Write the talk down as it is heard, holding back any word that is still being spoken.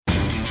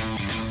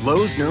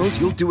Lowe's knows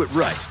you'll do it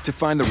right to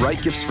find the right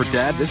gifts for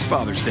Dad this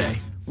Father's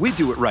Day. We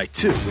do it right,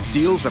 too, with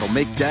deals that'll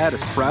make Dad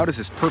as proud as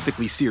his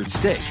perfectly seared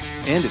steak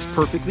and his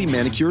perfectly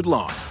manicured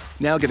lawn.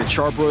 Now get a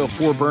Charbroil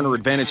 4-burner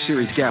Advantage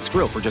Series gas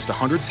grill for just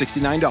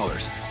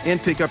 $169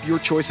 and pick up your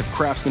choice of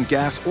Craftsman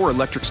gas or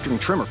electric string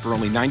trimmer for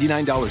only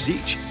 $99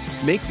 each.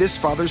 Make this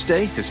Father's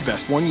Day his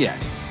best one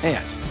yet.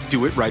 And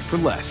do it right for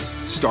less.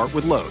 Start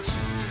with Lowe's.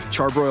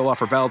 Charbroil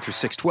offer valid through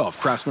 6/12.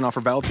 Craftsman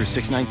offer valid through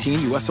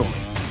 6/19. U.S. only.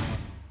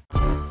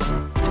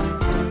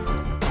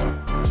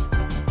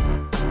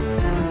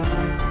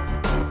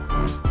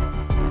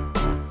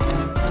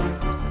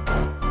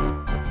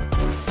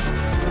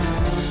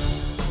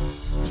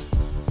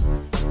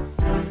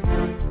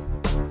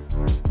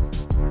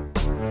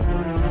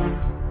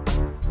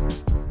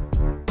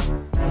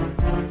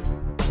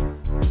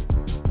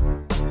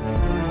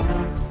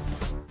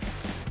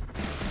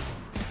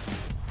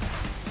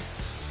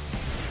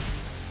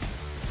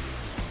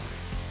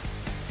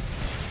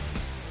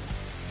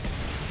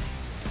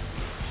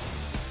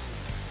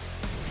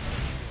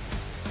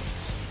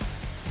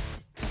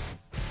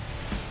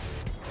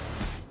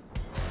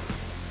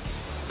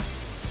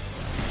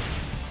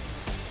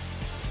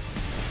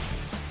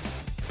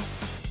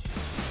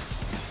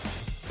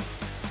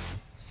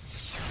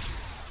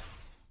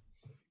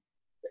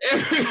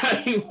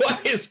 Everybody,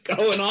 what is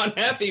going on?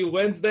 Happy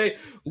Wednesday.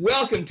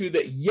 Welcome to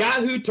the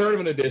Yahoo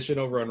Tournament Edition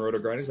over on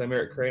Roto-Grinders. I'm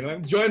Eric Crane, and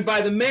I'm joined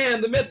by the man,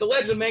 the myth, the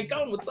legend,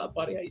 Mangone. What's up,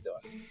 buddy? How you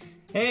doing?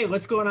 Hey,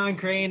 what's going on,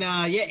 Crane?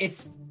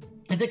 It's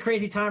a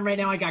crazy time right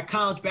now. I got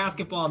college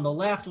basketball on the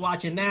left,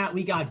 watching that.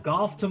 We got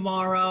golf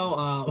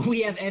tomorrow.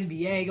 We have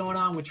NBA going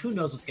on, which who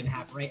knows what's going to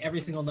happen, right?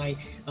 Every single night.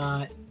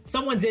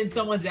 Someone's in,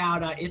 someone's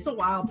out. It's a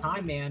wild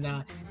time,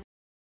 man.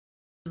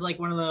 It's like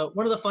one of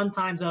the fun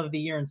times of the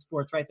year in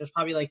sports, right? There's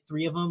probably like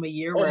 3 of them a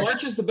year. Oh,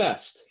 March is the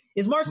best.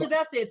 Is March the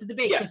best? It's a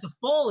debate. Yes. Like the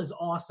fall is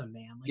awesome,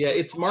 man. Like, yeah,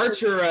 it's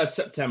March or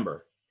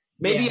September.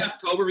 Maybe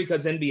October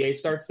because NBA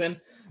starts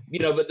then.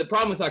 But the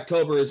problem with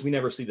October is we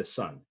never see the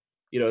sun.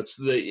 It's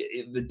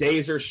the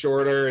days are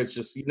shorter. It's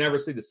just you never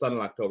see the sun in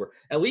October.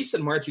 At least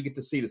in March you get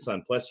to see the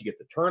sun. Plus you get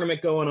the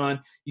tournament going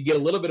on. You get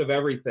a little bit of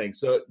everything.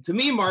 So to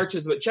me, March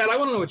is. But Chad, I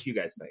want to know what you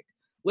guys think.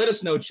 Let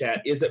us know,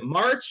 Chad. Is it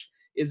March?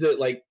 Is it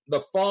like the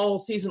fall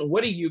season?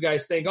 What do you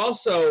guys think?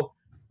 Also,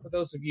 for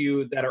those of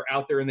you that are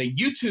out there in the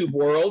YouTube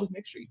world,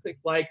 make sure you click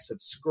like,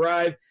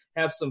 subscribe,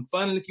 have some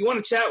fun. And if you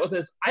want to chat with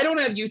us, I don't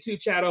have YouTube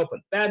chat open.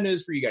 Bad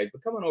news for you guys,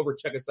 but come on over,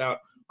 check us out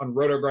on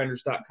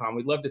rotogrinders.com.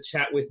 We'd love to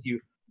chat with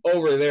you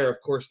over there. Of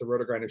course, the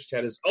Roto-Grinders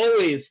chat is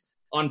always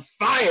on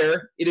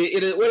fire.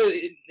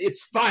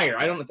 It's fire.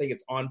 I don't think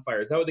it's on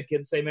fire. Is that what the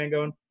kids say,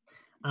 Mangone?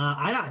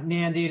 I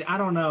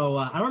don't know.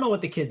 I don't know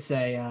what the kids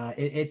say.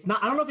 It's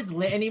not. I don't know if it's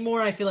lit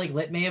anymore. I feel like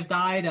lit may have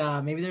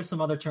died. Maybe there's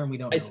some other term we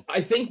don't know.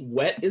 I think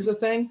wet is a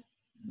thing.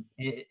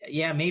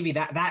 Maybe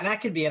that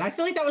could be it. I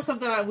feel like that was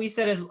something I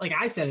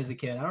said as a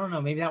kid. I don't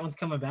know. Maybe that one's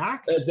coming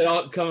back. Is it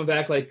all coming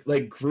back? Like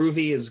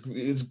groovy is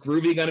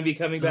groovy going to be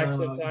coming back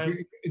sometime?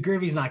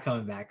 Groovy's not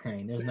coming back,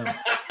 Crane. There's no.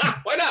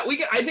 Why not?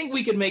 I think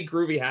we could make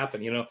groovy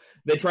happen.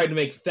 They tried to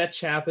make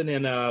fetch happen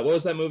in what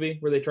was that movie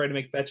where they tried to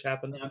make fetch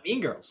happen? Mean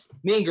Girls.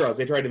 Mean Girls.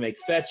 They tried to make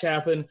fetch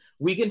happen.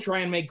 We can try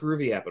and make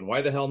groovy happen.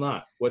 Why the hell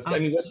not? What's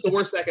the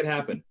worst that could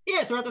happen?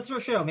 Yeah, throughout the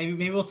show,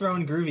 maybe we'll throw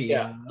in groovy.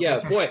 Yeah.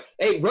 Boy,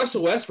 hey,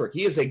 Russell Westbrook,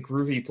 he is a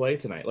groovy play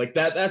tonight. Like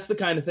that. That's the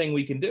kind of thing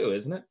we can do,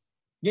 isn't it?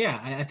 Yeah,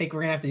 I think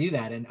we're gonna have to do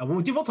that, and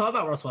we'll talk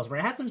about Russell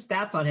Westbrook. I had some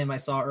stats on him I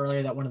saw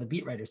earlier that one of the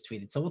beat writers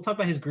tweeted, so we'll talk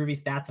about his groovy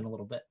stats in a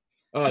little bit.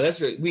 Oh,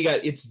 that's right.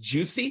 It's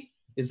juicy.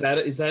 Is that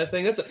a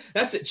thing?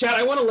 That's it. Chad,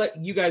 I want to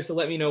let you guys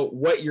let me know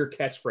what your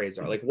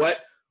catchphrase are. Like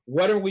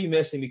what are we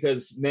missing?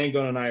 Because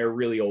Mangone and I are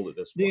really old at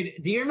this point.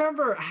 Dude, do you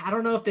remember, I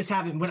don't know if this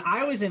happened, when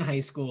I was in high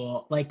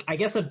school, like I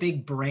guess a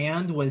big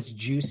brand was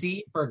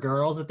Juicy for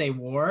girls that they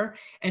wore.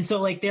 And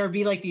so like there would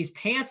be like these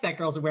pants that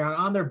girls would wear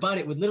on their butt.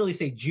 It would literally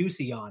say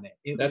Juicy on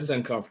it. That's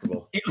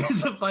uncomfortable. It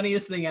was the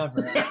funniest thing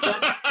ever.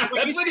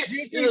 That's when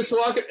you just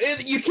walk.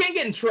 You can't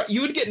get in trouble.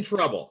 You would get in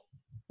trouble.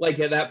 Like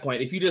at that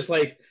point, if you just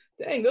like,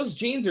 dang, those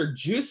jeans are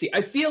juicy.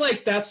 I feel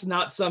like that's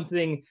not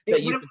something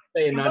that you can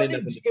say and not end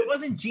up in it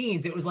wasn't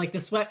jeans. It was like the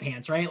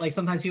sweatpants, right? Like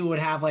sometimes people would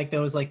have like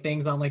those like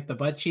things on like the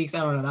butt cheeks. I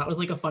don't know. That was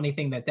like a funny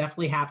thing that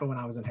definitely happened when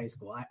I was in high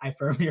school. I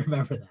firmly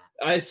remember that.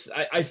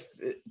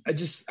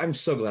 I'm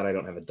so glad I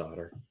don't have a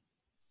daughter.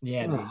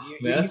 Yeah, dude.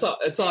 Man, that's all.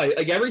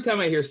 Like every time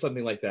I hear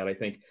something like that, I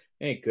think,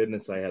 thank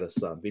goodness I had a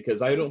son,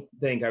 because I don't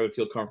think I would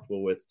feel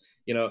comfortable with,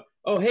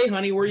 oh, hey,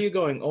 honey, where are you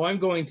going? Oh, I'm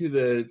going to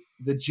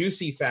the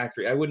juicy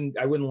factory. I wouldn't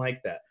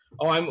like that.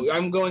 Oh,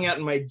 I'm going out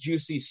in my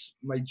juicy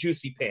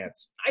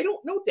pants. I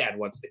don't know. Dad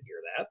wants to hear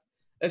that.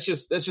 That's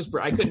just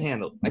I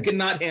could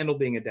not handle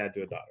being a dad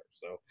to a daughter.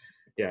 So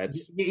yeah,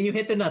 you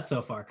hit the nuts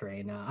so far,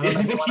 Crane. I don't know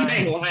if you want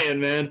to, lying,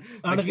 man.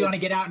 I don't know if you want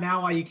to get out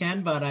now while you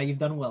can, but you've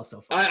done well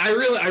so far. I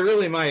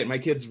really might. My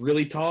kid's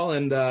really tall,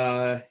 and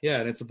and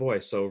it's a boy,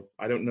 so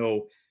I don't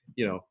know.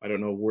 I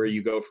don't know where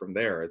you go from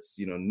there. It's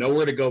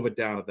nowhere to go but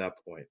down at that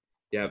point.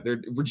 Yeah,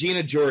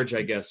 Regina George,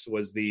 I guess,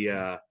 was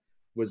the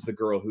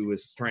girl who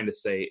was trying to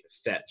say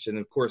fetch, and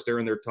of course they're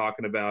in there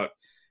talking about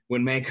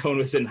when Mancone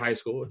was in high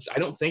school, which I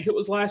don't think it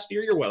was last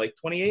year. You're what, like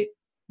 28?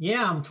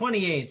 Yeah, I'm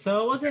 28,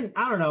 so it wasn't.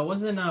 I don't know.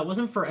 It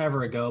wasn't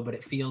forever ago, but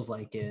it feels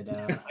like it.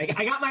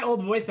 I got my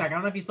old voice back. I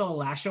don't know if you saw the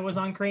last show was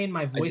on Crane.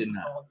 My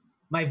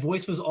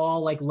voice was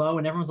all like low,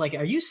 and everyone's like,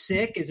 "Are you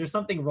sick? Is there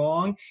something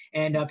wrong?"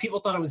 And people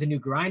thought it was a new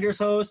Grinders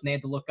host, and they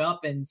had to look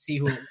up and see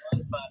who it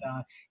was.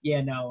 But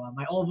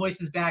my old voice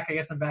is back. I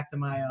guess I'm back to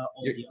my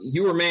old.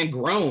 You were man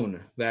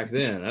grown back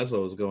then. That's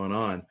what was going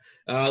on.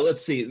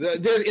 Let's see.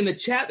 They're in the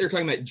chat. They're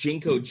talking about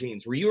Jinko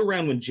jeans. Were you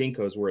around when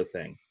Jinkos were a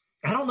thing?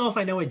 I don't know if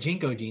I know what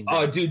Jinko jeans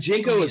are. Oh, dude,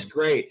 Jinko was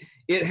great.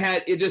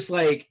 It just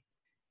like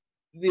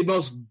the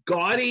most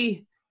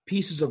gaudy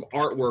pieces of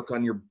artwork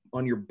on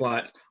your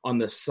butt on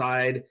the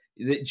side.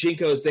 The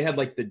Jinkos, they had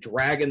like the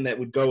dragon that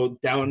would go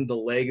down the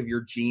leg of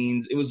your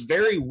jeans. It was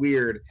very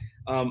weird.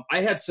 I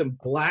had some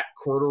black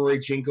corduroy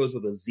Jinkos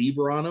with a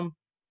zebra on them.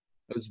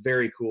 It was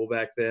very cool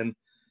back then.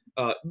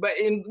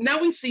 Now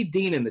we see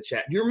Dean in the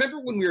chat. Do you remember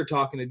when we were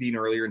talking to Dean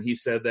earlier and he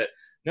said that,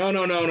 no,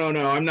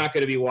 I'm not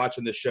going to be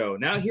watching the show.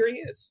 Now here he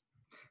is.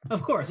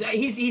 Of course.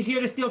 He's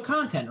here to steal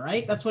content,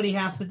 right? That's what he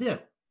has to do.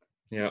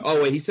 Yeah.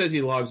 Oh, wait, he says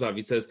he logs off.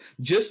 He says,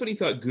 just when he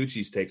thought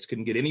Gucci's takes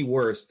couldn't get any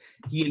worse,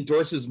 he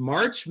endorses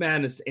March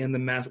Madness and the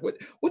Master.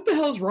 What the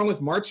hell is wrong with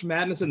March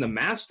Madness and the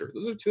Master?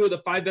 Those are two of the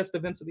 5 best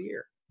events of the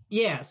year.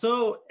 Yeah,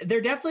 so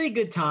they're definitely a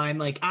good time.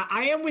 Like,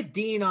 I am with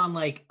Dean on,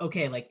 like,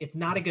 okay, like, it's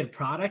not a good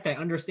product. I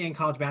understand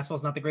college basketball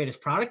is not the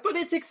greatest product, but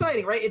it's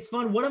exciting, right? It's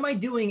fun. What am I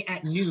doing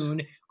at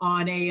noon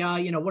on a,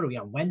 what are we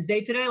on, Wednesday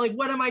today? Like,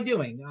 what am I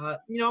doing? I'm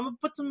going to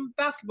put some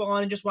basketball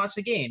on and just watch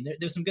the game.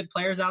 There's some good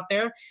players out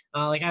there.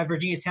 Like, I have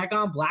Virginia Tech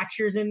on.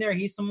 Blackshear's in there.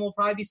 He's someone we'll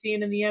probably be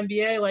seeing in the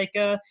NBA. Like,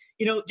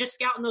 just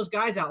scouting those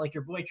guys out, like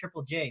your boy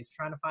Triple J's,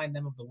 trying to find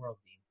them of the world,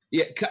 Dean.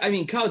 Yeah, I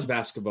mean, college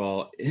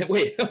basketball.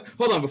 Wait,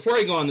 hold on. Before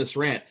I go on this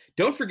rant,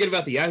 don't forget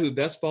about the Yahoo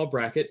Best Ball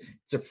Bracket.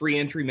 It's a free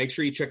entry. Make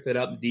sure you check that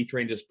out. The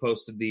D-Train just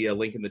posted the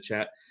link in the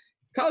chat.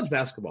 College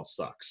basketball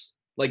sucks.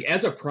 Like,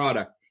 as a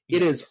product,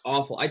 it is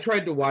awful. I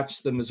tried to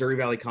watch the Missouri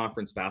Valley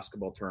Conference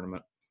basketball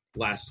tournament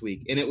last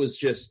week, and it was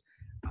just,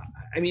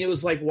 it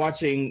was like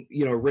watching,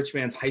 a rich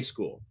man's high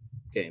school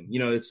game.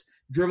 It's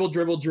dribble,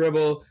 dribble,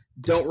 dribble.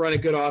 Don't run a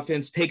good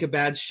offense, take a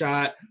bad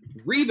shot,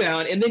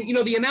 rebound. And then,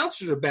 the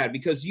announcers are bad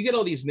because you get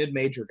all these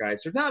mid-major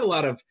guys. There's not a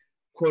lot of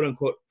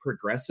quote-unquote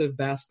progressive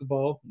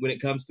basketball when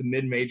it comes to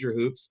mid-major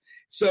hoops.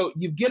 So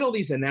you get all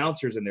these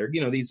announcers in there,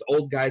 these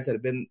old guys that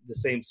have been the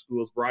same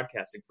schools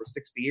broadcasting for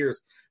 60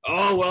 years.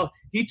 Oh, well,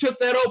 he took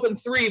that open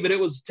three, but it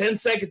was 10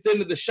 seconds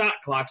into the shot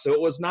clock, so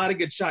it was not a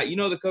good shot.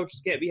 The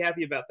coaches can't be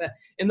happy about that.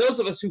 And those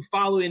of us who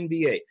follow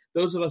NBA,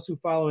 those of us who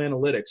follow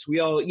analytics,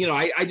 we all,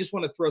 I just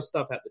want to throw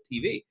stuff at the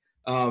TV.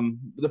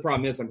 The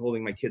problem is I'm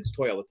holding my kid's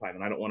toy all the time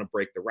and I don't want to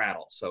break the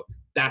rattle. So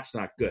that's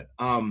not good.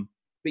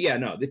 But yeah,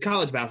 no, the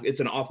college basketball, it's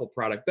an awful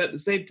product, but at the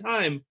same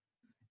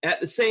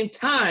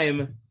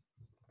time,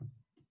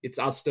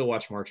 I'll still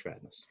watch March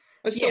Madness.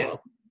 I still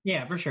will.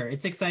 Yeah, for sure.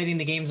 It's exciting.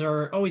 The games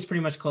are always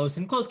pretty much close.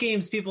 And close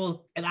games,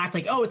 people act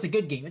like, oh, it's a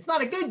good game. It's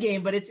not a good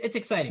game, but it's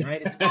exciting,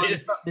 right? It's fun.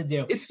 It's something to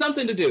do. It's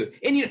something to do.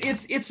 And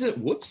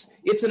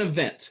it's an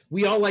event.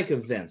 We all like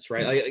events,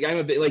 right? I'm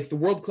a bit like the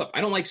World Cup.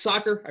 I don't like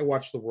soccer. I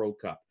watch the World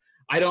Cup.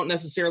 I don't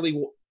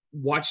necessarily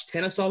watch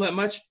tennis all that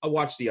much. I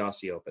watch the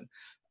Aussie Open.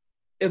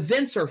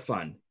 Events are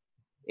fun.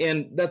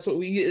 And that's what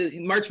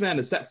March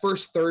Madness, that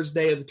first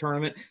Thursday of the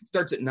tournament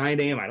starts at 9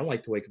 a.m. I don't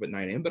like to wake up at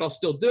 9 a.m., but I'll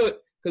still do it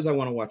because I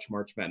want to watch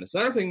March Madness.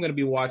 Another thing I'm going to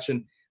be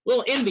watching, a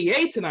little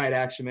NBA tonight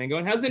action, man.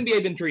 How's the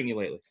NBA been treating you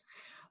lately?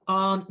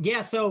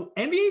 So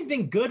NBA's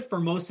been good for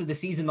most of the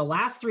season. The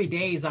last 3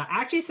 days, I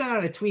actually sent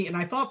out a tweet and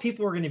I thought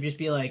people were going to just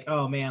be like,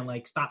 oh man,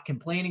 like stop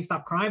complaining,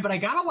 stop crying. But I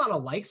got a lot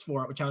of likes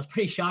for it, which I was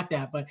pretty shocked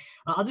at. But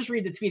I'll just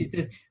read the tweet. It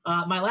says,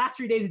 my last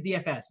 3 days of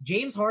DFS,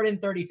 James Harden,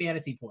 30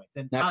 fantasy points.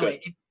 And by the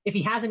way, if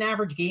he has an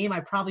average game, I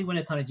probably win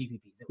a ton of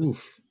GPPs. It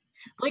was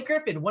Blake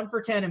Griffin, 1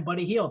 for 10, and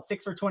Buddy Hield,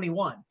 6 for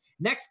 21.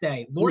 Next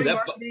day, Lauri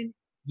Markkanen,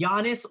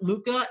 Giannis,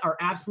 Luka are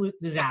absolute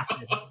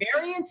disasters.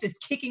 Variance is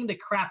kicking the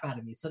crap out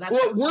of me. So that's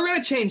we're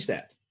going to change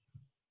that.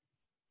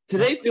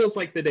 Today feels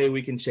like the day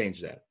we can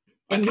change that.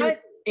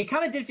 It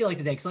kind of did feel like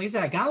the day. Because like I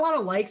said, I got a lot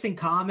of likes and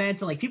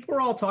comments, and like people were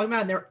all talking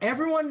about it. And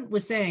everyone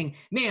was saying,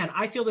 man,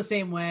 I feel the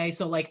same way.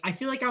 So like I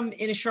feel like I'm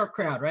in a sharp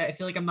crowd, right? I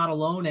feel like I'm not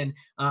alone. And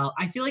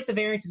I feel like the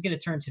variance is going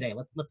to turn today.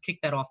 Let's kick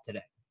that off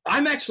today.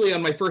 I'm actually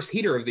on my first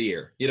heater of the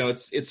year.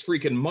 It's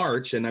freaking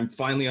March, and I'm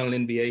finally on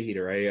an NBA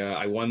heater.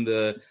 I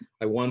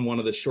won one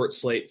of the short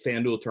slate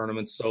FanDuel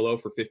tournaments solo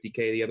for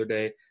 $50K the other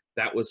day.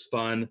 That was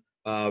fun.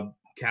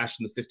 Cashed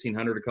in the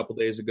 1,500 a couple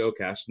days ago.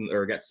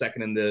 Got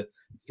second in the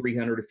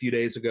 300 a few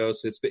days ago.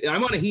 So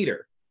I'm on a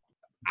heater.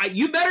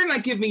 You better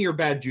not give me your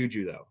bad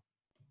juju though.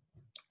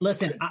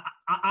 Listen,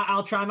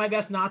 I'll try my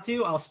best not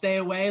to. I'll stay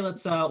away.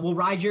 We'll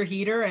ride your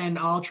heater, and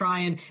I'll try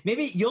and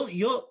maybe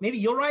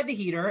you'll ride the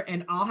heater,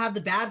 and I'll have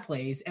the bad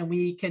plays, and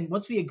we can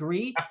once we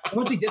disagree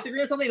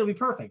on something, it'll be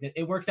perfect.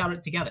 It works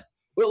out together.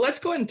 Well, let's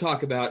go ahead and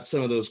talk about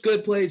some of those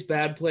good plays,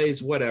 bad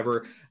plays,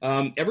 whatever.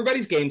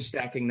 Everybody's game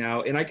stacking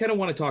now, and I kind of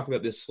want to talk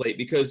about this slate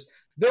because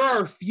there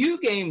are a few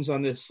games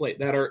on this slate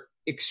that are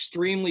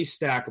extremely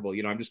stackable.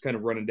 I'm just kind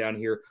of running down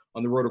here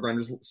on the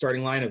Roto-Grinders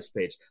starting lineups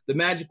page. The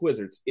Magic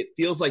Wizards, it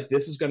feels like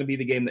this is going to be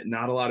the game that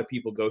not a lot of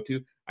people go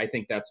to. I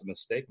think that's a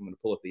mistake. I'm going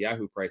to pull up the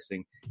Yahoo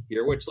pricing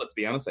here, which, let's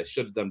be honest, I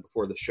should have done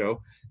before the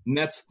show.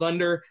 Nets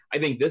Thunder, I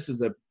think this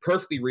is a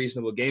perfectly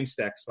reasonable game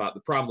stack spot.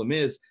 The problem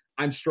is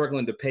I'm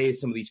struggling to pay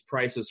some of these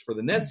prices for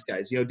the Nets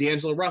guys.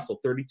 D'Angelo Russell,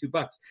 $32.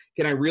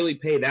 Can I really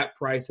pay that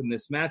price in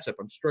this matchup?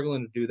 I'm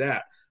struggling to do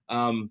that.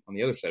 On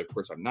the other side, of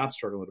course, I'm not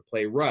struggling to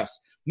play Russ.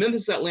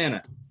 Memphis,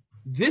 Atlanta.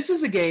 This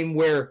is a game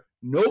where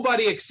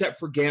nobody except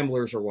for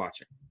gamblers are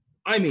watching.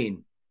 I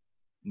mean,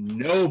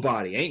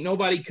 nobody. Ain't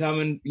nobody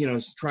coming,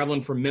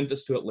 traveling from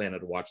Memphis to Atlanta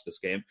to watch this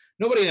game.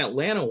 Nobody in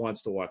Atlanta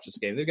wants to watch this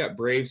game. They've got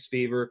Braves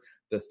fever.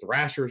 The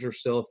Thrashers are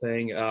still a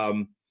thing.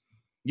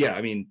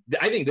 I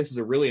think this is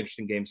a really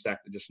interesting game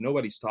stack that just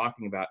nobody's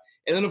talking about.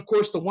 And then, of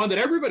course, the one that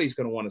everybody's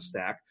going to want to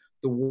stack,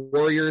 the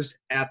Warriors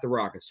at the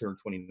Rockets,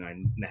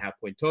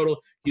 29.5-point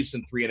total.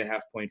 Houston,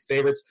 3.5-point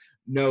favorites.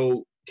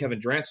 No Kevin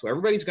Durant, so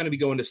everybody's going to be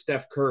going to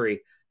Steph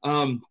Curry.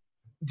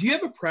 Do you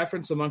have a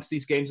preference amongst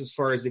these games as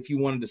far as if you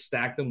wanted to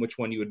stack them, which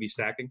one you would be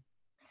stacking?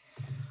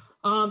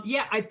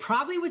 I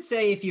probably would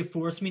say if you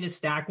forced me to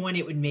stack one,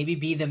 it would maybe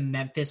be the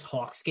Memphis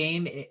Hawks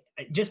game.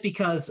 Just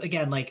because,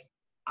 again,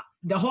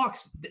 the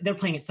Hawks, they're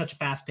playing at such a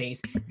fast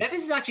pace.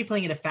 Memphis is actually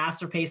playing at a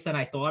faster pace than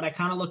I thought. I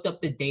kind of looked up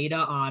the data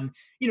on,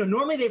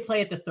 normally they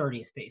play at the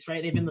 30th pace,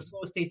 right? They've been the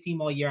slowest pace team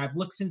all year. I've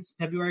looked since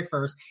February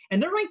 1st,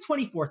 and they're ranked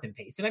 24th in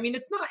pace. And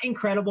it's not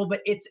incredible,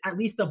 but it's at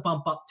least a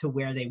bump up to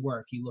where they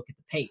were if you look at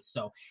the pace.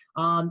 So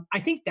I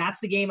think that's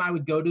the game I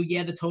would go to.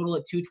 Yeah, the total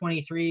at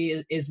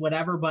 223 is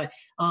whatever, but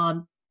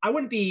I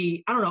wouldn't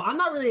be, I don't know. I'm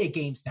not really a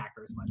game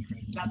stacker as much.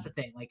 Right? So that's the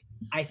thing.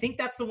 I think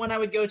that's the one I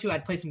would go to.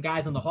 I'd play some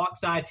guys on the Hawk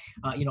side.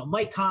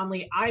 Mike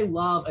Conley, I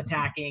love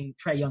attacking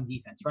Trae Young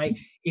defense, right?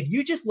 If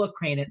you just look,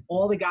 Crane, at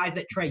all the guys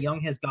that Trae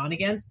Young has gone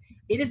against,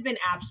 it has been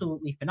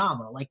absolutely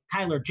phenomenal.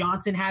 Tyler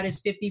Johnson had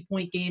his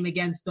 50-point game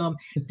against him.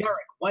 Derek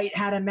White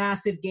had a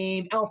massive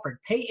game. Elfrid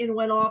Payton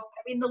went off.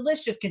 The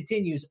list just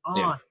continues on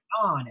and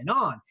on and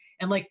on.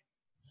 And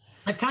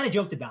I've kind of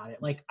joked about it.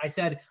 I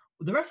said,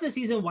 the rest of the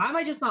season, why am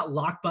I just not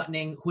lock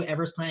buttoning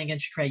whoever's playing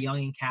against Trae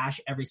Young in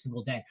cash every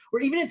single day? Or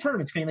even in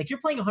tournaments, Crane, you're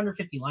playing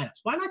 150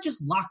 lineups. Why not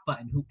just lock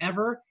button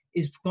whoever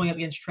is going up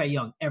against Trae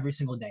Young every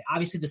single day?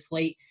 Obviously, the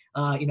slate,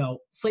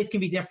 slate can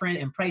be different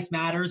and price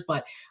matters,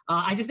 but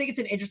I just think it's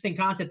an interesting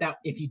concept that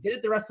if you did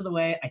it the rest of the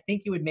way, I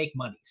think you would make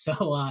money.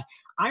 So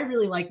I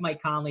really like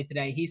Mike Conley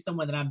today. He's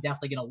someone that I'm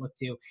definitely going to look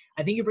to.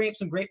 I think you bring up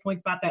some great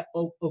points about that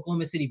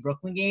Oklahoma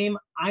City-Brooklyn game.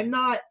 I'm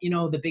not,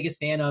 the biggest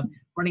fan of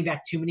running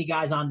back too many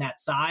guys on that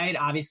side.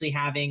 Obviously,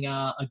 having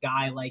a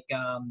guy like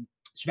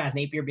Shabazz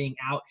Napier being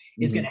out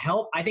is going to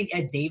help. I think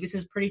Ed Davis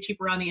is pretty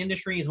cheap around the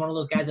industry. He's one of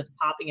those guys that's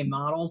popping in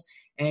models,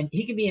 and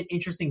he can be an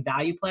interesting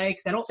value play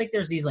because I don't think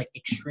there's these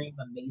extreme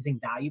amazing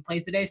value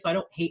plays today. So I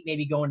don't hate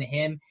maybe going to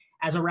him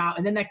as a route.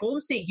 And then that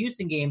Golden State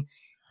Houston game,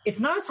 it's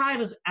not as high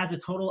as a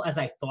total as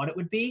I thought it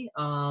would be.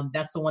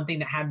 That's the one thing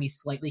that had me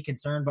slightly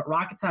concerned. But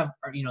Rockets have,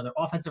 their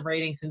offensive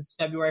rating since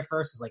February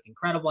 1st is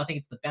incredible. I think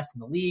it's the best in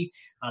the league.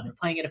 They're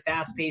playing at a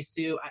fast pace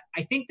too.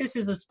 I think this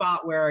is a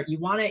spot where you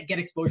want to get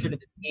exposure to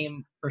the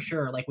game for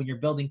sure. When you're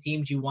building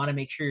teams, you want to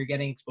make sure you're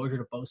getting exposure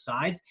to both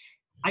sides.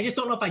 I just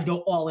don't know if I go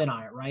all in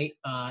on it, right?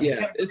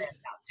 It's out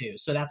too,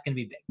 so that's going to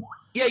be big.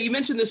 Yeah, you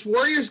mentioned this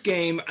Warriors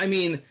game.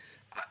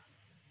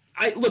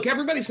 Look,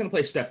 everybody's going to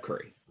play Steph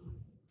Curry.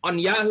 On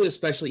Yahoo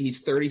especially,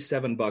 he's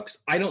 $37.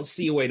 I don't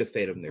see a way to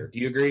fade him there. Do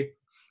you agree?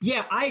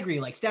 Yeah, I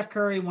agree. Steph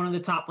Curry, one of the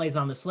top plays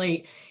on the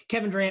slate.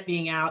 Kevin Durant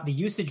being out, the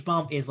usage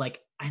bump is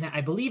and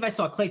I believe I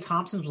saw Klay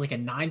Thompson's was a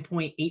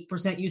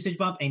 9.8% usage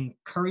bump, and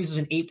Curry's was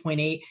an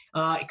 8.8.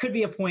 It could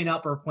be a point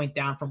up or a point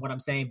down from what I'm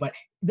saying, but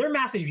they're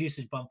massive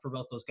usage bump for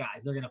both those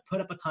guys. They're going to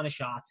put up a ton of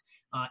shots.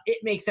 It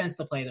makes sense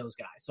to play those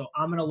guys. So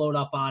I'm going to load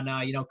up on,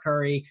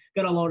 Curry.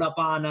 Going to load up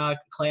on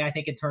Klay, I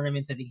think, in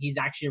tournaments. I think he's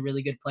actually a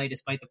really good play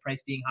despite the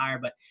price being higher.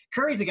 But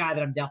Curry's a guy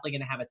that I'm definitely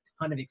going to have a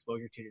ton of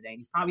exposure to today, and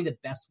he's probably the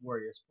best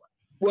Warriors player.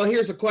 Well,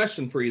 here's a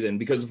question for you then,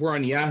 because if we're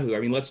on Yahoo,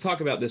 let's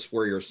talk about this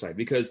Warriors side,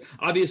 because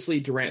obviously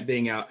Durant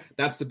being out,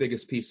 that's the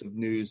biggest piece of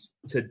news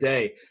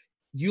today.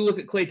 You look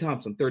at Klay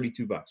Thompson,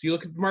 $32. You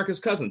look at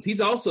DeMarcus Cousins, he's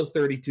also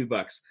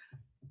 $32.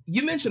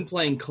 You mentioned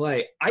playing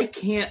Klay. I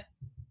can't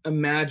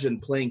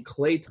imagine playing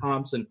Klay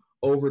Thompson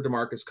over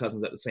DeMarcus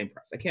Cousins at the same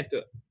price. I can't do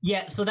it.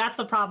 Yeah, so that's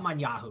the problem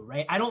on Yahoo,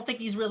 right? I don't think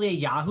he's really a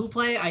Yahoo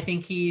play. I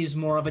think he's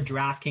more of a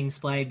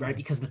DraftKings play, right?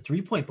 Because the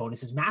 3-point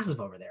bonus is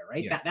massive over there,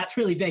 right? Yeah. That's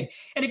really big.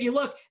 And if you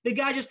look, the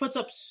guy just puts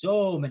up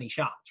so many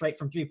shots, right,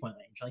 from 3-point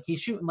range. He's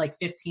shooting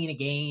 15 a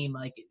game.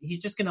 He's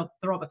just going to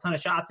throw up a ton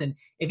of shots. And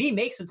if he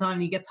makes a ton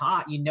and he gets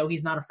hot,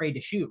 he's not afraid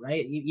to shoot,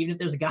 right? Even if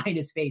there's a guy in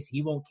his face,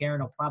 he won't care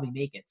and he'll probably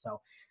make it. So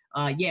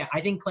I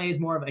think Klay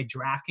is more of a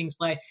DraftKings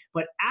play,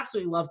 but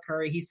absolutely love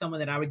Curry. He's someone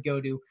that I would go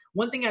to.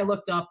 One thing I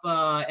looked up,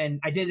 and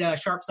I did a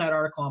Sharp Side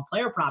article on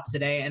player props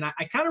today, and I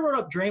kind of wrote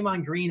up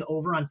Draymond Green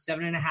over on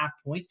 7.5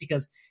 points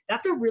because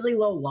that's a really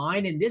low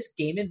line, and this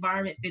game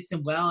environment fits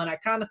him well. And I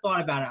kind of thought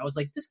about it. I was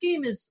like, this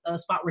game is a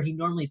spot where he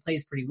normally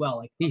plays pretty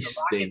well. He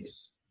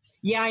stinks.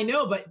 Yeah, I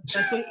know, but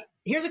so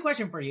here's a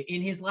question for you.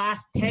 In his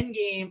last 10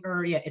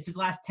 it's his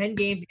last 10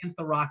 games against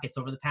the Rockets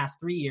over the past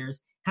 3 years.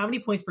 How many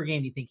points per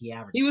game do you think he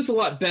averaged? He was a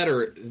lot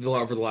better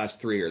over the last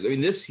 3 years. I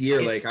mean, this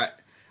year,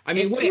 I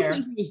mean, what do you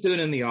think he was doing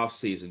in the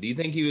offseason? Do you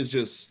think he was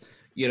just,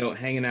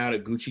 hanging out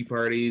at Gucci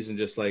parties and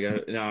just like,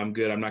 no, I'm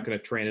good. I'm not going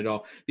to train at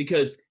all?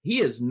 Because he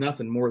is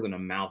nothing more than a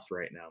mouth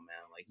right now,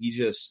 man. Like, he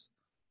just,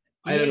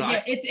 I don't know.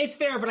 Yeah, it's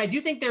fair, but I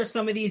do think there's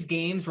some of these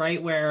games,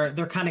 right, where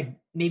they're kind of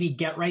maybe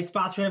get right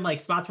spots for him,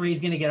 like spots where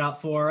he's going to get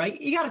up for. Right?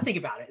 You got to think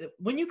about it.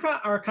 When you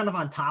are kind of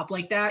on top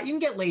like that, you can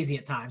get lazy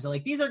at times. So,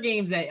 like, these are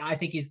games that I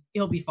think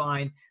he'll be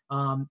fine.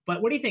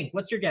 But what do you think?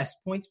 What's your guess?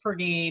 Points per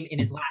game in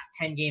his last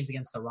 10 games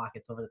against the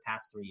Rockets over the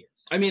past 3 years?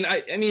 I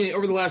mean,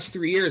 over the last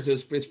 3 years,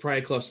 it's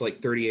probably close to like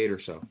 38 or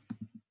so.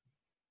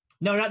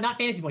 No, not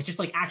fantasy points, just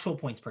like actual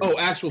points per game. Oh,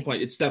 actual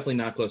point. It's definitely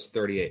not close to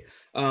 38.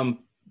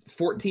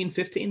 14,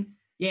 15?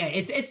 Yeah,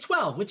 it's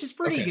 12, which is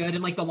pretty good.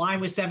 And like the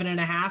line was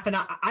 7.5. And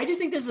I just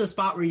think this is a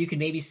spot where you can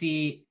maybe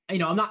see,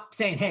 I'm not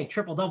saying, hey,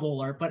 triple double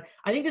alert, but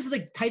I think this is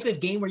the type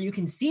of game where you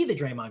can see the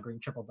Draymond Green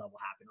triple double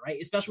happen,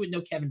 right? Especially with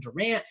no Kevin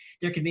Durant.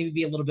 There could maybe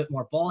be a little bit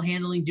more ball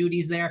handling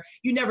duties there.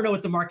 You never know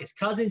with DeMarcus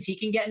Cousins. He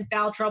can get in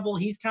foul trouble.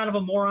 He's kind of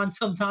a moron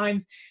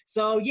sometimes.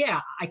 So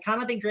yeah, I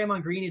kind of think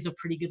Draymond Green is a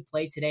pretty good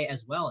play today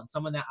as well. And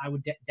someone that I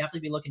would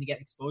definitely be looking to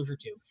get exposure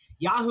to.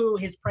 Yahoo,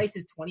 his price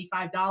is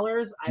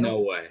 $25. No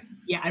way.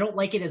 Yeah, I don't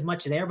like it as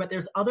much there, but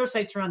there's other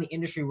sites around the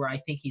industry where I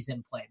think he's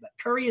in play. But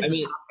Curry is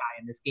the top guy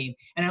in this game.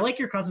 And I like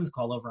your Cousins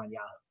call over on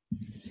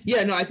Yahoo.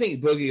 Yeah, no, I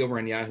think Boogie over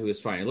on Yahoo is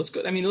fine. Let's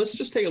go. I mean, let's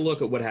just take a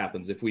look at what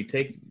happens if we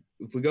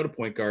go to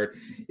point guard,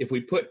 if we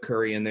put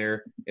Curry in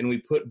there and we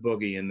put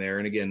Boogie in there.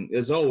 And again,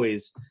 as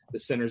always, the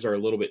centers are a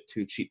little bit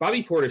too cheap.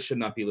 Bobby Portis should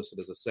not be listed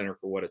as a center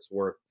for what it's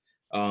worth.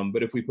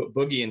 But if we put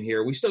Boogie in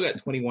here, we still got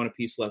 21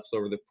 apiece left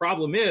over. The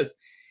problem is,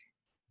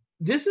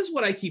 this is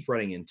what I keep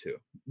running into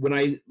when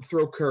I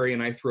throw Curry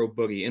and I throw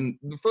Boogie. And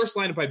the first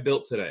lineup I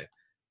built today,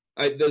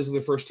 those are the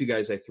first two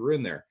guys I threw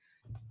in there.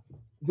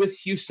 With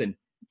Houston,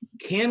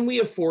 can we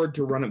afford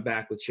to run it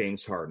back with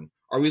James Harden?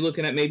 Are we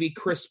looking at maybe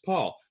Chris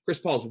Paul? Chris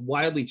Paul is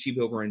wildly cheap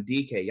over in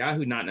DK.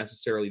 Yahoo, not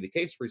necessarily the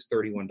case for his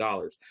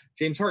 $31.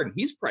 James Harden,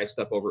 he's priced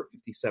up over at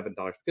 $57.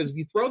 Because if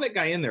you throw that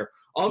guy in there,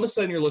 all of a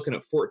sudden you're looking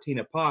at 14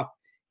 a pop.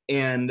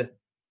 And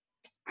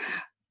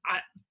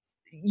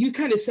you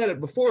kind of said it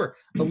before.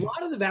 A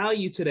lot of the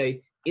value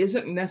today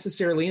isn't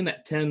necessarily in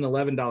that $10,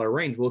 $11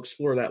 range. We'll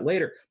explore that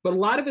later. But a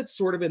lot of it's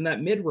sort of in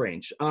that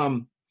mid-range.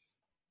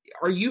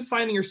 Are you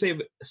finding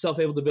yourself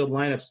able to build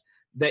lineups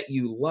that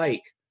you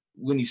like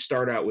when you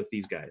start out with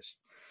these guys?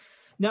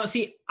 No,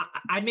 see,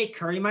 I'd make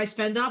Curry my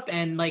spend up,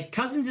 and like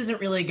Cousins isn't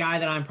really a guy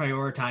that I'm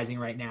prioritizing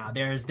right now.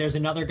 There's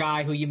another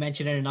guy who you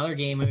mentioned in another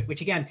game,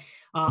 which again,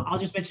 I'll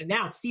just mention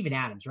now. It's Steven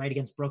Adams, right,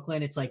 against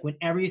Brooklyn. It's like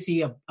whenever you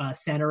see a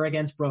center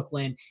against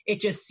Brooklyn, it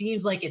just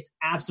seems like it's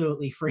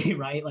absolutely free,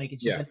 right? Like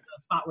it's just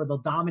a spot where they'll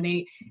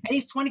dominate, and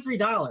he's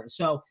 $23.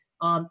 So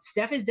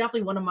Steph is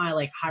definitely one of my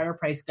like higher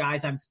price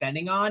guys I'm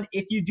spending on.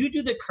 If you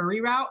do the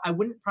Curry route, I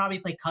wouldn't probably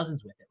play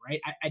Cousins with it,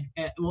 right?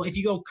 Well, if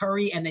you go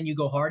Curry and then you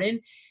go Harden,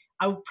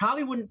 I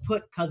probably wouldn't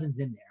put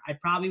Cousins in there. I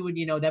probably would,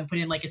 then put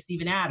in like a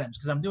Steven Adams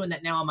because I'm doing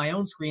that now on my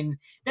own screen.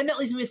 Then that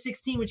leaves me with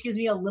 16, which gives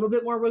me a little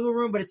bit more wiggle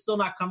room, but it's still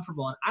not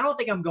comfortable. And I don't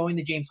think I'm going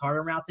the James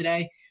Harden route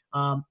today.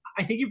 I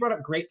think you brought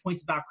up great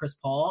points about Chris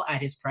Paul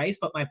at his price,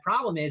 but my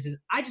problem is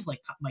I just like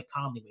Mike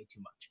Conley way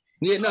too much.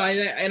 Yeah, no,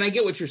 and I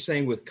get what you're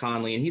saying with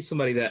Conley, and he's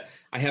somebody that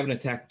I haven't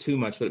attacked too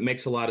much, but it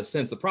makes a lot of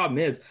sense. The problem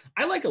is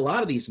I like a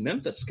lot of these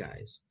Memphis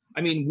guys.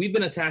 I mean, we've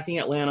been attacking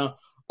Atlanta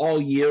all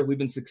year. We've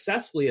been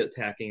successfully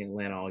attacking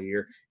Atlanta all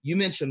year. You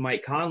mentioned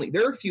Mike Conley.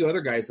 There are a few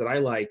other guys that I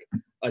like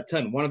a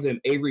ton. One of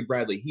them, Avery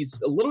Bradley.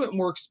 He's a little bit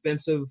more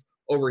expensive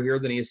over here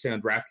than he is, say,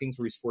 on DraftKings,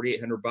 where he's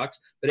 $4,800.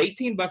 But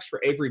 $18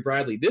 for Avery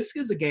Bradley. This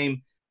is a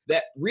game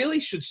that really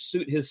should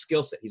suit his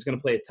skill set. He's going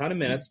to play a ton of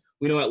minutes.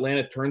 We know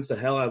Atlanta turns the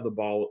hell out of the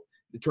ball.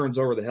 It turns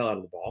over the hell out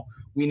of the ball.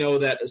 We know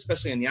that,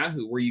 especially on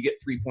Yahoo, where you get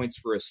 3 points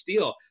for a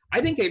steal. I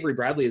think Avery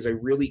Bradley is a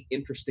really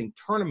interesting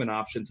tournament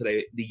option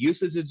today. The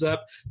usage is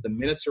up. The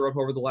minutes are up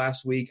over the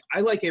last week. I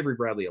like Avery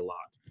Bradley a lot.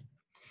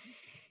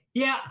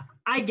 Yeah,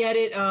 I get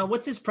it.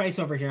 What's his price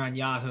over here on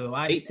Yahoo?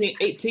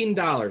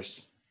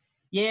 $18.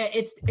 Yeah,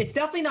 it's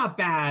definitely not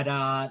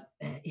bad.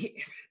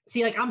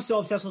 See, like I'm so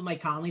obsessed with Mike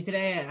Conley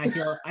today. I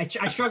feel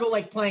I struggle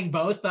like playing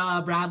both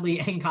Bradley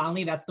and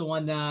Conley. That's the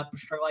one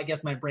struggle I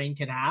guess my brain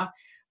could have.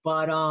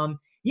 But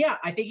yeah,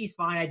 I think he's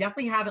fine. I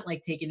definitely haven't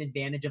like taken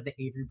advantage of the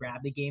Avery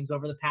Bradley games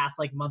over the past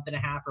like month and a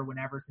half or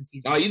whenever since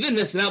he's. Oh, you've been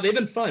missing out. They've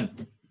been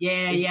fun.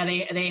 Yeah,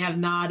 they have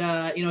not.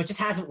 It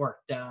just hasn't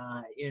worked.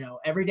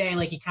 Every day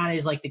like he kind of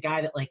is like the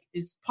guy that like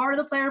is part of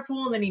the player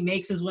pool and then he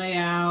makes his way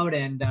out,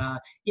 and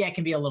it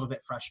can be a little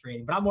bit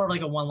frustrating. But I'm more of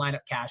like a one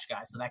lineup cash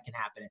guy, so that can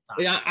happen at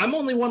times. Yeah, I'm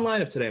only one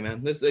lineup today,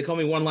 man. They call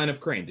me one lineup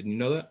Crane. Didn't you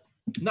know that?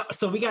 No,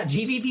 so we got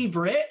GVP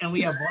Brit and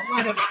we have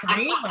one lineup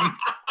Crane. Like.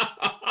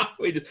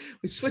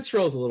 We switched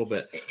roles a little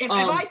bit. If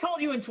I told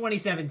you in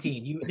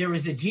 2017 there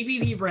was a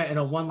GVP Brett and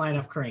a one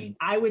lineup Crane,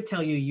 I would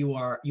tell you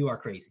are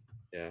crazy.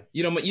 Yeah.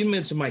 You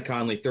mentioned Mike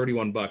Conley,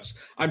 $31.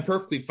 I'm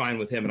perfectly fine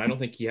with him, and I don't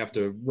think you have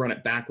to run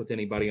it back with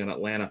anybody on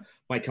Atlanta.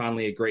 Mike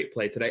Conley, a great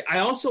play today. I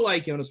also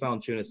like Jonas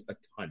Valanciunas a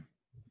ton.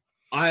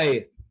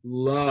 I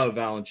love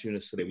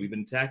Valanciunas today. We've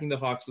been attacking the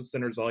Hawks with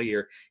centers all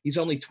year. He's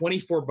only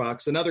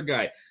 $24. Another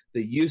guy,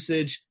 the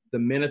usage, the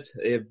minutes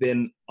have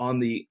been on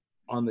the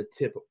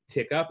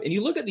tick up. And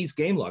you look at these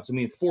game logs. I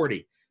mean,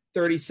 40,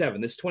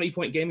 37. This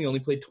 20-point game, he only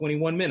played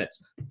 21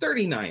 minutes.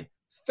 39,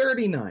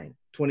 39,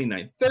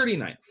 29,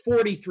 39,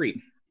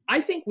 43. I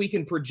think we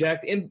can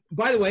project, and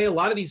by the way, a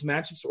lot of these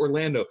matchups,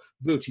 Orlando,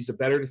 Vooch, he's a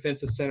better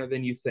defensive center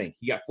than you think.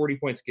 He got 40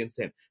 points against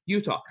him.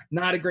 Utah,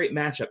 not a great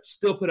matchup,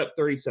 still put up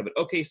 37.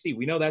 OKC,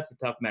 we know that's a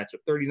tough matchup,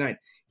 39.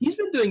 He's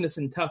been doing this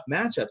in tough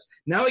matchups.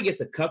 Now he gets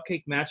a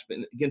cupcake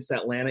matchup against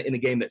Atlanta in a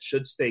game that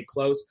should stay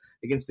close,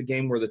 against a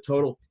game where the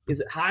total,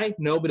 is it high?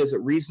 No, but is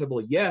it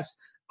reasonable? Yes.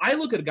 I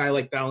look at a guy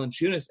like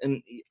Valanciunas,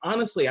 and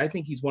honestly, I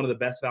think he's one of the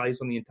best values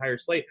on the entire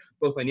slate,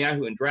 both on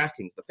Yahoo and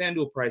DraftKings. The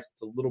FanDuel price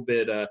is a little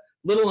bit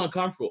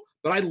uncomfortable,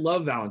 but I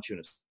love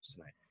Valanciunas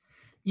tonight.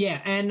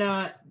 Yeah, and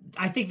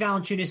I think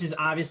Valanciunas is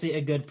obviously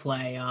a good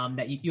play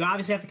that you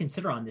obviously have to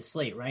consider on this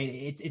slate, right?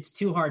 It's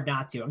too hard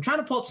not to. I'm trying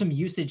to pull up some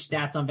usage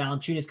stats on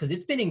Valanciunas because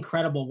it's been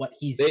incredible what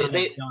he's done.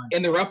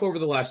 And they're up over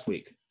the last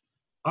week.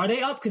 Are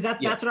they up? Because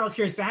that's what I was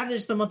curious. I have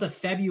just the month of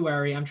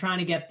February. I'm trying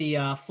to get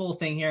the full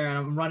thing here, and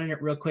I'm running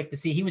it real quick to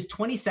see. He was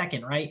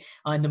 22nd, right,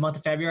 in the month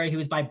of February. He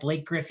was by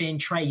Blake Griffin,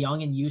 Trae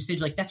Young in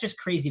usage. Like, that's just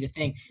crazy to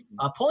think.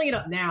 Pulling it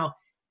up now,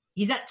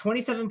 he's at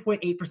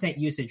 27.8%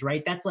 usage,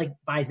 right? That's like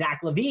by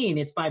Zach LaVine.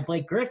 It's by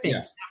Blake Griffin,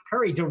 Steph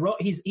Curry.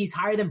 He's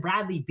higher than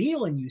Bradley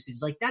Beal in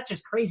usage. Like, that's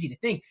just crazy to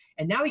think.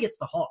 And now he gets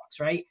the Hawks,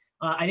 right?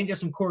 I think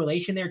there's some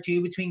correlation there,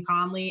 too, between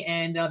Conley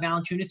and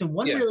Valanciunas. And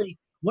one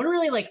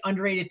really like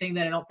underrated thing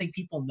that I don't think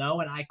people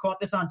know, and I caught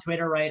this on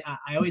Twitter, right?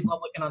 I always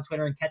love looking on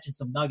Twitter and catching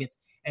some nuggets.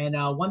 And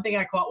one thing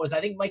I caught was, I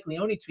think Mike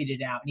Leone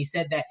tweeted out, and he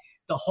said that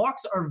the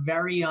Hawks are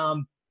very,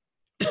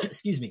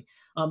 excuse me,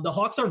 the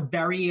Hawks are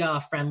very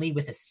friendly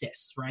with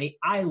assists, right?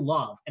 I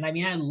love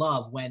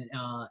when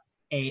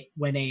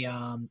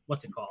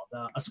what's it called?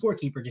 A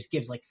scorekeeper just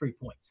gives like free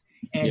points.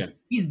 And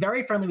he's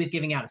very friendly with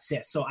giving out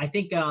assists. So I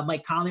think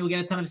Mike Conley will get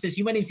a ton of assists.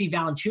 You might even see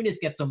Valanciunas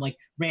get some like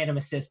random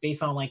assists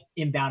based on like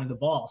inbounding the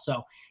ball.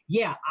 So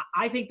yeah,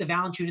 I think the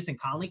Valanciunas and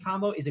Conley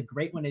combo is a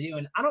great one to do.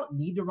 And I don't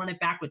need to run it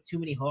back with too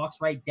many Hawks,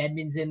 right?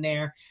 Deadman's in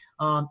there.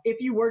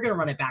 If you were going to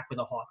run it back with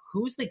a Hawk,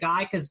 who's the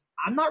guy? Because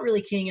I'm not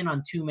really keying in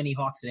on too many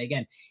Hawks today.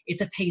 Again,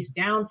 it's a pace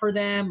down for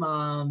them.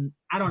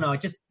 I don't know.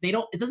 It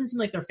doesn't seem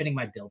like they're fitting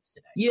my builds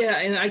today. Yeah,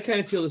 and I kind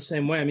of feel the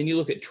same way. I mean, you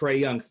look at Trae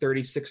Young,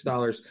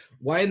 $36.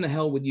 Why in the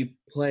hell would you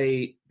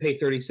pay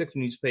 36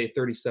 when you just pay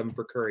 37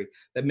 for Curry?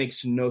 That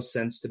makes no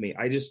sense to me.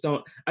 I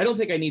don't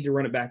think I need to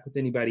run it back with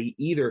anybody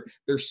either.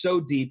 They're so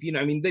deep.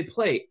 I mean, they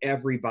play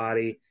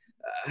everybody.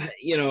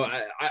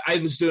 I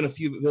was doing a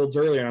few builds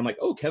earlier, and I'm like,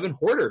 oh, Kevin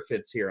Huerter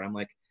fits here. And I'm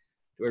like,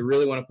 do I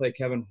really want to play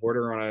Kevin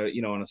Huerter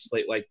on a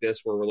slate like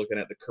this where we're looking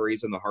at the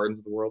Currys and the Hardens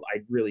of the world?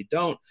 I really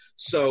don't.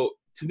 So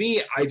to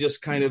me, I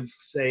just kind of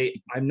say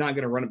I'm not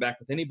going to run it back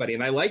with anybody.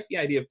 And I like the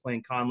idea of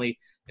playing Conley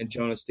and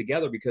Jonas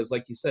together because,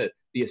 like you said,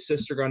 the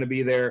assists are going to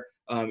be there.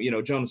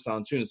 Jonas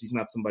Valanciunas, he's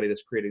not somebody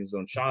that's creating his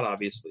own shot,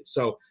 obviously.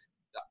 So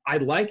I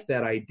like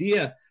that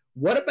idea.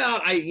 What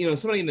about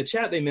somebody in the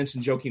chat, they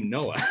mentioned Joakim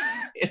Noah.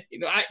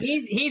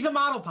 He's a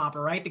model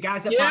popper, right? The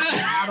guys that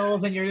pop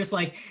models, and you're just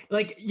like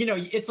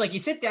it's like you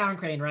sit down,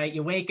 Crane, right?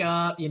 You wake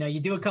up, you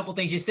do a couple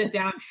things, you sit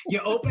down, you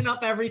open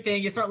up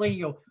everything, you start looking,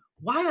 you go,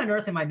 why on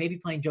earth am I maybe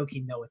playing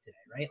Joakim Noah today,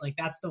 right? Like,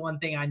 that's the one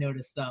thing I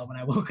noticed when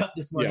I woke up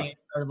this morning and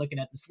started looking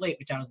at the slate,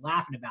 which I was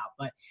laughing about.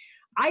 But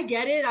I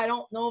get it. I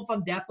don't know if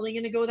I'm definitely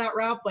going to go that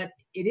route, but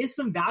it is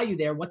some value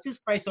there. What's his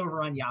price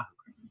over on Yahoo?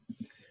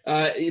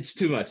 It's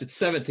too much. It's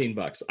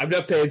 $17. I'm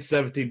not paying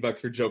 $17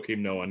 for Joakim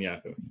Noah on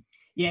Yahoo.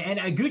 Yeah,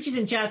 and Gucci's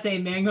in chat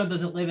saying Mango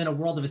doesn't live in a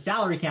world of a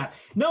salary cap.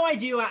 No, I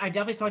do. I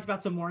definitely talked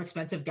about some more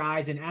expensive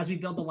guys, and as we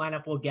build the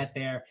lineup, we'll get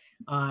there,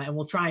 and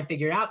we'll try and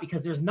figure it out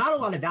because there's not a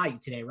lot of value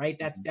today, right?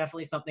 That's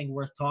definitely something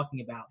worth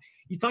talking about.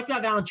 You talked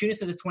about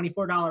Valanciunas at the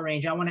 $24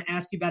 range. I want to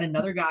ask you about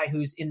another guy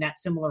who's in that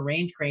similar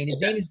range, Crane. His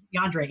name is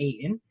DeAndre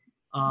Ayton.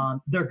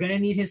 They're going to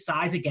need his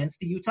size against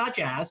the Utah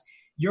Jazz.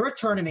 You're a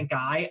tournament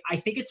guy. I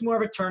think it's more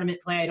of a tournament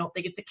play. I don't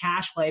think it's a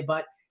cash play,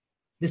 but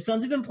the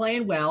Suns have been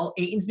playing well.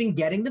 Ayton's been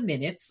getting the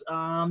minutes.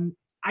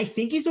 I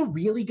think he's a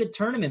really good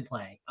tournament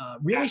play,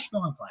 really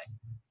strong play.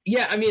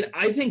 Yeah, I mean,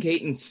 I think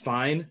Ayton's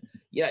fine.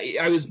 Yeah,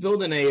 I was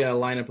building a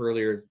lineup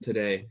earlier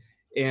today,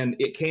 and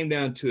it came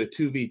down to a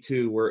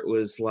 2v2 where it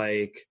was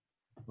like,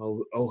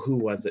 who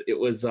was it? It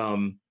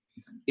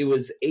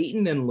was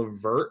Ayton and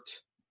LeVert,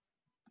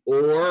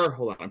 or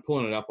hold on, I'm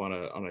pulling it up on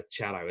a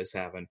chat I was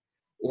having,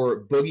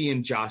 or Boogie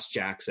and Josh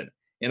Jackson.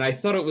 And I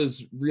thought it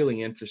was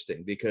really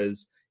interesting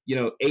because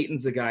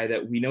Ayton's a guy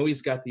that we know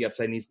he's got the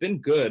upside, and he's been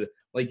good,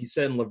 like you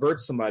said, and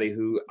LeVert's somebody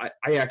who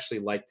I actually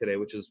like today,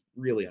 which is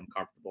really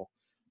uncomfortable.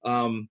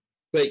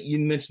 But you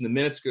mentioned the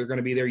minutes are going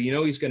to be there.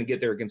 He's going to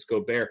get there against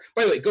Gobert.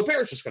 By the way,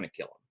 Gobert's just going to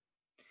kill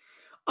him.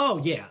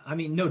 Oh, yeah. I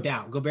mean, no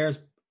doubt. Gobert's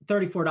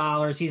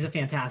 $34. He's a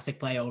fantastic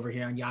play over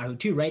here on Yahoo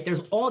too, right?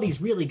 There's all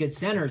these really good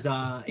centers.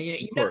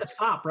 Even at the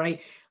top,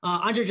 right?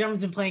 Andre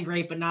Drummond's been playing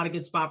great, but not a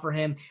good spot for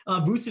him.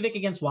 Vucevic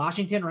against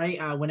Washington,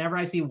 right? Whenever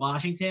I see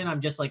Washington, I'm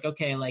just like,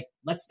 okay, like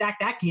let's stack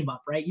that game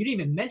up, right? You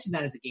didn't even mention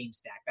that as a game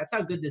stack. That's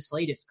how good this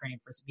slate is, Crane,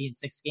 for being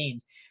 6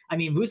 games. I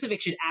mean,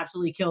 Vucevic should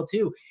absolutely kill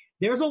too.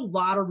 There's a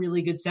lot of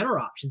really good center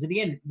options. And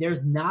again,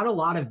 there's not a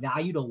lot of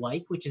value to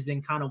like, which has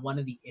been kind of one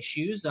of the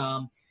issues.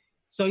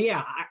 So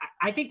yeah,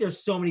 I think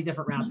there's so many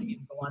different routes that you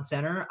can go on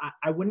center.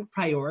 I wouldn't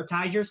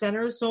prioritize your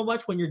centers so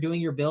much when you're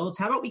doing your builds.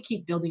 How about we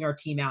keep building our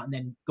team out and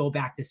then go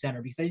back to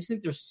center? Because I just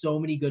think there's so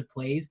many good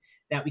plays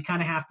that we kind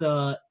of have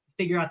to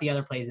figure out the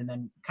other plays and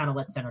then kind of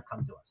let center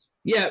come to us.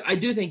 Yeah, I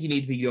do think you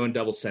need to be going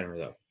double center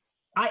though.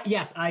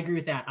 Yes, I agree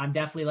with that. I'm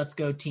definitely let's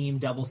go team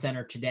double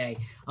center today.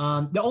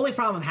 The only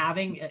problem I'm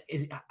having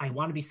is I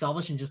want to be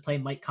selfish and just play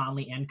Mike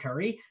Conley and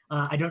Curry.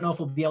 I don't know if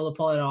we'll be able to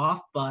pull it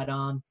off, but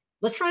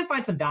let's try and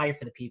find some value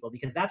for the people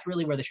because that's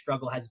really where the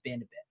struggle has been a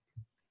bit.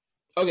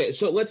 Okay,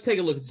 so let's take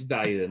a look at some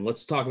value then.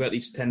 Let's talk about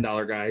these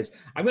 $10 guys.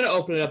 I'm going to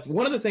open it up.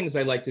 One of the things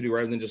I like to do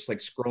rather than just like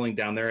scrolling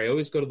down there, I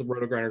always go to the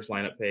RotoGrinders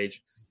lineup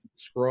page,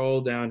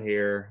 scroll down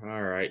here.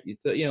 All right,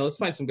 let's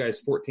find some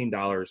guys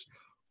 $14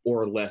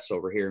 or less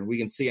over here, and we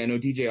can see. I know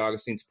DJ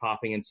Augustine's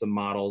popping in some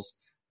models.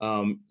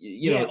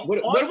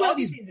 What about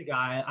these? He's a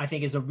guy I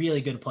think is a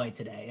really good play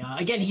today.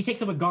 Again, he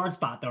takes up a guard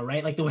spot though,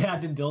 right? Like the way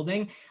I've been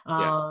building.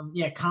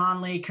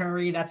 Conley,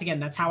 Curry.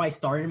 That's how I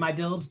started my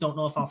builds. Don't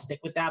know if I'll stick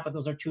with that, but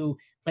those are 2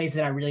 plays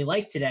that I really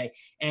like today.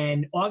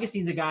 And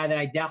Augustine's a guy that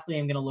I definitely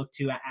am going to look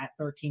to at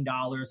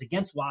 $13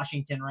 against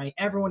Washington. Right?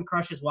 Everyone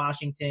crushes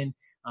Washington.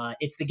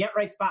 It's the get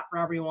right spot for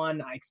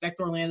everyone. I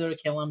expect Orlando to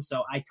kill him,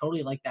 so I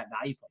totally like that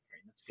value play.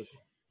 That's a good play.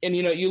 And,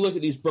 you look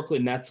at these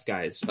Brooklyn Nets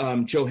guys,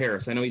 Joe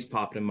Harris, I know he's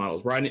popping in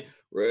models. Rodney,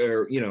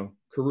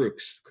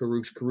 Karooks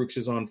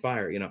is on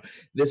fire.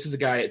 This is a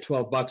guy at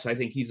 $12. I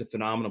think he's a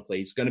phenomenal play.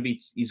 He's going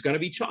to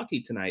be chalky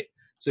tonight.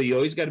 So you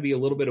always got to be a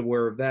little bit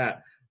aware of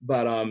that.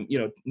 But,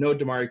 no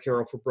DeMario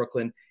Carroll for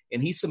Brooklyn.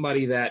 And he's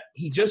somebody that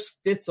he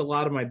just fits a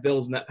lot of my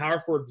builds. And that power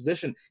forward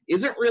position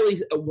isn't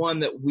really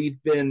one that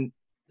we've been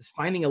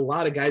finding a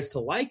lot of guys to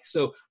like.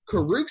 So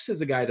Karooks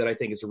is a guy that I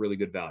think is a really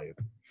good value.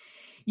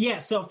 Yeah,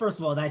 so first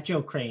of all, that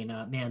Joe Crane,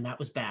 man, that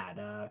was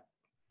bad.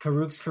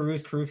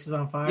 Karooks is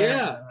on fire.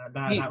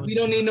 Yeah, we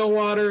don't need no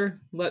water.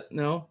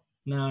 No.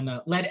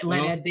 Let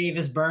Ed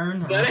Davis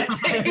burn. Let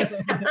Ed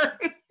Davis burn.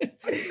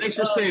 Thanks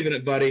for saving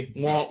it, buddy.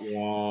 Wah,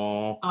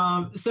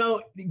 wah.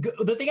 So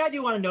the thing I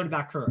do want to note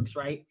about Karooks,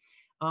 right?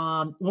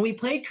 When we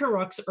played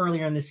Karooks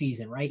earlier in the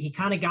season, right, he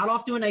kind of got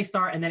off to a nice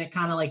start and then it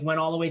kind of like went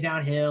all the way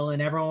downhill and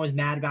everyone was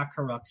mad about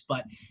Karooks,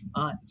 but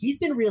he's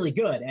been really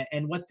good.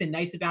 And what's been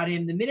nice about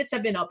him, the minutes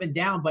have been up and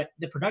down, but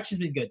the production's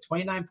been good.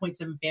 29.7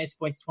 fantasy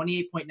points,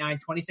 28.9,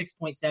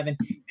 26.7, and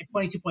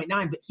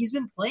 22.9, but he's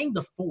been playing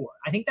the 4.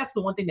 I think that's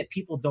the one thing that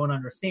people don't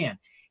understand.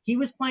 He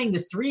was playing the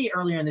 3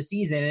 earlier in the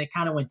season and it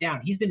kind of went down.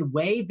 He's been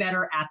way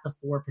better at the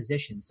 4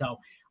 position. So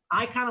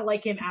I kind of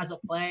like him as a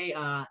play.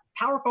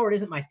 Power forward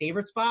isn't my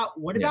favorite spot.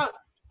 What about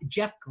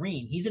Jeff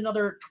Green? He's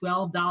another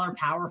 $12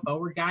 power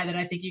forward guy that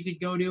I think you could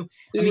go to.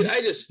 Dude,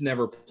 I just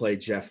never played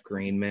Jeff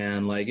Green,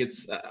 man. Like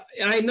it's,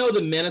 and I know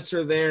the minutes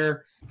are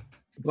there,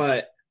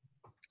 but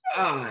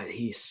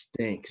he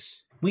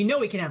stinks. We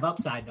know he can have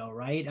upside though,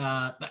 right?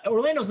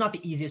 Orlando's not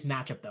the easiest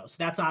matchup though. So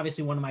that's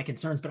obviously one of my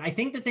concerns. But I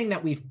think the thing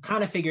that we've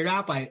kind of figured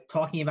out by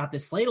talking about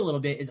this slate a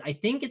little bit is I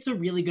think it's a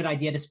really good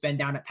idea to spend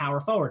down at power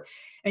forward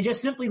and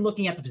just simply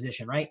looking at the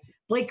position, right?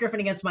 Blake Griffin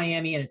against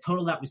Miami and a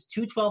total that was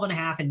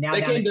 212.5. And now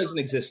that game doesn't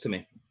exist to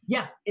me.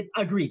 Yeah,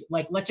 agreed.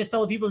 Like, let's just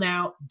tell the people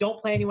now,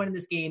 don't play anyone in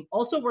this game.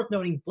 Also worth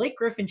noting, Blake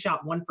Griffin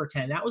shot 1 for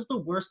 10. That was the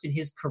worst in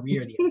his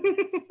career.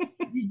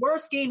 The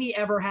worst game he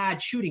ever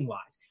had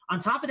shooting-wise. On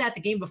top of that,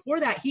 the game before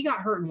that, he got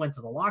hurt and went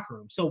to the locker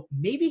room. So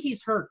maybe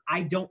he's hurt.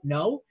 I don't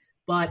know.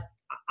 But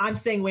I'm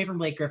staying away from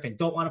Blake Griffin.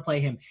 Don't want to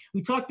play him.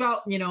 We talked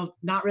about,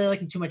 not really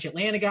liking too much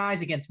Atlanta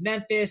guys against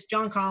Memphis.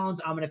 John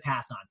Collins, I'm going to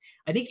pass on.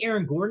 I think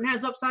Aaron Gordon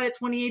has upside at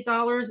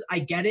 $28. I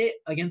get it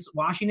against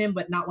Washington,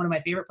 but not one of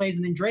my favorite plays.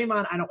 And then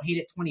Draymond, I don't hate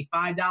it,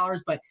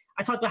 $25. But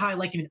I talked about how I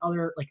like him in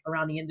other, like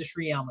around the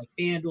industry on like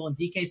FanDuel and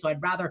DK. So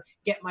I'd rather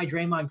get my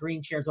Draymond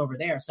Green shares over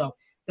there. So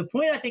the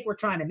point I think we're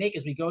trying to make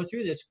as we go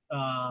through this,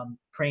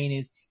 Crane,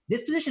 is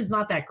this position is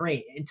not that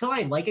great. Until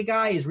I like a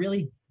guy is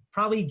really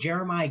probably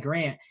Jeremiah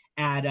Grant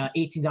at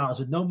 $18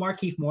 with no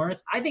Markieff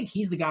Morris. I think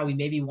he's the guy we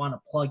maybe want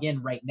to plug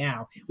in right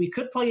now. We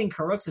could plug in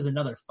Karooks as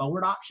another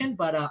forward option,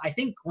 but I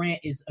think Grant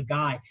is a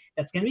guy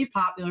that's going to be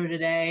popular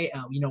today.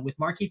 With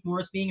Markieff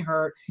Morris being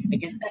hurt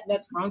against that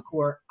Nets front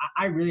court,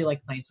 I really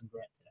like playing some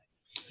Grant today.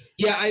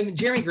 Yeah,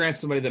 Jeremy Grant's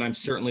somebody that I'm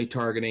certainly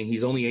targeting.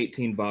 He's only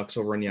 $18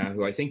 over on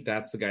Yahoo. I think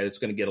that's the guy that's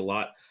going to get a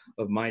lot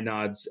of my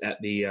nods at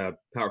the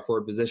power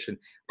forward position.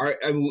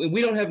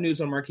 We don't have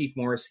news on Markieff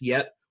Morris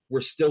yet.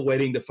 We're still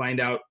waiting to find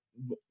out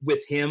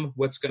with him,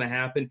 what's going to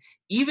happen.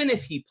 Even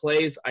if he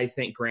plays, I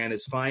think Grant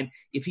is fine.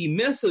 If he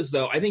misses,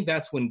 though, I think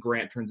that's when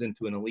Grant turns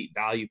into an elite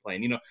value play.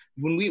 And,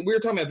 when we're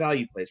talking about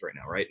value plays right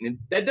now, right? And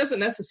that doesn't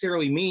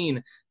necessarily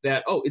mean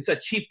that, it's a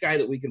cheap guy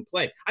that we can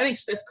play. I think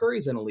Steph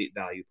Curry's an elite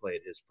value play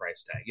at his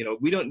price tag.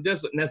 It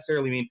doesn't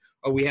necessarily mean,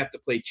 we have to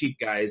play cheap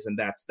guys and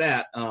that's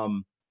that.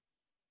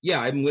 Yeah,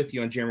 I'm with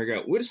you on Jeremy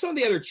Grant. What are some of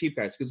the other cheap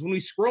guys? Because when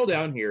we scroll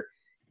down here,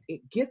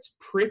 it gets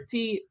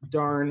pretty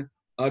darn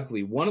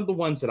ugly. One of the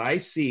ones that I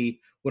see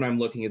when I'm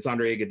looking is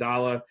Andre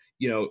Iguodala.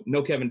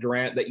 No Kevin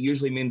Durant. That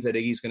usually means that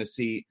Iggy's going to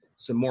see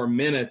some more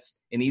minutes,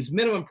 and he's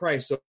minimum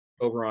price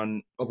over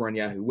on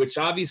Yahoo, which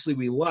obviously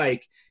we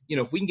like.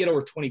 If we can get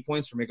over 20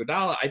 points from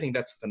Iguodala, I think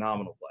that's a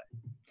phenomenal play.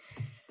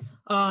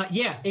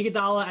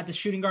 Iguodala at the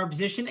shooting guard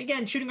position.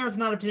 Again, shooting guard's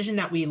not a position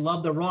that we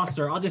love the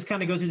roster. I'll just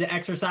kind of go through the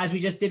exercise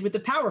we just did with the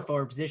power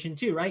forward position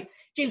too, right?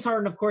 James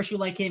Harden, of course, you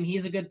like him.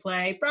 He's a good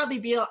play. Bradley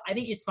Beal, I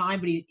think he's fine,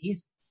 but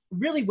he's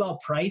really well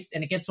priced,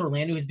 and against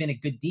Orlando, who's been a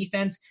good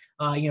defense.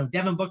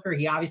 Devin Booker,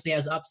 he obviously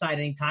has upside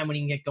any time when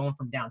he can get going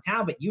from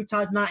downtown, but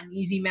Utah's not an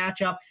easy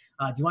matchup.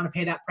 Do you want to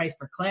pay that price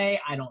for Clay?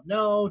 I don't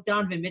know.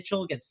 Donovan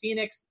Mitchell against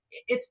Phoenix,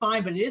 it's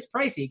fine, but it is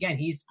pricey. Again,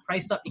 he's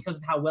priced up because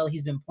of how well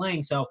he's been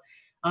playing. So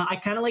I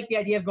kind of like the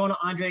idea of going to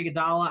Andre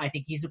Iguodala. I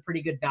think he's a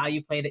pretty good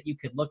value play that you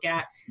could look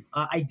at.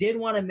 I did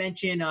want to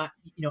mention,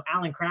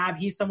 Alan Crabb.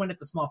 He's someone at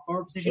the small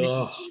forward position. If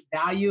you need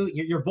value,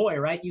 your boy,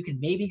 right? You can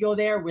maybe go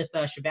there with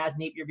Shabazz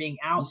Napier being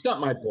out. He's not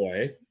my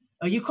boy.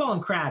 Oh, you call him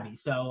Crabby.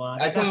 So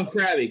I call him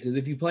Crabby because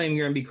if you play him,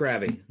 you're going to be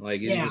crabby.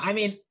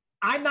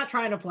 I'm not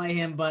trying to play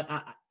him, but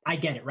I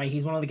get it, right?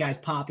 He's one of the guys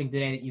popping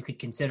today that you could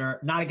consider.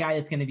 Not a guy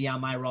that's going to be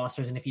on my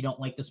rosters, and if you don't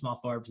like the small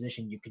forward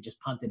position, you could just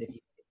punt it if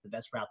you the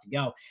best route to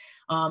go.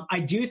 I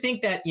do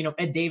think that,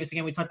 Ed Davis,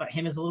 again, we talked about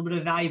him as a little bit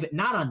of value, but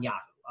not on Yahoo.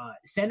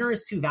 Center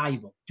is too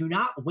valuable. Do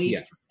not waste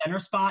your center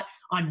spot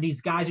on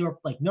these guys who are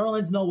like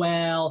Nerlens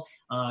Noel.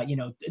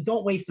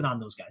 Don't waste it on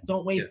those guys.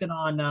 Don't waste it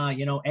on,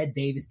 Ed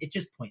Davis. It's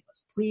just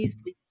pointless.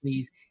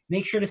 Please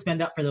make sure to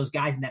spend up for those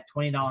guys in that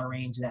 $20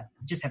 range that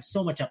just have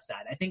so much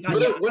upside. I think.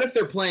 What if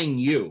they're playing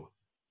you?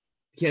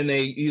 Can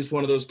they use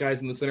one of those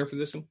guys in the center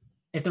position?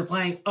 If they're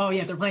playing,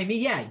 if they're playing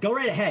me, go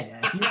right ahead.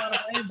 If you want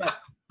to play, but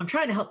I'm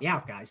trying to help you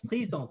out, guys.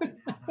 Please don't do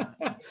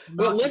that.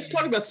 Well, let's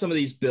talk about some of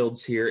these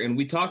builds here. And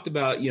we talked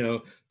about,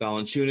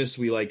 Valanciunas,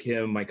 we like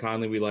him. Mike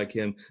Conley, we like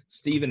him.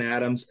 Steven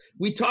Adams.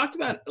 We talked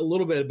about a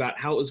little bit about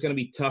how it was going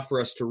to be tough for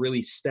us to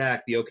really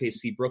stack the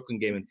OKC Brooklyn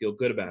game and feel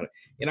good about it.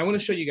 And I want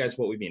to show you guys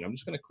what we mean. I'm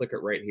just going to click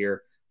it right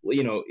here.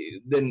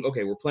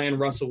 We're playing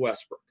Russell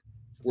Westbrook.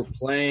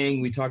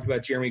 We talked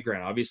about Jeremy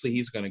Grant. Obviously,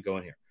 he's going to go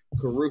in here.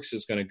 Karooks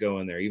is going to go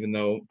in there, even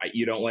though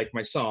you don't like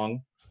my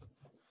song.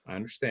 I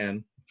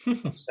understand.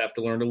 Just have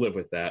to learn to live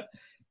with that.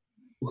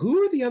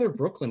 Who are the other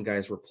Brooklyn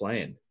guys we're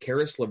playing?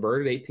 Karis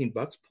LeVert at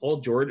 $18,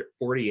 Paul George at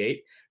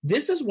 48.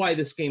 This is why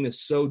this game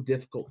is so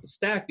difficult to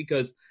stack,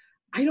 because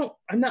I'm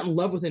not in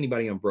love with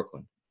anybody on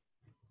Brooklyn.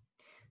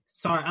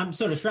 Sorry, I'm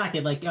so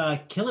distracted.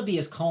 Killaby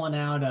is calling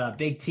out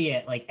Big T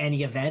at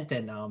any event,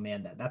 and oh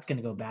man, that's going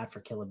to go bad for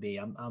Killaby.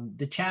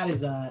 The chat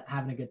is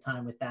having a good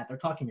time with that. They're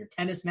talking your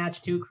tennis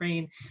match too,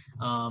 Crane.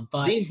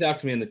 But he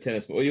inducted me in the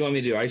tennis. What do you want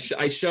me to do?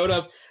 I showed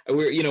up.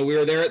 We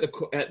were there at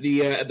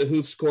the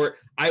hoops court.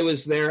 I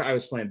was there. I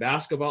was playing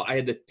basketball. I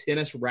had the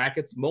tennis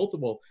rackets,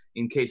 multiple,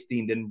 in case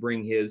Dean didn't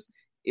bring his.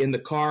 In the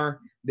car,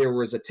 there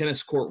was a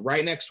tennis court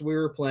right next to where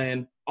we were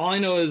playing. All I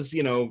know is,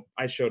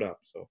 I showed up.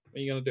 So what are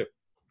you going to do?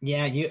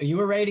 Yeah, you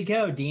were ready to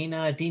go. Dean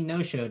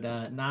no-showed.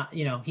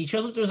 He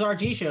shows up to his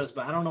RG shows,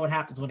 but I don't know what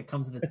happens when it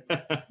comes to the.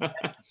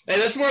 Hey,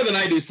 that's more than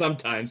I do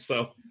sometimes.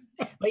 So.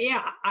 But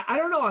yeah, I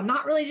don't know. I'm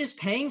not really just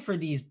paying for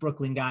these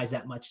Brooklyn guys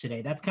that much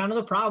today. That's kind of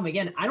the problem.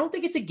 Again, I don't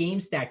think it's a game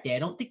stack day. I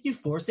don't think you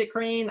force it,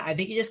 Crane. I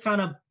think you just kind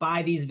of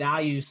buy these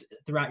values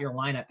throughout your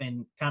lineup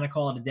and kind of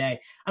call it a day.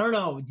 I don't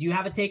know. Do you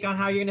have a take on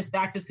how you're going to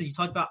stack this? Because you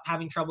talked about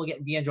having trouble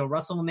getting D'Angelo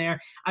Russell in there.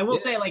 I will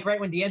say,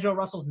 right when D'Angelo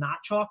Russell's not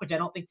chalk, which I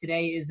don't think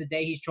today is the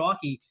day he's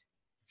chalky,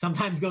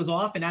 sometimes goes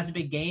off and has a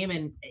big game,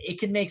 and it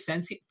could make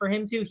sense for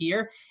him to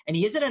here. And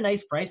he is at a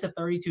nice price at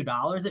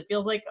 $32, it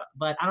feels like.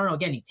 But I don't know.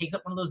 Again, he takes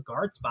up one of those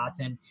guard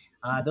spots, and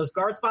those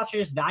guard spots are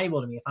just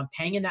valuable to me. If I'm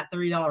paying in that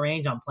 $30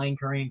 range, I'm playing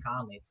Curry and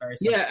Conley. It's very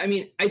simple.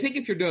 Yeah, I think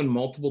if you're doing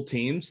multiple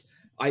teams,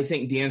 I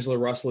think D'Angelo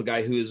Russell, a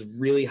guy who is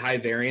really high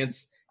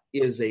variance,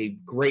 is a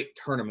great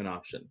tournament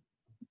option.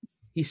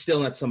 He's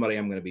still not somebody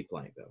I'm going to be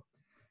playing, though.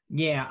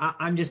 Yeah,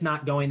 I'm just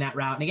not going that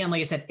route. And again, like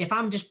I said, if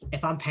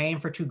I'm paying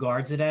for two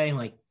guards today,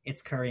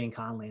 it's Curry and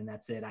Conley, and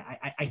that's it.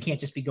 I can't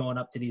just be going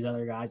up to these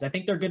other guys. I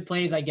think they're good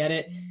plays. I get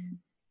it.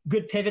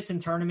 Good pivots in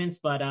tournaments,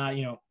 but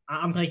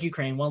I'm like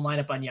Ukraine, one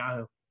lineup on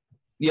Yahoo.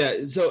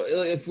 Yeah. So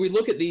if we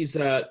look at these,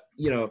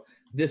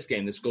 this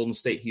game, this Golden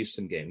State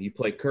Houston game, you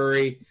play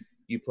Curry,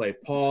 you play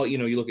Paul,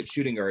 you look at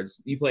shooting guards,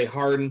 you play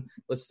Harden.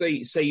 Let's say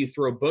you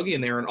throw Boogie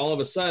in there, and all of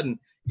a sudden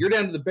you're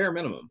down to the bare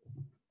minimum.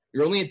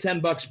 You're only at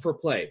 $10 per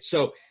play.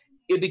 So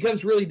it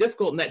becomes really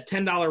difficult, and that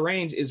 $10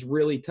 range is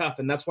really tough.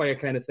 And that's why I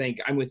kind of think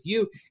I'm with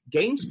you.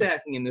 Game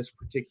stacking in this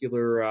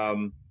particular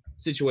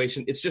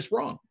situation, it's just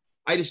wrong.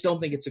 I just don't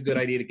think it's a good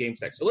idea to game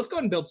stack. So let's go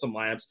ahead and build some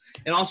lineups.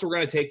 And also, we're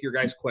going to take your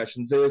guys'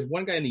 questions. There was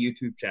one guy in the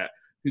YouTube chat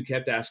who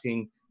kept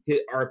asking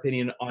our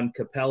opinion on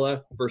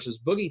Capella versus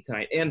Boogie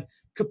tonight. And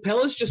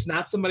Capella's just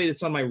not somebody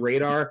that's on my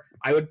radar.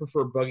 I would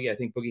prefer Boogie. I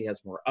think Boogie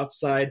has more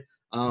upside.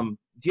 Do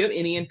you have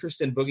any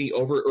interest in Boogie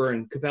or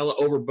in Capella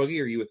over Boogie,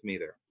 or are you with me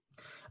there?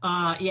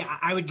 Yeah,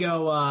 I would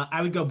go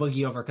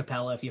Boogie over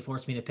Capella if you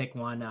force me to pick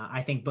one.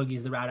 I think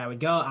Boogie's the route I would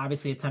go.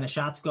 Obviously, a ton of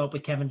shots go up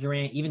with Kevin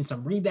Durant, even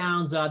some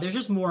rebounds. There's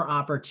just more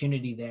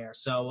opportunity there.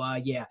 So,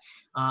 I'm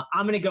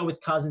going to go with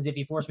Cousins if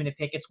you force me to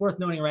pick. It's worth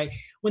noting, right,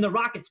 when the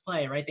Rockets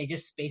play, right, they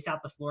just space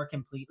out the floor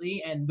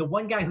completely. And the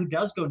one guy who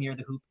does go near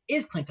the hoop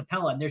is Clint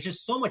Capella. And there's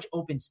just so much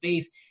open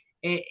space.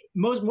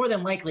 More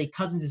than likely,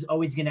 Cousins is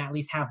always going to at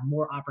least have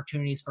more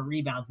opportunities for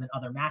rebounds than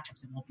other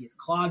matchups. It won't be as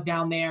clogged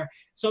down there.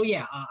 So,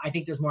 I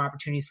think there's more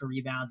opportunities for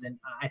rebounds, and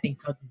I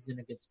think Cousins is in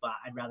a good spot.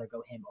 I'd rather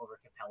go him over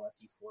Capella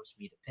if you force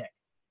me to pick.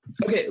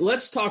 Okay,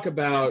 let's talk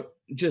about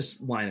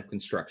just lineup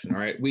construction, all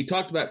right? We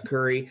talked about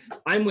Curry.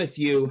 I'm with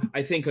you.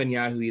 I think on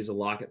Yahoo he's a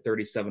lock at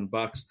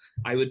 $37.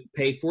 I would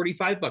pay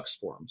 $45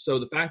 for him. So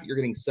the fact that you're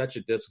getting such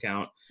a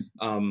discount,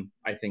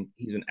 I think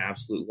he's an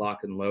absolute lock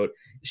and load.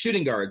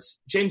 Shooting guards,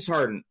 James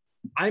Harden.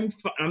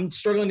 I'm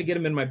struggling to get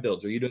him in my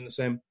builds. Are you doing the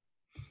same?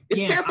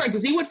 It's terrifying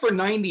because he went for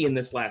 90 in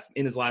his last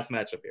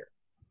matchup here.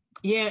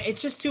 Yeah,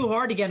 it's just too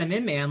hard to get him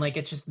in, man. Like,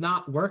 it's just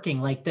not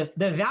working. Like, the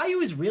value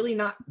is really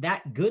not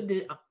that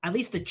good. At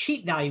least the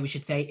cheap value, we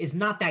should say, is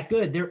not that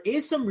good. There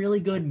is some really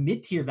good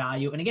mid-tier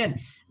value. And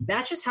again,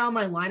 that's just how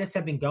my lineups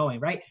have been going,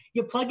 right?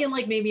 You plug in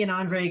like maybe an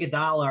Andre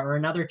Iguodala or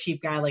another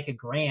cheap guy like a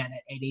Grant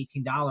at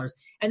 $18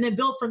 and then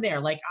build from there.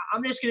 Like,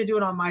 I'm just going to do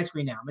it on my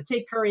screen now. I'm going to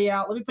take Curry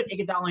out. Let me put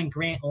Iguodala and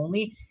Grant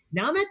only.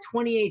 Now I'm at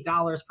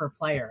 $28 per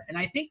player. And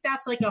I think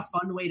that's like a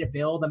fun way to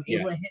build. I'm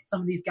able to hit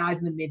some of these guys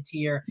in the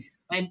mid-tier.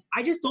 And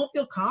I just don't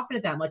feel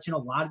confident that much in a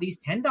lot of these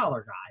 $10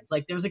 guys.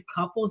 Like, there's a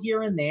couple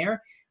here and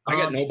there. I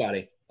got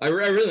nobody. I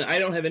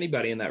don't have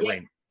anybody in that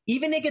range.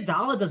 Even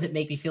Iguodala doesn't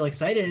make me feel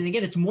excited. And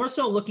again, it's more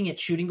so looking at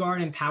shooting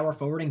guard and power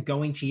forward and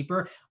going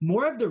cheaper.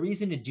 More of the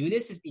reason to do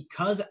this is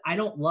because I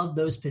don't love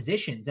those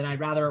positions and I'd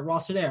rather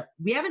roster there.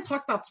 We haven't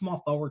talked about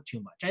small forward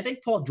too much. I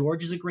think Paul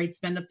George is a great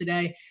spend up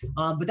today.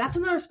 But that's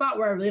another spot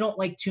where I really don't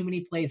like too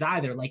many plays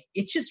either. Like,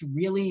 it's just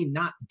really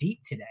not deep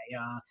today.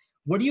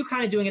 What are you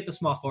kind of doing at the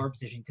small forward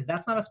position? Because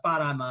that's not a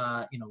spot I'm,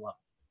 loving.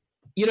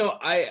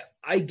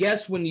 I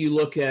guess when you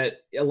look at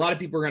a lot of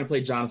people are going to play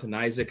Jonathan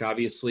Isaac,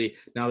 obviously,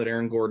 now that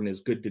Aaron Gordon is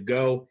good to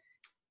go.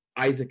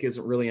 Isaac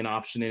isn't really an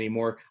option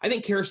anymore. I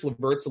think Karis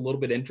LeVert's a little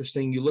bit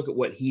interesting. You look at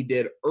what he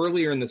did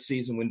earlier in the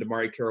season when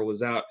DeMarre Carroll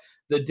was out.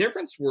 The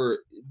differences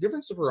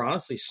were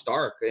honestly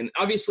stark. And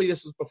obviously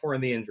this was before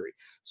the injury.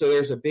 So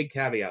there's a big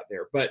caveat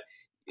there. But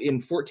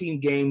in 14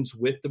 games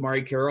with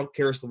DeMarre Carroll,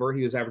 Karis LeVert,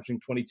 he was averaging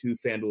 22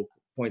 FanDuel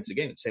points a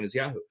game, same as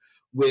Yahoo.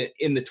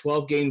 In the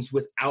 12 games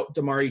without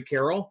DeMarre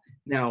Carroll,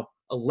 now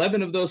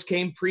 11 of those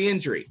came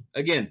pre-injury.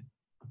 Again,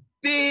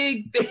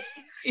 big,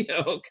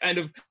 kind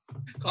of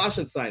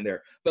caution sign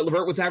there. But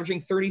LeVert was averaging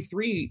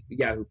 33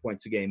 Yahoo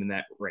points a game in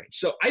that range.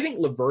 So I think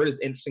LeVert is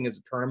interesting as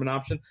a tournament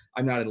option.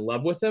 I'm not in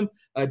love with him.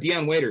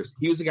 Deion Waiters,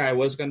 he was a guy I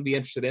was going to be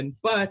interested in,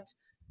 but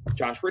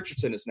Josh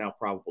Richardson is now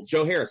probable.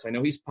 Joe Harris, I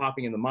know he's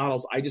popping in the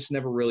models. I just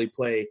never really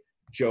play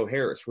Joe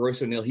Harris.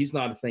 Royce O'Neal, he's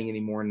not a thing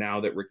anymore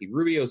now that Ricky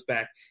Rubio's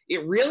back.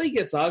 It really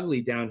gets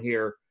ugly down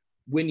here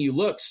when you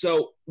look.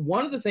 So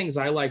one of the things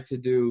I like to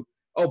do,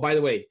 oh, by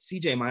the way,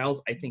 CJ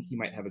Miles, I think he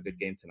might have a good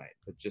game tonight.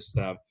 But just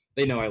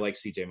they know I like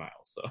CJ Miles.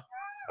 So.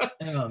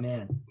 Oh,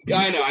 man. Yeah,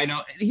 I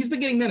know. He's been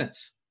getting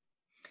minutes.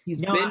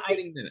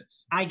 Getting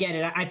minutes. I get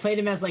it. I played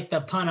him as like the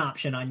punt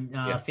option on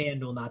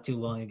FanDuel not too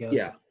long ago.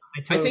 Yeah. So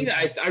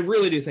I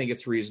really do think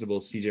it's reasonable,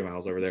 CJ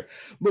Miles over there.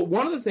 But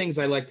one of the things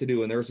I like to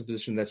do, and there's a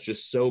position that's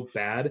just so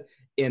bad,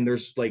 and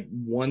there's like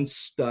one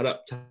stud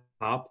up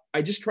top,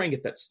 I just try and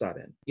get that stud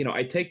in.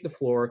 I take the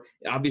floor.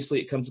 Obviously,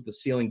 it comes with the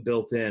ceiling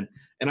built in.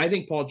 And I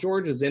think Paul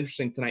George is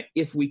interesting tonight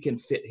if we can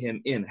fit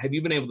him in. Have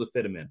you been able to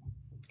fit him in?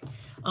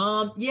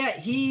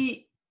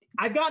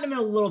 I've gotten him in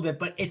a little bit,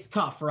 but it's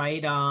tough,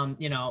 right?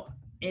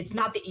 It's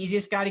not the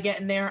easiest guy to get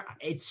in there.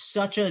 It's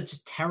such a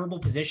just terrible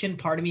position.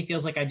 Part of me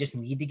feels like I just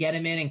need to get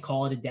him in and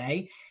call it a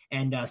day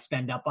and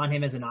spend up on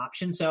him as an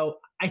option. So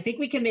I think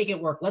we can make it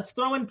work. Let's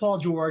throw in Paul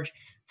George,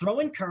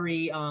 throw in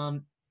Curry,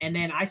 and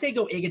then I say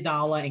go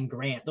Iguodala and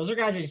Grant. Those are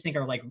guys I just think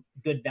are like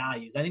good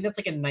values. I think that's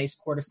like a nice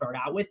core to start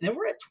out with. And then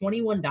we're at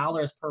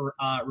 $21 per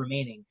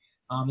remaining.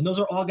 And those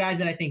are all guys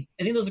that I think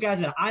those are guys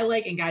that I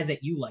like and guys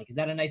that you like. Is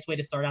that a nice way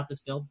to start out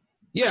this build?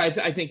 Yeah,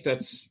 I think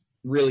that's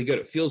really good.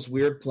 It feels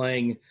weird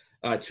playing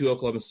two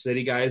Oklahoma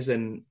City guys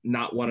and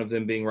not one of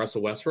them being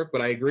Russell Westbrook.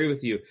 But I agree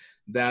with you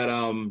that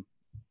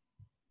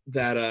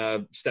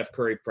Steph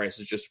Curry price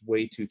is just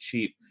way too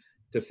cheap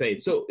to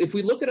fade. So if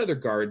we look at other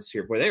guards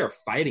here, boy, they are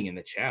fighting in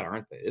the chat,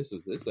 aren't they? This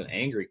is an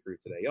angry crew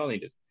today. Y'all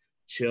need to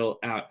chill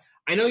out.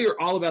 I know you're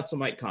all about some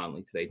Mike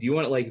Conley today. Do you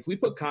want to, if we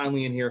put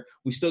Conley in here,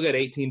 we still got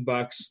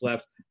 $18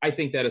 left. I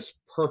think that is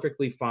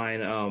perfectly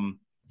fine.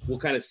 We'll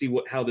kind of see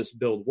how this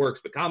build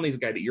works. But Conley's a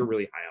guy that you're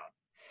really high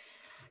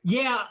on.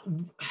 Yeah,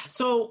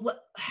 so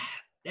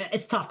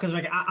it's tough because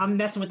I'm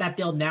messing with that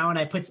build now, and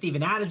I put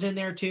Steven Adams in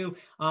there too.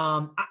 We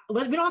don't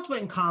have to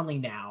put in Conley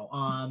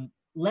now.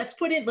 Let's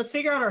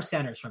figure out our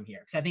centers from here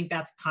because I think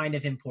that's kind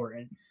of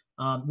important.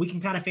 We can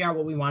kind of figure out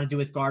what we want to do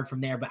with guard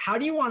from there. But how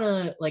do you want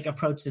to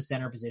approach the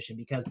center position?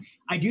 Because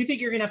I do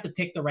think you're going to have to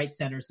pick the right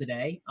centers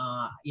today.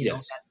 You know,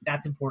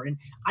 that's important.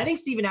 I think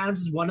Steven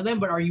Adams is one of them.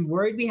 But are you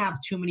worried we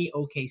have too many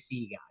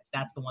OKC guys?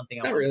 That's the one thing.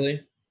 Not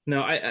really.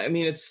 No, I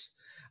mean it's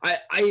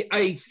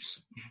I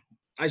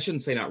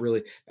shouldn't say not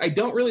really. I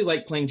don't really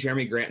like playing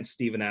Jeremy Grant and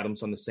Steven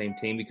Adams on the same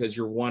team because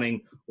you're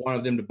wanting one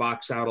of them to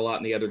box out a lot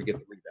and the other to get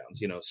the rebounds.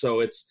 You know,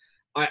 so it's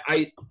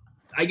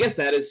I guess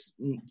that is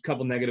a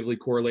couple negatively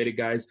correlated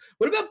guys.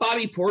 What about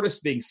Bobby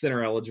Portis being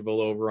center eligible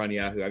over on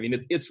Yahoo? I mean,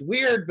 it's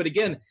weird, but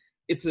again,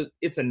 it's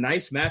a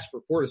nice match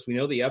for Portis. We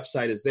know the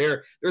upside is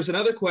there. There's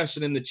another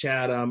question in the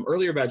chat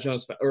earlier about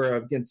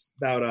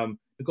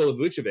Nikola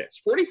Vucevic.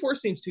 44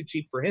 seems too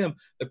cheap for him.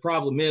 The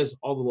problem is,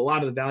 although a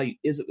lot of the value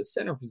is at the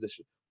center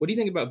position. What do you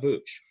think about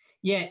Vuce?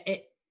 Yeah,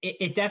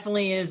 it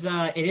definitely is.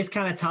 It is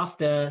kind of tough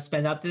to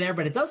spend up to there,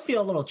 but it does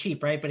feel a little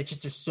cheap, right? But it's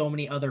just there's so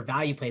many other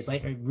value plays.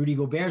 Like Rudy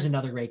Gobert's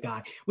another great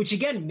guy, which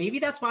again, maybe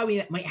that's why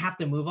we might have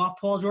to move off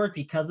Paul George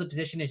because the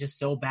position is just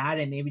so bad,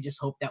 and maybe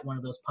just hope that one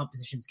of those pump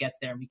positions gets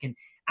there and we can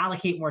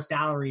allocate more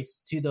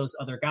salaries to those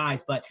other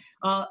guys. But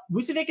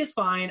Vucevic is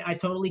fine. I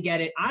totally get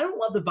it. I don't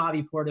love the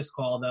Bobby Portis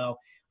call though,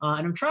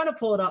 and I'm trying to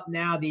pull it up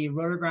now. The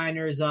Roto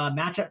Grinders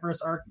matchup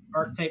versus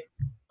archetype.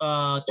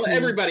 Well,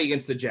 everybody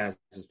against the Jazz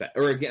is bad.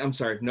 Or again, I'm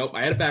sorry. Nope,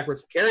 I had it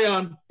backwards. Carry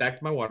on. Back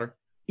to my water.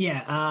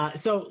 Yeah,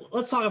 so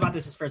let's talk about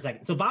this for a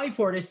second. So Bobby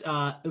Portis,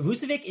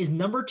 Vucevic is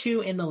number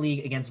 2 in the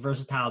league against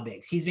versatile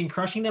bigs. He's been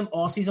crushing them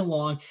all season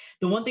long.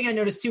 The one thing I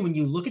noticed too, when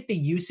you look at the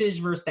usage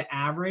versus the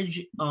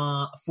average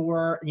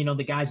for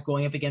the guys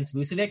going up against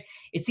Vucevic,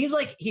 it seems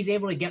like he's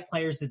able to get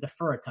players to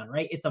defer a ton,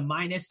 right? It's a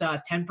minus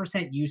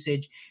 10%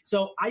 usage.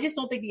 So I just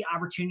don't think the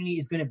opportunity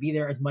is going to be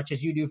there as much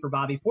as you do for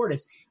Bobby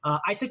Portis.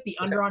 I took the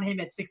under on him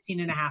at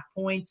 16.5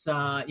 points.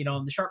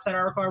 In the Sharp Side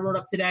article I wrote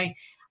up today.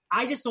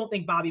 I just don't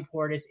think Bobby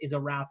Portis is a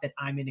route that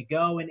I'm going to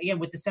go. And again,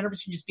 with the center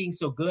position just being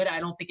so good, I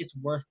don't think it's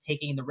worth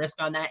taking the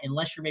risk on that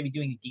unless you're maybe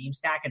doing a game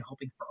stack and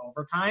hoping for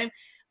overtime.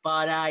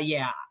 But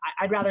I'd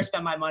rather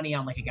spend my money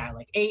on like a guy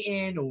like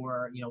Ayton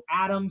or,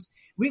 Adams.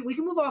 We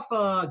can move off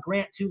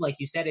Grant too, like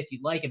you said, if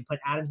you'd like, and put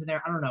Adams in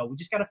there. I don't know. We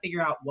just got to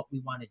figure out what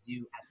we want to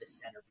do at the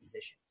center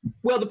position.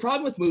 Well, the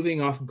problem with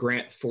moving off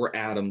Grant for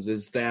Adams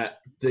is that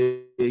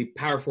the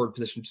power forward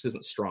position just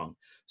isn't strong.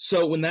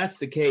 So when that's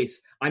the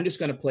case, I'm just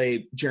going to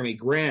play Jeremy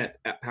Grant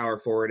at power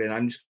forward, and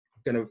I'm just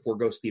going to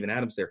forego Steven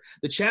Adams there.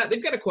 The chat,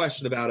 they've got a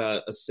question about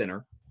a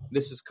center.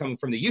 This is coming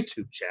from the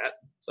YouTube chat.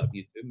 What's up,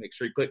 YouTube? Make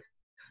sure you click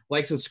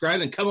like,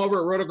 subscribe, and come over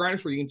at Roto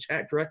Grinders where you can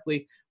chat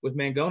directly with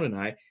Mangone and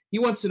I. He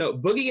wants to know,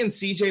 Boogie and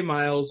CJ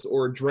Miles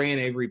or Dre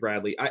and Avery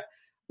Bradley? I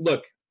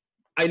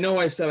know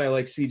I said I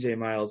like CJ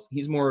Miles.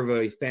 He's more of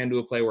a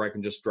FanDuel play where I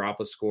can just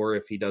drop a score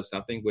if he does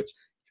nothing, which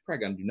he's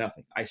probably going to do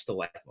nothing. I still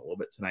like him a little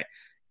bit tonight.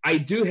 I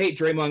do hate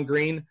Draymond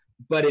Green,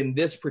 but in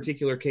this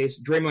particular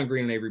case, Draymond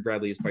Green and Avery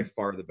Bradley is by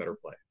far the better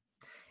play.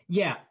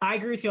 Yeah, I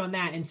agree with you on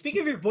that. And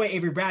speaking of your boy,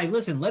 Avery Bradley,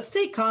 listen, let's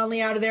take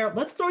Conley out of there.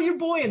 Let's throw your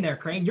boy in there,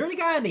 Crane. You're the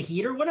guy on the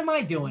heater. What am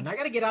I doing? I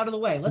got to get out of the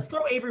way. Let's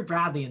throw Avery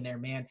Bradley in there,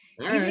 man.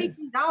 All He's right.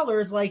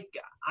 $18. Like,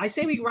 I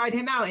say we ride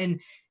him out. And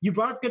you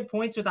brought up good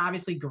points with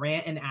obviously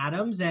Grant and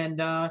Adams. And,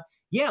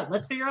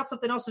 let's figure out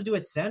something else to do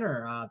at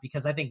center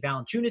because I think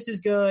Valanciunas is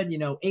good.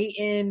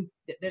 Ayton,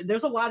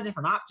 there's a lot of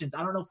different options.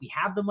 I don't know if we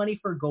have the money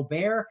for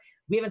Gobert.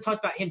 We haven't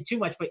talked about him too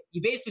much, but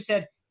you basically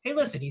said, hey,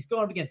 listen, he's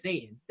going up against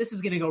Ayton. This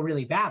is going to go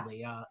really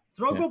badly.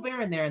 Throw Gobert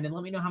in there, and then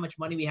let me know how much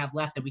money we have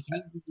left that we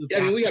can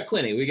even do. We got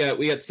plenty. We got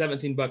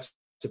 $17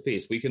 a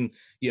piece. We can,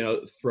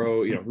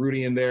 throw,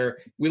 Rudy in there.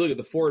 We look at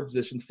the forward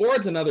position.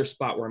 Forward's another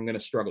spot where I'm going to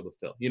struggle to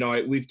fill.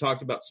 We've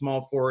talked about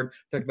small forward,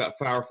 talked about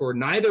power forward.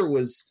 Neither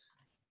was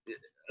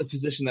a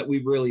position that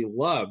we really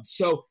loved.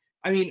 So,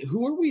 I mean,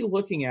 who are we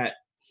looking at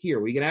here?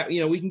 We can have,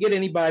 we can get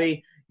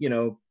anybody,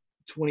 $25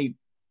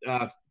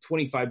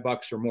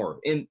 or more.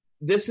 And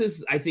this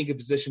is, I think, a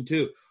position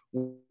too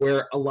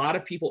where a lot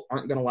of people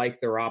aren't going to like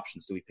their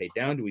options. Do we pay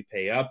down? Do we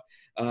pay up?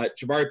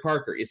 Jabari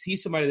Parker, is he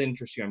somebody that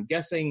interests you? I'm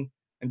guessing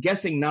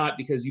not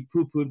because you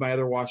poo-pooed my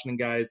other Washington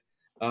guys.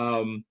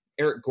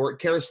 Eric Gordon,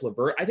 Karis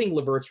LeVert. I think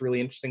LeVert's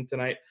really interesting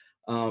tonight.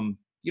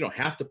 You don't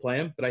have to play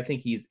him, but I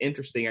think he's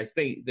interesting. I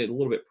think they're a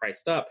little bit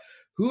priced up.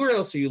 Who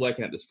else are you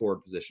liking at this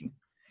forward position?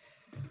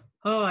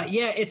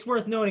 It's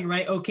worth noting,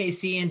 right?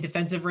 OKC in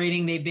defensive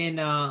rating, they've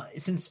been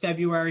since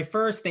February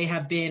 1st, they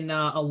have been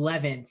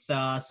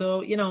 11th.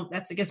 So,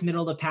 that's, I guess,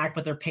 middle of the pack,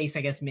 but their pace,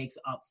 I guess, makes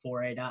up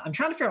for it. I'm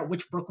trying to figure out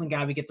which Brooklyn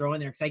guy we could throw in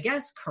there because I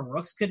guess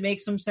Karooks could make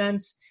some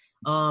sense.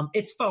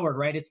 It's forward,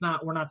 right?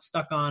 We're not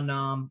stuck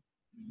on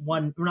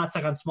we're not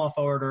stuck on small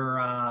forward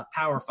or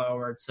power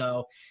forward.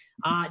 So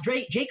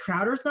Jay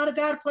Crowder's not a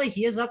bad play.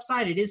 He is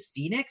upside. It is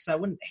Phoenix. I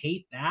wouldn't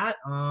hate that.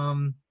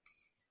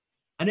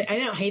 I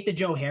don't hate the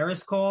Joe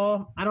Harris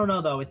call. I don't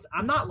know though.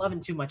 I'm not loving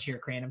too much here,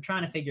 Crane. I'm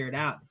trying to figure it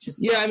out.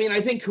 I mean, I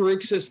think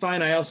Karuk's is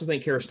fine. I also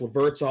think Harris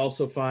Levert's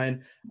also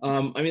fine.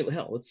 I mean,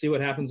 hell, let's see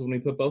what happens when we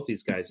put both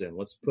these guys in.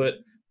 Let's put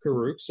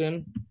Karuk's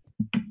in.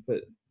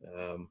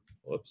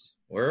 Whoops.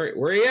 Where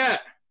are you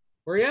at?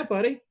 Where are you at,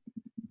 buddy?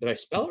 Did I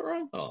spell it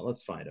wrong? Oh,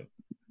 let's find him.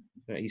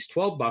 He's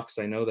 $12.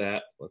 I know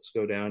that. Let's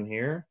go down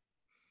here.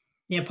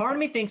 Yeah, part of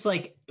me thinks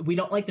like we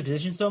don't like the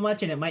position so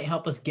much, and it might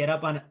help us get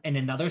up in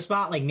another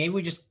spot. Like maybe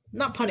we just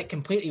not punt it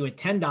completely with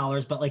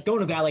 $10, but like going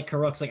to a guy like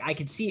Karuk's. Like I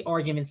could see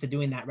arguments to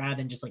doing that rather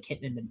than just like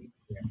hitting in the mid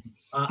tier.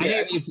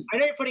 I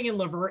know you're putting in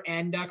Levert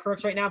and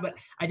Karuk's right now, but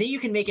I think you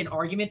can make an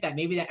argument that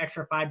maybe that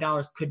extra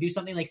 $5 could do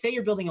something. Like say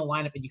you're building a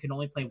lineup and you can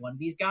only play one of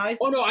these guys.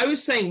 Oh no, I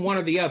was saying one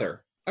or the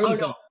other. I was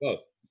saying both.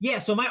 Yeah,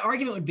 so my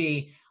argument would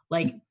be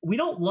like we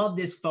don't love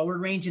this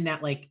forward range in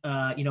that like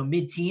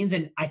mid-teens,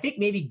 and I think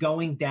maybe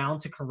going down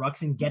to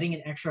Karuk's and getting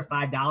an extra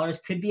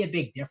 $5 could be a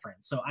big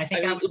difference. So I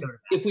think I would go to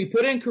that. If we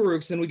put in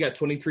Karuk's, then we got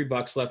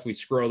 $23 left. We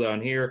scroll down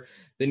here,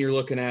 then you're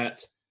looking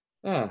at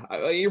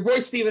your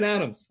boy Steven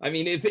Adams. I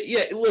mean, if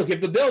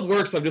the build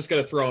works, I'm just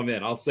going to throw him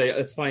in. I'll say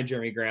it's fine,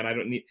 Jeremy Grant. I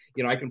don't need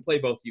I can play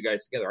both you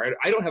guys together.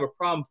 I don't have a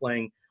problem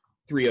playing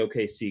 3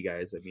 OKC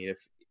guys. I mean,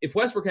 if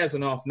Westbrook has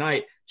an off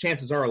night,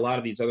 chances are a lot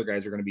of these other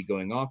guys are going to be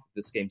going off if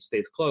this game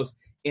stays close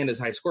and is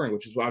high scoring,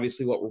 which is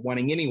obviously what we're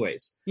wanting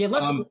anyways. Yeah,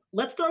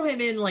 let's throw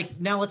him in. Like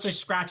now, let's just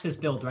scratch this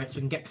build, right? So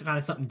we can get kind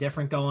of something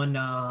different going.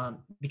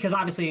 Because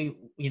obviously,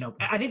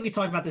 I think we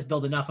talked about this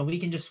build enough, and we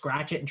can just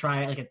scratch it and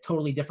try like a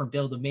totally different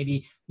build of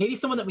maybe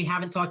someone that we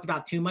haven't talked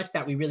about too much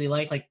that we really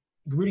like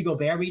Rudy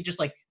Gobert. We just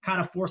like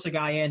kind of force a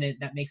guy in, and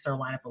that makes our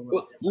lineup a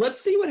little.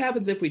 Let's see what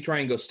happens if we try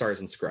and go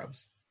stars and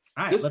scrubs.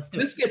 All right, let's do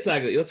it. This gets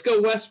ugly. Let's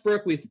go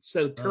Westbrook. We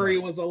said Curry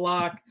was a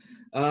lock.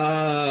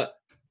 I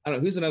don't know.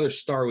 Who's another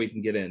star we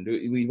can get in? Do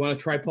we want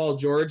to try Paul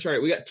George? All right,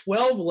 we got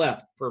 12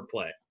 left per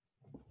play.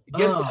 It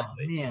gets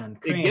ugly. Man,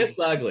 it gets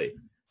ugly.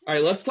 All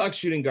right, let's talk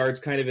shooting guards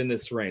kind of in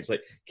this range.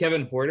 Like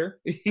Kevin Porter.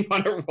 You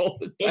want to roll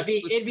the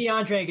dice? It'd be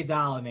Andre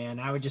Iguodala, man.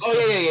 I would just. Oh,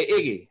 yeah.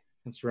 Iggy.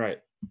 That's right.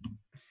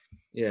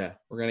 Yeah,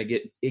 we're going to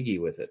get Iggy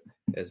with it,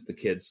 as the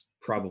kids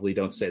probably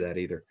don't say that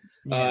either.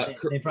 Yeah,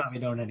 they probably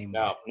don't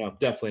anymore. No,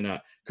 definitely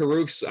not.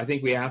 Karuk's, I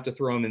think we have to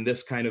throw him in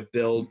this kind of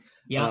build.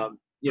 Yeah.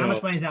 How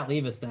much money does that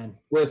leave us then?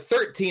 We're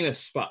 13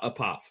 a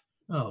pop.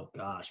 Oh,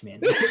 gosh, man.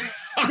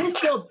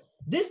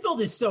 This build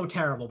is so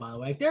terrible, by the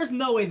way. There's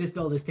no way this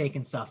build is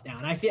taking stuff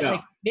down. I feel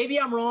like maybe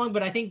I'm wrong,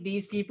 but I think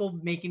these people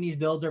making these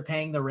builds are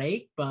paying the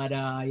rate. But,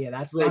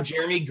 that's like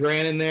Jeremy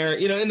Grant in there.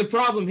 And the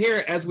problem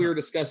here, as we were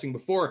discussing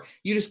before,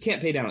 you just can't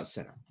pay down at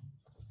center.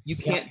 You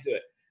can't do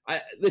it.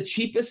 The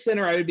cheapest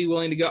center I would be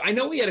willing to go. I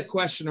know we had a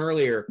question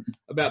earlier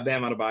about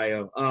Bam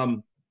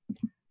Adebayo.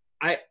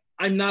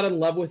 I'm not in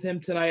love with him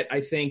tonight.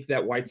 I think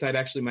that Whiteside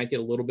actually might get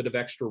a little bit of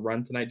extra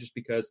run tonight just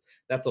because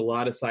that's a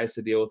lot of size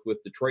to deal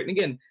with Detroit. And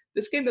again,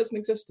 this game doesn't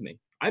exist to me.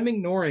 I'm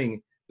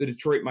ignoring the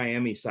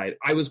Detroit-Miami side.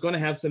 I was going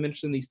to have some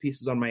interest in these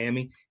pieces on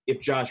Miami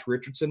if Josh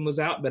Richardson was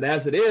out, but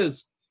as it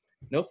is,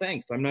 no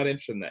thanks. I'm not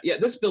interested in that. Yeah,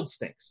 this build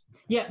stinks.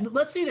 Yeah,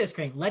 let's do this,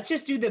 Crane. Let's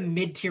just do the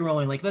mid-tier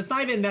only. Like, let's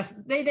not even mess.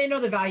 They know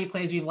the value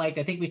plays we've liked.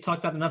 I think we've talked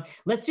about them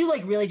enough. Let's do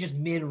like really just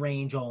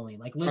mid-range only.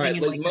 Like living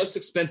in like most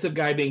expensive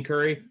guy being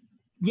Curry.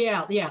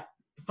 Yeah.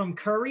 From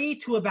Curry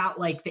to about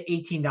like the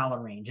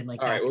 $18 range, and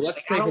like, all right, well, let's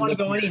I don't want to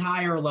go any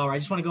higher or lower. I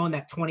just want to go in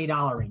that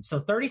 $20 range. So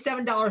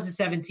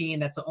 $37.17.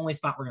 That's the only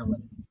spot we're gonna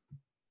live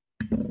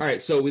in. All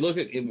right, so we look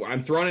at.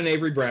 I'm throwing in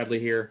Avery Bradley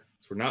here.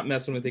 So we're not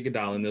messing with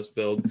Iguodala in this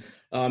build.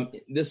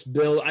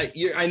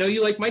 I know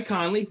you like Mike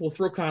Conley. We'll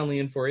throw Conley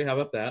in for you. How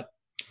about that?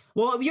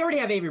 Well, we already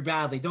have Avery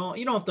Bradley.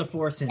 You don't have to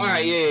force him. All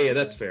right, yeah,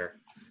 that's fair.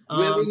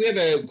 We have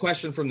a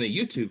question from the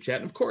YouTube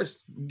chat, and of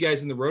course, you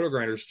guys in the Roto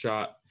Grinders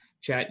chat,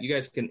 you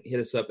guys can hit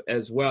us up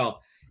as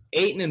well.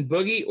 Ayton and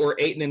Boogie, or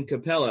Ayton and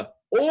Capella,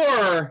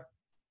 or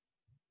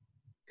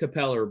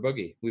Capella or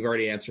Boogie. We've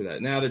already answered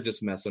that. Now they're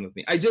just messing with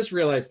me. I just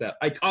realized that.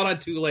 I caught on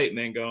too late,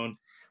 man.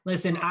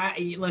 Listen, I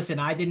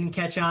didn't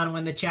catch on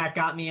when the chat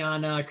got me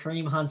on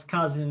Kareem Hunt's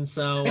cousin,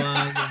 so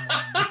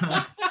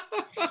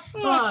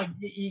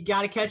you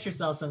got to catch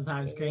yourself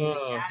sometimes,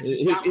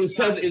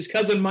 Kareem. His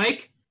cousin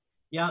Mike?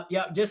 Yep.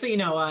 Just so you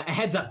know, a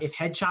heads up, if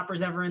Head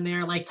Chopper's ever in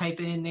there, like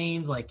typing in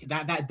names like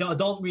that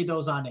don't read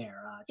those on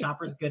air.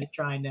 Chopper's good at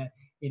trying to,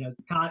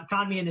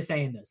 con me into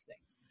saying those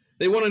things.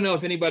 They want to know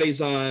if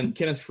anybody's on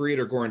Kenneth Faried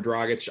or Goran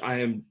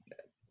Dragic.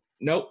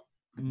 Nope.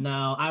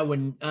 No, I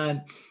wouldn't.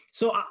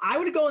 So I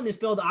would go in this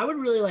build. I would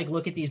really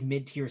look at these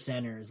mid-tier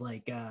centers.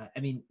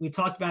 We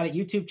talked about it.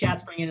 YouTube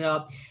chat's bringing it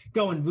up.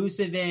 Going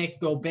Vucevic,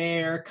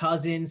 Gobert,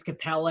 Cousins,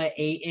 Capella,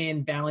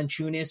 Ayton,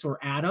 Valanciunas, or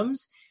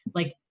Adams.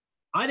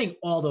 I think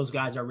all those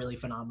guys are really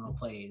phenomenal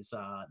plays.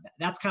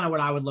 That's kind of what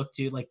I would look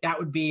to. That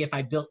would be if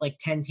I built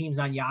 10 teams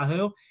on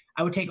Yahoo.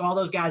 I would take all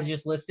those guys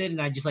just listed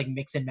and I just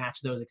mix and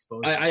match those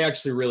exposures. I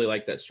actually really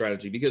like that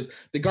strategy because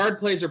the guard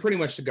plays are pretty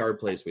much the guard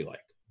plays we like.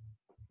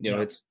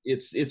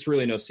 It's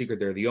really no secret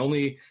there. The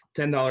only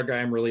 $10 guy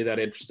I'm really that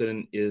interested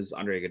in is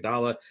Andre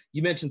Iguodala.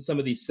 You mentioned some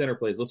of these center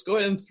plays. Let's go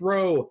ahead and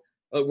throw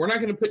We're not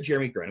going to put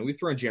Jeremy Grant. We've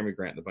thrown Jeremy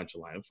Grant in a bunch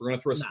of lineups. We're going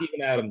to throw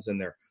Steven Adams in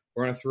there.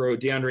 We're going to throw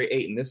DeAndre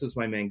Ayton. This is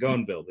my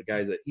Mangone build, the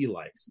guys that he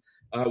likes.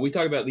 We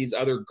talk about these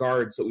other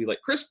guards that we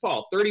like. Chris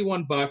Paul,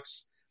 $31.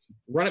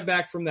 Run it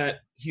back from that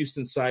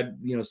Houston side.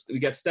 We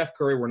got Steph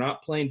Curry. We're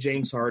not playing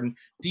James Harden.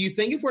 Do you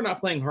think if we're not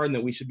playing Harden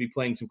that we should be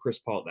playing some Chris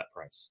Paul at that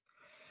price?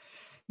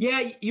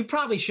 Yeah, you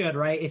probably should,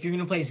 right? If you're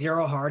going to play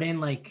zero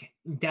Harden,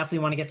 definitely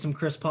want to get some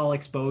Chris Paul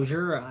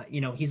exposure.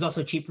 He's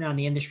also cheaper around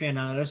the industry on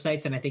other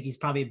sites, and I think he's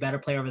probably a better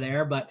player over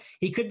there, but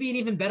he could be an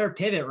even better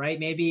pivot, right?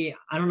 Maybe,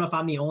 I don't know if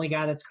I'm the only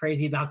guy that's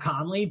crazy about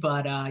Conley,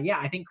 but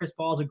I think Chris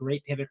Paul is a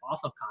great pivot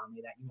off of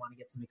Conley that you want to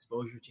get some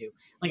exposure to.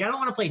 I don't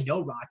want to play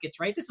no Rockets,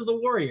 right? This is the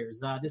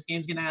Warriors. This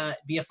game's going to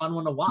be a fun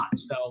one to watch.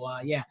 So,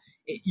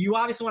 you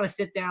obviously want to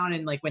sit down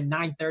and when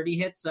 9:30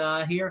 hits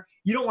here,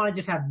 you don't want to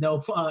just have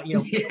no,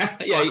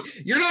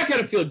 You're not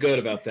going to feel good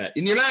about that.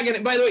 And you're not going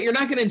to, by the way, you're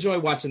not going to enjoy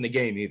watching the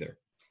game either.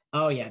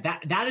 Oh yeah,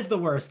 that is the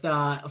worst.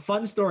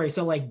 Fun story.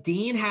 So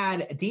Dean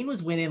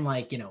was winning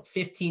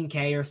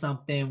 15K or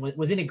something,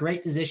 was in a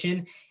great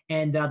position.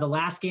 And the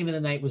last game of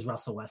the night was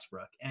Russell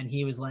Westbrook. And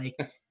he was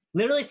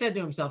literally said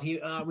to himself, we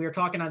were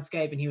talking on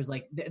Skype and he was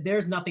like,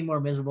 there's nothing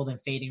more miserable than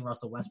fading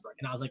Russell Westbrook.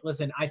 And I was like,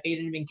 listen, I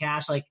faded him in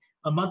cash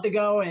a month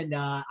ago, and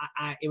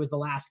it was the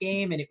last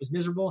game, and it was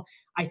miserable.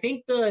 I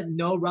think the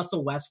no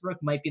Russell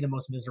Westbrook might be the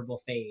most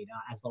miserable fade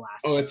as the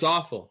last. Oh, game. It's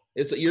awful.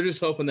 You're just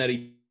hoping that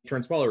he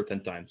turns ball over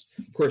 10 times.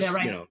 Of course, yeah,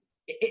 right.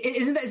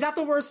 Is that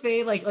the worst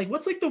fade?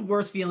 What's the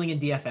worst feeling in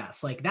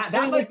DFS? That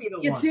might be the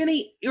one.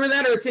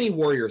 It's any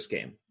Warriors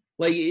game.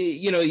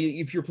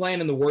 If you're playing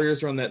in the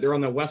Warriors they're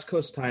on the West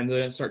Coast time, they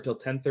don't start till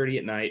 10:30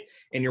 at night,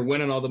 and you're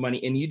winning all the money,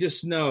 and you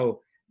just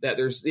know that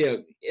there's,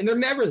 and they're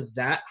never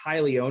that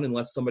highly owned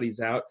unless somebody's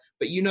out,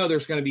 but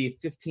there's going to be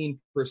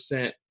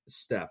 15%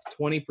 Steph,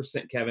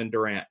 20% Kevin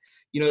Durant.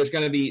 There's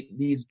going to be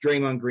these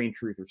Draymond Green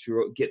truthers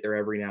who get there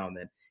every now and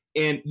then.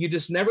 And you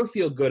just never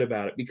feel good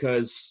about it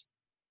because,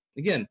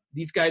 again,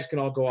 these guys can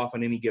all go off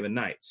on any given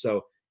night.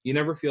 So you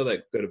never feel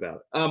that good about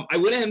it. I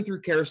went ahead and threw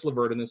Karis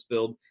LeVert in this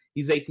build.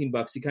 He's $18.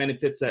 He kind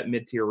of fits that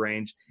mid-tier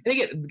range. And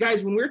again,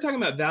 guys, when we were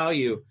talking about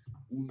value,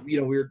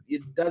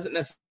 it doesn't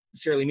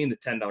necessarily mean the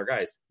 $10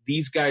 guys.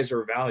 These guys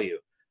are value.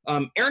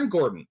 Aaron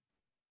Gordon,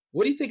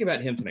 what do you think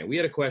about him tonight? We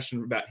had a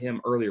question about him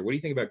earlier. What do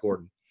you think about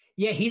Gordon?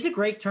 Yeah, he's a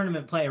great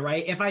tournament player,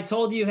 right? If I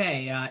told you,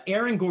 hey,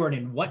 Aaron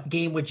Gordon, what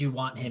game would you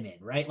want him in,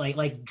 right?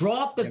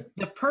 Draw up the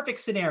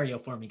perfect scenario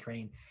for me,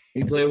 Crane.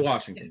 He played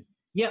Washington.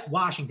 Yeah,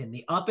 Washington,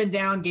 the up and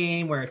down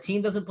game where a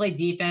team doesn't play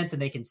defense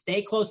and they can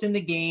stay close in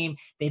the game.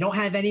 They don't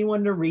have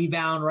anyone to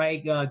rebound,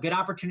 right? Good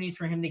opportunities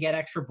for him to get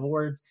extra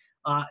boards.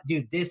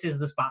 Dude, this is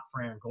the spot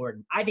for Aaron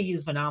Gordon. I think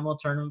he's a phenomenal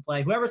tournament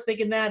play. Whoever's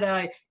thinking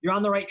that, you're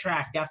on the right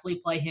track.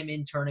 Definitely play him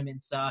in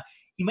tournaments.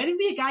 He might even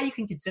be a guy you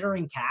can consider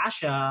in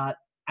cash.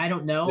 I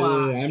don't know.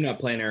 No, I'm not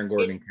playing Aaron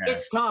Gordon in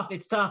cash.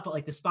 It's tough,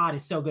 but the spot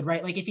is so good,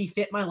 right? If he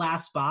fit my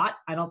last spot,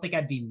 I don't think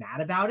I'd be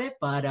mad about it.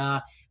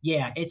 But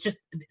it's just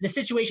the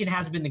situation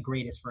hasn't been the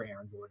greatest for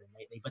Aaron Gordon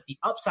lately. But the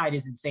upside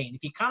is insane.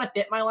 If he kind of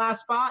fit my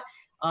last spot,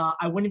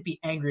 I wouldn't be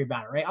angry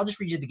about it, right? I'll just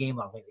read you the game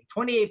log lately.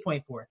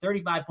 28.4,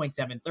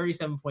 35.7,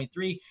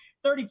 37.3,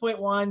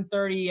 30.1,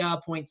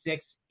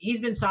 30.6.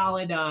 He's been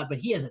solid, but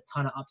he has a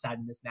ton of upside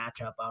in this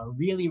matchup.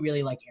 Really,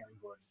 really like Aaron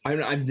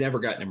Gordon. I've never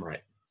gotten him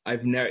right.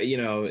 I've never,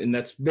 and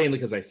that's mainly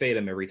because I fade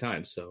him every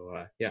time.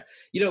 So,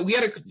 we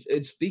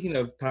had speaking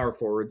of power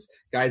forwards,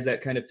 guys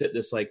that kind of fit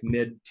this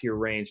mid-tier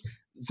range.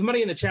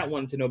 Somebody in the chat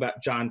wanted to know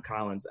about John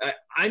Collins.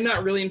 I'm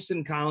not really interested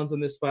in Collins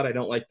in this spot. I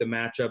don't like the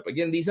matchup.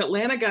 Again, these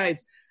Atlanta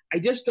guys, I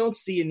just don't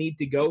see a need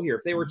to go here.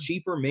 If they were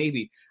cheaper,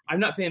 maybe.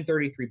 I'm not paying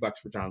 $33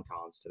 for John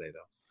Collins today, though.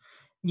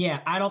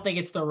 Yeah, I don't think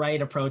it's the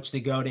right approach to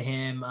go to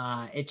him.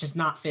 It's just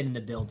not fitting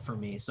the build for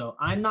me. So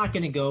I'm not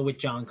going to go with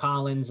John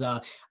Collins.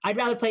 I'd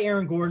rather play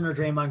Aaron Gordon or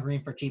Draymond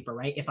Green for cheaper,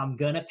 right? If I'm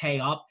going to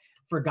pay up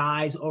for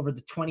guys over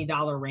the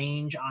 $20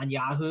 range on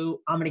Yahoo,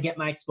 I'm going to get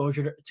my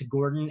exposure to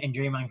Gordon and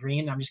Draymond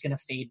Green. I'm just going to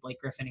fade Blake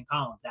Griffin and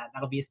Collins.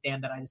 That'll be a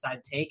stand that I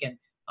decide to take, and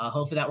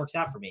hopefully that works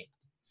out for me.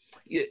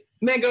 Yeah,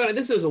 man,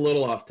 this is a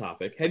little off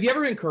topic. Have you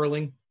ever been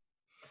curling?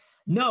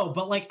 No,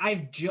 but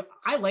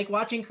I like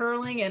watching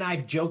curling, and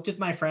I've joked with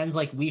my friends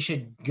we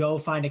should go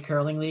find a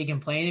curling league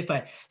and play in it.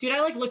 But dude,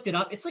 I looked it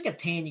up. It's a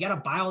pain. You got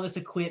to buy all this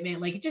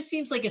equipment. It just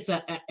seems like it's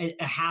a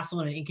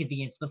hassle and an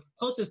inconvenience. The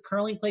closest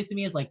curling place to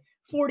me is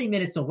 40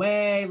 minutes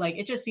away.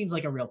 It just seems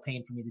like a real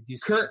pain for me to do.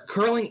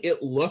 Curling,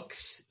 it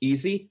looks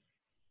easy.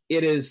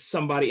 It is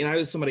somebody, and I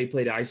was somebody who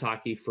played ice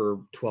hockey for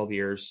 12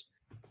 years.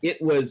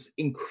 It was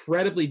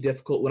incredibly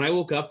difficult. When I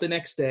woke up the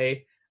next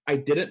day, I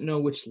didn't know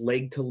which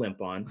leg to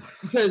limp on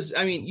because,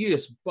 you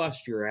just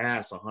bust your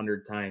ass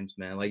 100 times,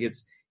 man.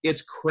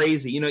 It's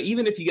crazy.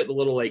 Even if you get the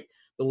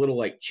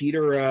little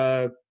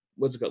cheater,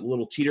 what's it called? The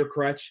little cheater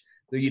crutch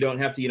that you don't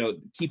have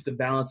to, keep the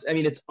balance.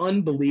 It's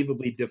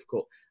unbelievably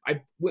difficult.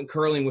 I went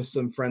curling with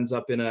some friends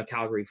up in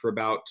Calgary for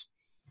about,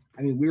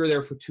 we were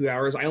there for 2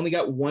 hours. I only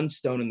got one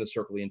stone in the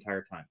circle the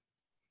entire time.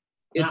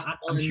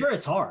 I'm sure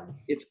it's hard.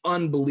 It's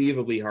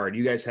unbelievably hard.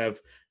 You guys have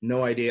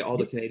no idea. All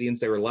the Canadians,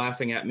 they were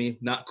laughing at me.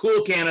 Not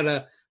cool,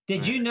 Canada.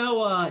 Did you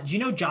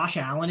know Josh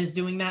Allen is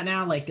doing that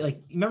now? Like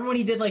remember when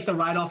he did like the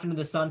ride off into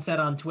the sunset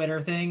on Twitter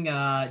thing?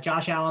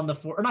 Josh Allen,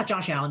 or not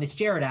Josh Allen, it's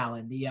Jared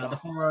Allen, the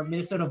former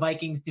Minnesota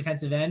Vikings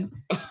defensive end.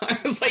 I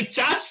was like,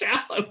 Josh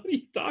Allen, what are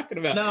you talking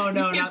about? No,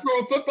 he can't throw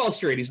a football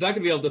straight. He's not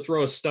going to be able to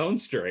throw a stone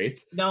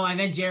straight. No, I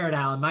meant Jared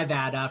Allen. My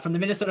bad. From the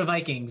Minnesota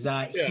Vikings.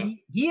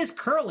 He is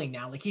curling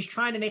now. Like he's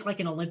trying to make like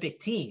an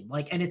Olympic team.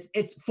 Like, and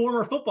it's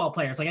former football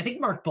players. Like I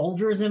think Mark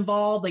Boulder is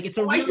involved. Like it's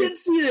a. I did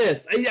see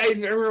this. I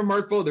remember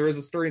Mark Boulder. There was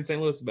a story in St.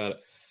 Louis about it.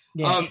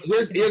 Yeah,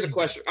 here's a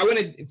question.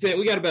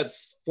 We got about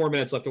 4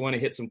 minutes left. I want to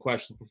hit some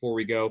questions before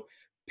we go.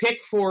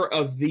 Pick two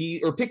of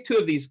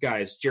these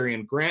guys: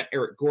 Jerian Grant,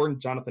 Eric Gordon,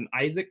 Jonathan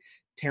Isaac,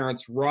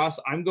 Terrence Ross.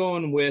 I'm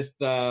going with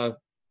not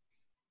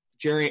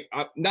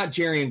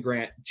Jerian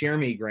Grant,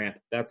 Jeremy Grant.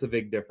 That's a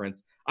big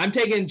difference. I'm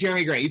taking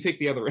Jeremy Grant. You pick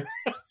the other one.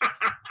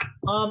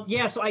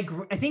 So I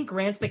think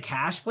Grant's the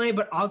cash play,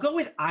 but I'll go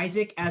with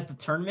Isaac as the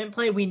tournament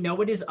play. We know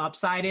what his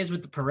upside is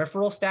with the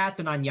peripheral stats,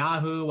 and on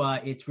Yahoo,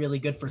 it's really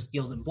good for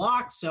steals and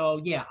blocks.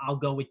 So yeah, I'll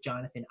go with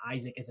Jonathan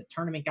Isaac as a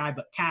tournament guy,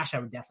 but cash, I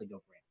would definitely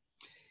go Grant.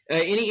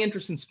 Any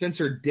interest in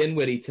Spencer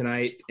Dinwiddie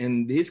tonight?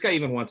 And this guy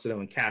even wants to know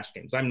in cash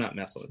games. I'm not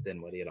messing with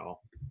Dinwiddie at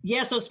all.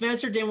 Yeah, so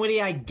Spencer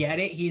Dinwiddie, I get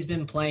it. He's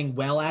been playing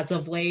well as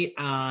of late,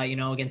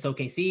 against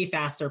OKC,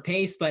 faster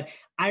pace, but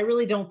I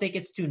really don't think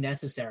it's too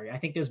necessary. I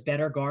think there's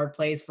better guard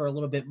plays for a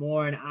little bit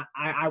more, and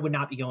I would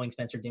not be going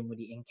Spencer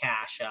Dinwiddie in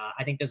cash.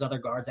 I think there's other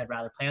guards I'd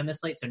rather play on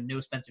this slate, so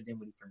no Spencer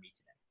Dinwiddie for me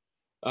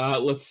today.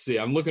 Let's see.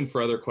 I'm looking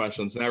for other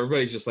questions. Now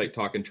everybody's just like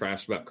talking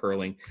trash about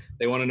curling.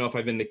 They want to know if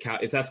I've been to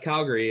if that's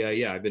Calgary.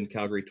 Yeah, I've been to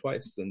Calgary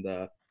twice, and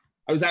I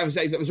was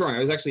wrong. I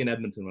was actually in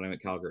Edmonton when I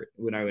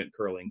went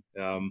curling.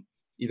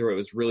 Either it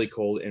was really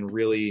cold and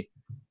really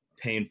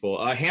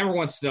painful. Hammer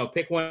wants to know: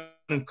 pick one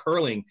in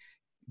curling,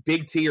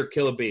 Big T or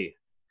Killa B.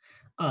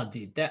 Oh,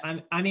 dude,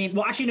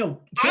 well, actually, no.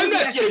 I'm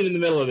not getting in the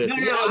middle of this.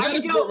 I got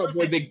to support my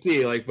boy Big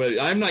T,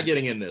 but I'm not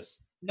getting in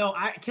this. No,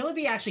 Killa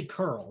B actually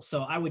curls,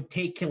 so I would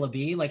take Killa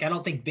B. Like I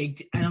don't think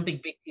Big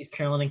T's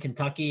curling in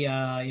Kentucky,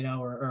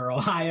 or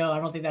Ohio. I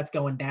don't think that's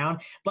going down.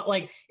 But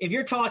like if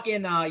you're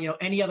talking,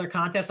 any other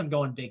contest, I'm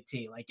going Big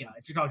T. Like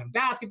if you're talking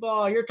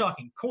basketball, you're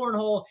talking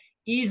cornhole,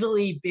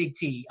 easily Big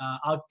T.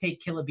 I'll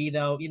take Killa B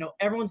though.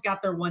 Everyone's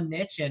got their one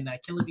niche, and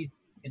Killa B's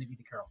going to be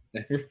the curl.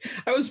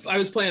 I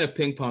was playing a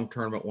ping pong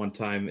tournament one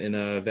time in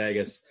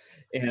Vegas.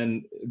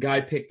 And guy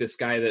picked this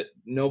guy that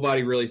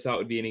nobody really thought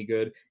would be any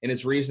good. And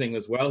his reasoning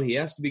was, well, he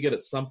has to be good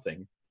at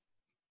something.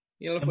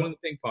 To put in the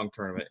ping pong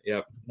tournament.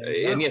 Yep.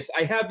 And yes,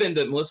 I have been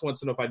to, Melissa wants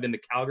to know if I've been to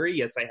Calgary.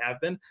 Yes, I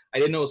have been. I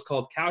didn't know it was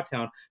called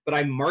Cowtown, but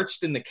I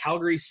marched in the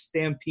Calgary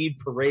Stampede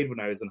Parade when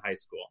I was in high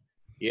school.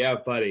 Yeah,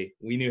 buddy.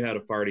 We knew how to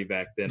party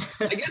back then.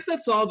 I guess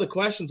that's all the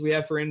questions we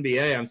have for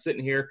NBA. I'm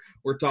sitting here.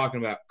 We're talking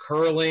about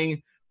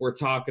curling. We're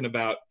talking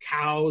about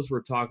cows.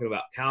 We're talking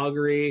about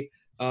Calgary.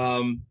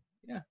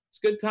 Yeah, it's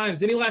good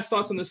times. Any last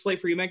thoughts on this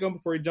slate for you, Mango,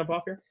 before you jump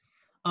off here?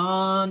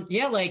 When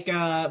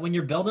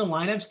you're building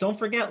lineups, don't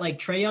forget,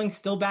 Trae Young's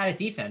still bad at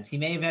defense. He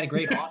may have had a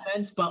great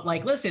offense, but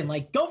listen,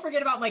 don't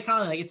forget about Mike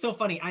Conley. It's so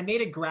funny. I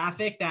made a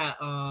graphic that,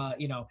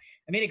 and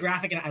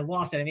I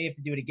lost it. I may have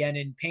to do it again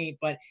in Paint,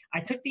 but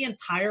I took the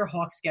entire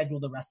Hawks schedule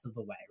the rest of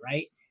the way,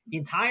 right? The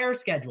entire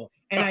schedule.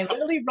 And I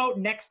literally wrote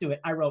next to it,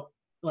 I wrote,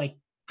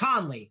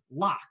 Conley,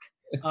 lock.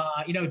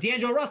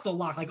 D'Angelo Russell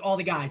locked all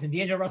the guys, and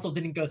D'Angelo Russell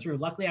didn't go through.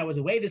 Luckily, I was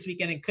away this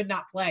weekend and could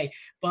not play.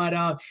 But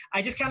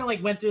I just kind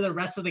of went through the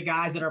rest of the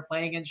guys that are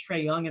playing against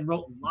Trae Young and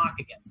wrote lock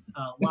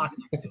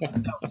next to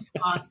it.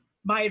 So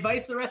my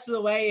advice the rest of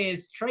the way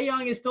is Trae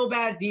Young is still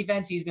bad at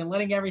defense. He's been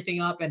letting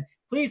everything up, and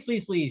please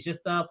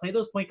just play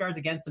those point guards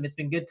against them. It's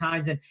been good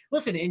times. And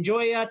listen,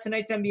 enjoy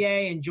tonight's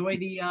NBA. Enjoy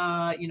the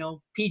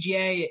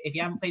PGA. If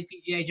you haven't played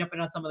PGA, jump in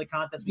on some of the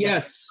contests.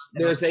 Yes,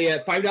 there's a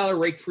 $5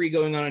 rake free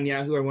going on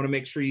Yahoo. I want to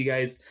make sure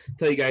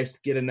tell you guys to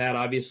get in that.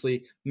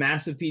 Obviously,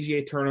 massive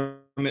PGA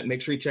tournament.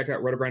 Make sure you check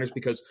out RotoGrinders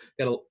because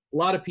got a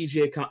lot of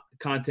PGA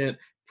content.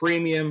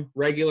 Premium,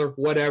 regular,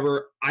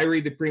 whatever. I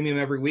read the premium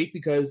every week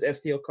because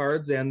STL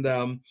Cards and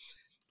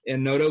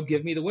Noto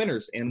give me the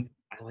winners, and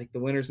I like the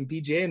winners in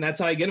PGA, and that's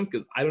how I get them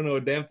because I don't know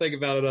a damn thing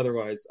about it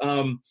otherwise.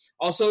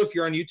 Also, if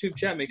you're on YouTube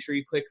chat, make sure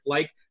you click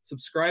like,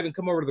 subscribe, and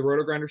come over to the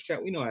RotoGrinders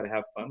chat. We know how to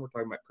have fun. We're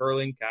talking about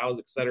curling, cows,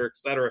 et cetera, et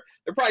cetera.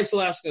 They're probably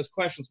still asking us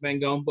questions,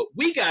 Mangone, but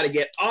we got to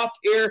get off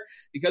here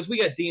because we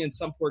got Dean and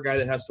some poor guy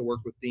that has to work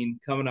with Dean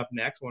coming up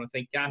next. I want to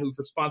thank Yahoo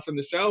for sponsoring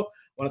the show.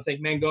 I want to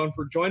thank Mangone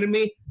for joining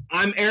me.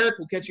 I'm Eric.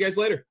 We'll catch you guys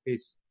later.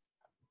 Peace.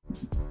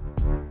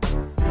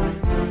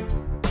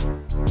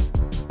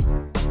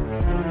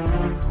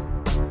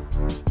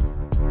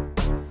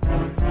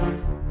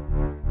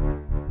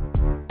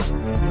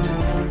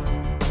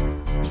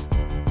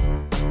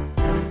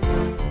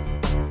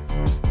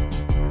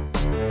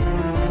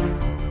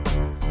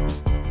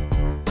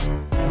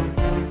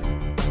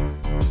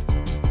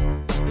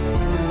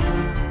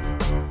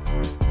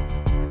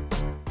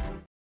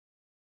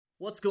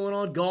 What's going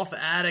on, golf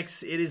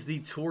addicts? It is the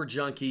Tour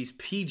Junkies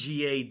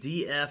PGA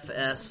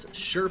DFS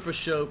Sherpa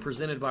Show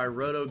presented by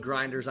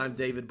RotoGrinders. I'm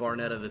David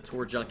Barnett of the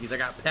Tour Junkies. I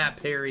got Pat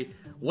Perry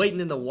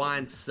waiting in the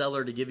wine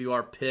cellar to give you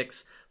our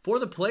picks for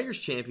the Players'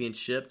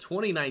 Championship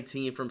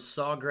 2019 from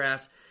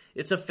Sawgrass.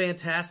 It's a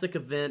fantastic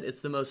event.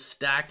 It's the most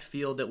stacked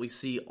field that we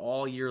see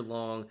all year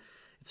long.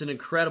 It's an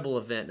incredible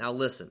event. Now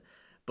listen,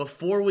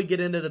 before we get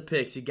into the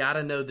picks, you got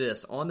to know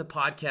this. On the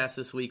podcast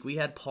this week, we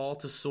had Paul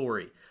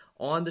Tesori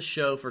on the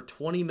show for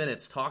 20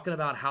 minutes talking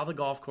about how the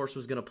golf course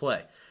was going to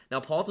play. Now,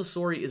 Paul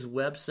Tesori is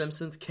Webb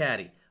Simpson's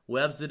caddy.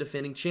 Webb's the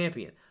defending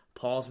champion.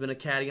 Paul's been a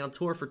caddy on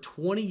tour for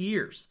 20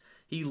 years.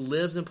 He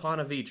lives in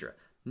Ponte Vedra.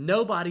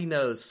 Nobody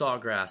knows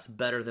Sawgrass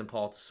better than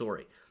Paul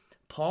Tesori.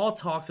 Paul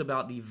talks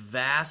about the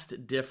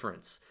vast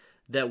difference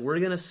that we're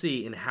going to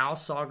see in how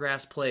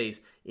Sawgrass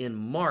plays in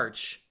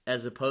March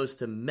as opposed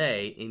to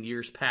May in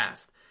years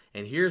past.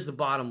 And here's the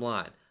bottom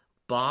line.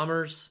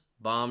 Bombers,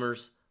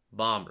 bombers,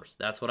 bombers.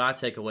 That's what I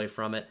take away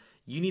from it.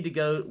 You need to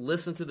go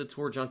listen to the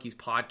Tour Junkies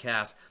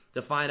podcast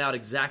to find out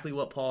exactly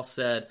what Paul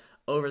said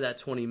over that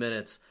 20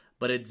 minutes.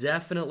 But it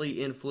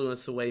definitely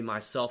influenced the way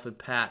myself and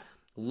Pat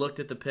looked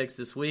at the picks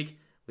this week.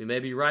 We may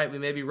be right, we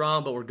may be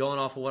wrong, but we're going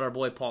off of what our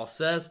boy Paul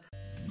says.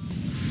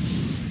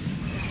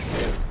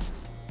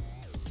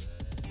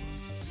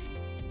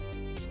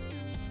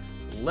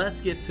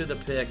 Let's get to the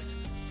picks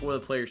for the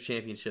Players'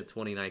 Championship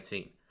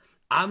 2019.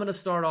 I'm going to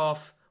start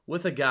off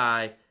with a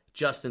guy,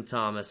 Justin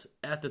Thomas,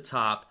 at the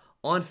top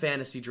on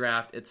Fantasy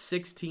Draft at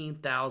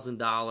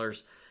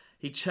 $16,000.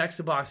 He checks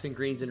the box in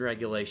greens and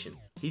regulation.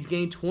 He's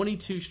gained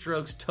 22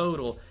 strokes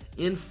total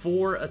in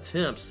 4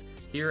 attempts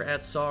here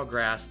at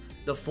Sawgrass.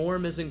 The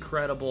form is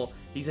incredible.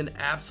 He's an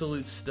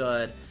absolute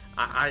stud.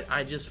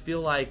 I just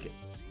feel like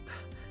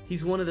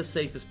he's one of the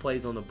safest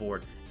plays on the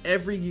board.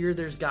 Every year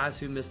there's guys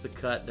who miss the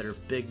cut that are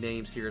big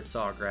names here at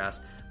Sawgrass.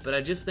 But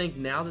I just think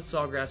now that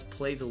Sawgrass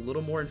plays a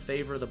little more in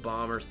favor of the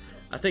Bombers,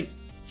 I think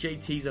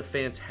JT's a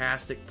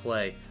fantastic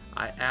play.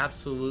 I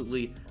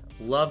absolutely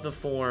love the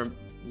form,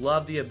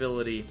 love the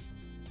ability.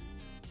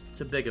 It's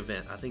a big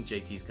event. I think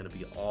JT's going to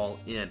be all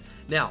in.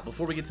 Now,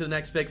 before we get to the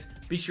next picks,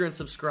 be sure and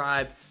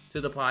subscribe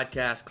to the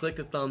podcast. Click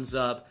the thumbs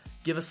up.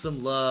 Give us some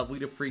love.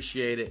 We'd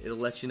appreciate it. It'll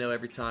let you know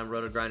every time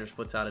Roto Grinders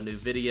puts out a new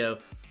video.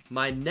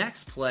 My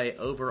next play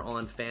over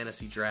on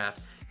Fantasy Draft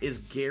is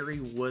Gary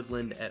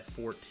Woodland at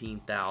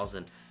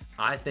 $14,000.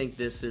 I think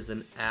this is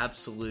an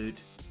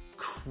absolute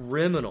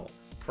criminal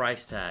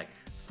price tag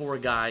for a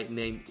guy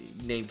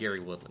named Gary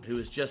Woodland, who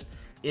is just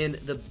in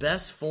the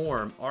best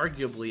form,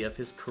 arguably, of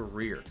his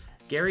career.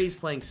 Gary's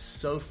playing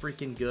so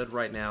freaking good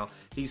right now.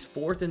 He's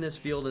 4th in this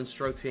field in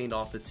strokes gained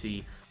off the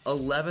tee,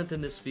 11th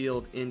in this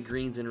field in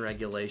greens and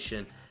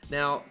regulation.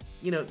 Now,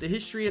 the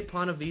history at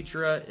Ponte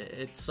Vedra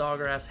at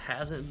Sawgrass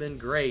hasn't been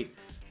great,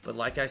 but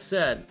like I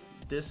said,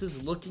 this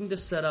is looking to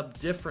set up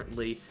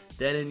differently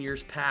than in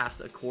years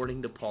past,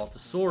 according to Paul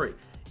Tesori.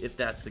 If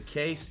that's the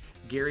case,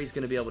 Gary's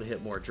going to be able to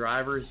hit more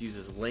drivers, use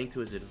his length to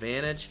his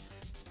advantage.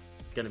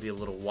 It's going to be a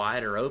little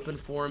wider open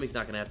for him. He's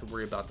not going to have to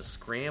worry about the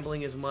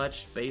scrambling as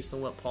much based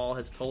on what Paul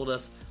has told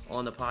us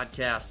on the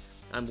podcast.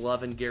 I'm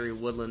loving Gary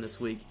Woodland this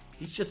week.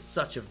 He's just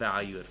such a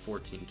value at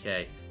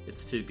 $14K.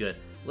 It's too good.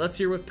 Let's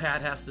hear what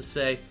Pat has to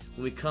say.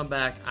 When we come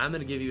back, I'm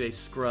going to give you a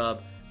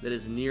scrub that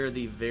is near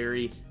the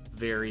very,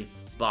 very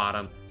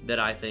bottom that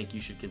I think you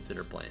should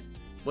consider playing.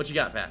 What you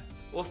got, Pat?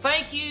 Well,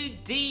 thank you,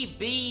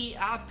 DB.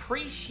 I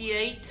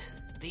appreciate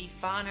the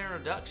fine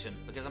introduction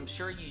because I'm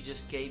sure you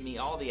just gave me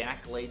all the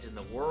accolades in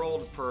the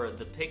world for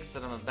the picks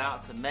that I'm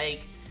about to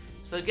make.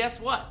 So guess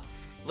what?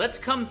 Let's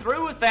come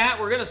through with that.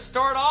 We're going to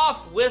start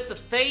off with the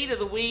fade of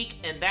the week,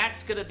 and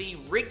that's going to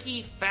be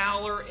Ricky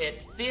Fowler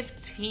at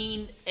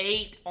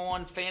 15.8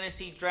 on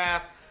Fantasy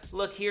Draft.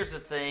 Look, here's the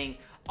thing.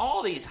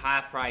 All these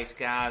high-priced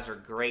guys are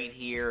great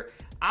here.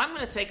 I'm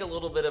going to take a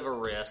little bit of a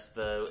risk,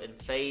 though, and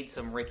fade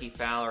some Ricky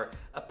Fowler.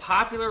 A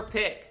popular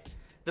pick.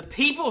 The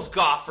people's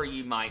golfer,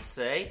 you might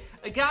say.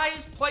 A guy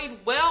who's played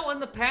well in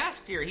the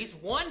past here. He's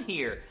won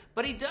here.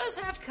 But he does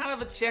have kind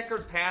of a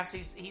checkered past.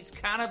 He's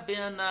kind of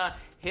been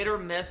hit or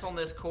miss on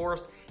this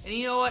course. And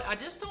you know what? I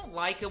just don't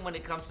like him when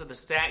it comes to the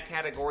stat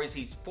categories.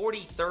 He's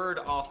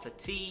 43rd off the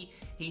tee.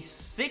 He's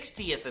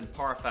 60th in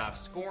par 5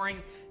 scoring.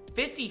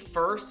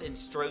 51st in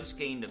strokes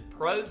gained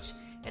approach.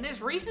 And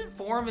his recent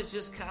form has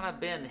just kind of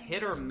been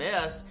hit or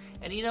miss.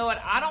 And you know what?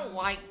 I don't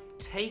like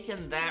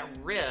taking that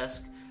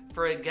risk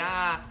for a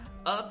guy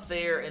up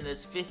there in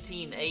this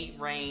 15.8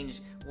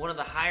 range, one of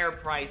the higher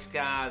priced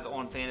guys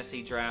on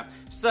Fantasy Draft.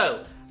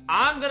 So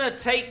I'm going to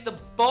take the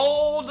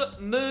bold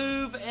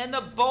move and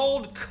the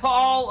bold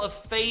call of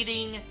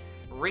fading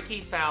Ricky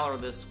Fowler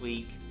this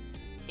week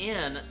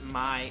in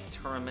my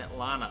tournament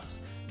lineups.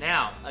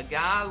 Now, a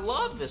guy I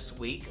love this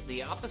week,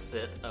 the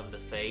opposite of the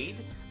fade.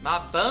 My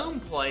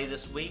bone play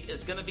this week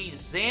is going to be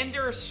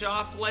Xander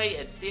Schauffele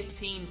at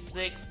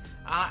 15.6.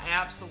 I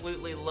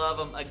absolutely love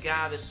him. A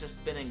guy that's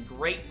just been in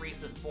great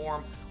recent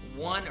form.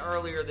 Won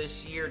earlier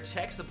this year.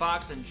 Checks the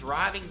box in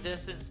driving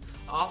distance.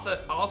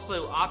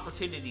 Also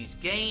opportunities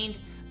gained.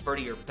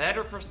 Birdie or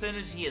better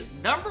percentage. He is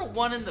number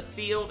 1 in the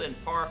field in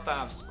par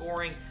 5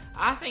 scoring.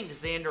 I think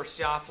Xander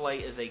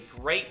Schauffele is a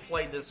great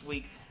play this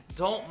week.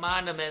 Don't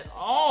mind him at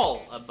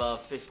all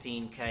above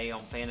 15K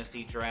on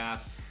Fantasy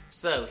Draft.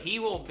 So he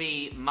will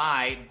be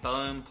my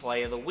boom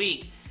play of the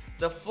week.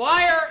 The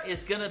flyer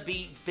is going to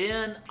be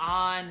Ben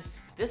On.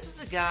 This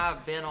is a guy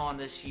I've been on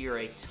this year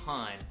a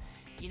ton.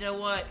 You know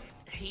what?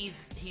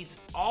 He's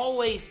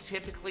always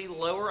typically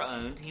lower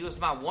owned. He was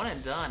my one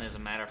and done, as a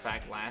matter of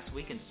fact, last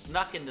week and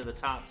snuck into the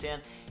top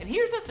 10. And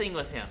here's the thing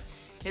with him.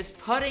 His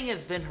putting has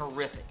been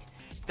horrific.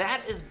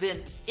 That has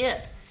been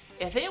it.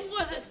 If it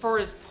wasn't for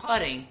his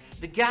putting,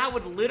 the guy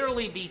would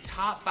literally be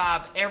top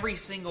 5 every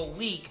single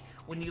week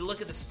when you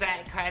look at the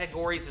stat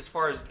categories as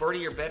far as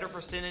birdie or better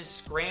percentage,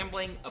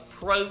 scrambling,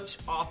 approach,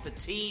 off the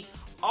tee,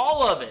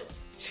 all of it.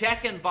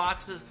 Checking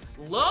boxes.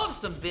 Love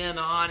some Ben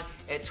On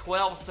at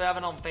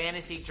 12-7 on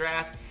Fantasy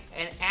Draft.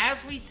 And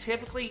as we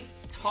typically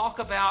talk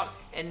about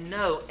and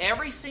know,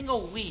 every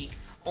single week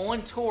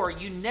on tour,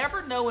 you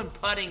never know when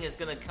putting is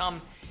going to come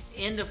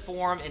into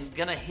form and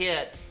going to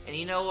hit. And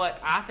you know what?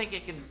 I think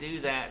it can do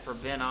that for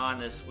Ben On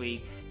this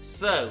week.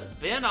 So,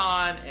 Ben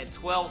On at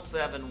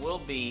 12-7 will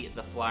be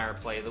the flyer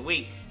play of the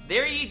week.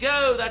 There you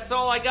go. That's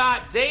all I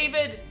got.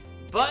 David,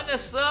 button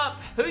us up.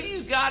 Who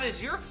you got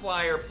as your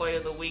flyer play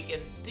of the week?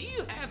 And do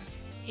you have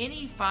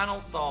any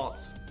final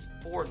thoughts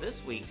for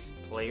this week's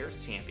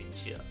Players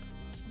Championship?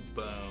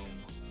 Boom.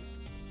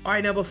 All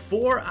right, now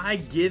before I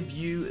give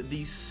you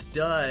the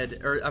dud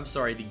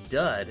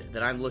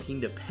that I'm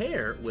looking to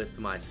pair with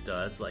my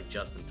studs like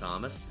Justin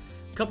Thomas,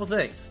 a couple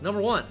things.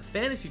 Number one,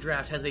 Fantasy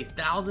Draft has a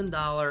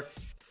 $1,000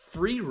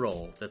 free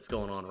roll that's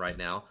going on right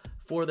now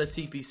for the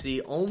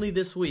TPC only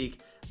this week.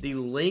 The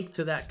link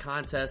to that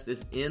contest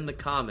is in the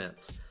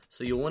comments,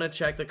 so you'll want to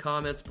check the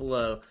comments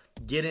below.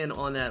 Get in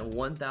on that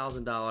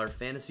 $1,000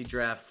 Fantasy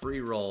Draft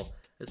free roll.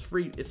 It's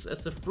free. It's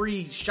a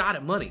free shot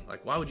at money.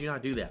 Like, why would you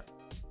not do that?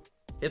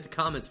 Hit the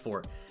comments for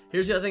it.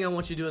 Here's the other thing I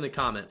want you to do in the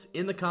comments.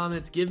 In the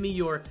comments, give me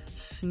your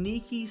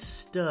sneaky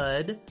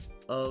stud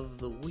of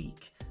the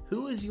week.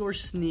 Who is your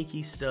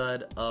sneaky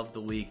stud of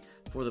the week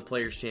for the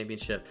Players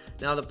Championship?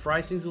 Now, the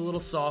pricing's a little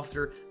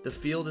softer. The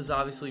field is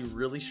obviously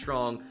really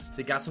strong, so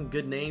you got some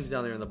good names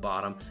down there in the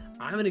bottom.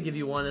 I'm going to give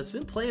you one that's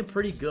been playing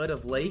pretty good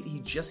of late. He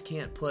just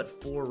can't put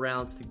 4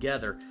 rounds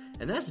together,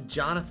 and that's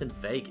Jonathan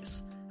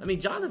Vegas. I mean,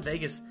 Jonathan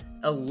Vegas,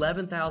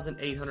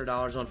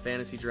 $11,800 on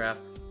Fantasy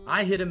Draft.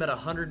 I hit him at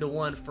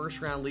 100-1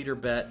 first-round leader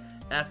bet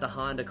at the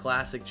Honda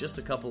Classic just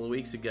a couple of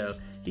weeks ago.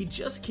 He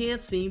just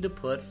can't seem to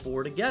put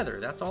 4 together.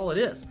 That's all it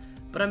is.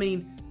 But, I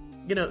mean,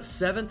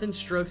 7th in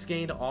strokes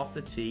gained off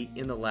the tee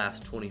in the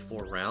last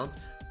 24 rounds.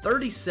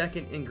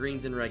 32nd in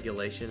greens in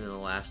regulation in the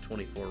last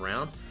 24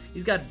 rounds.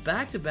 He's got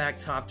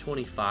back-to-back top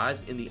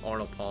 25s in the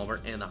Arnold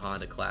Palmer and the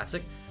Honda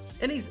Classic.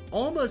 And he's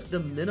almost the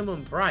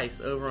minimum price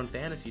over on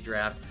Fantasy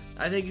Draft.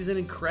 I think he's an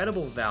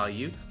incredible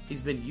value.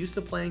 He's been used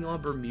to playing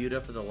on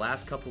Bermuda for the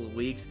last couple of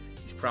weeks.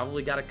 He's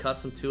probably got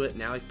accustomed to it.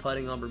 Now he's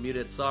putting on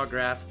Bermuda at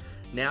Sawgrass.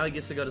 Now he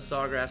gets to go to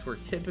Sawgrass where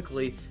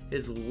typically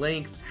his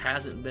length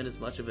hasn't been as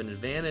much of an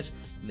advantage.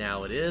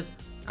 Now it is.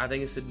 I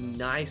think it's a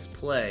nice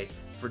play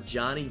for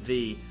Johnny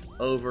V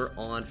over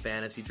on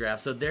Fantasy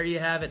Draft. So there you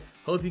have it.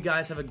 Hope you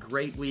guys have a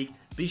great week.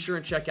 Be sure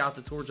and check out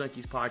the Tour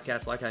Junkies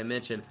podcast like I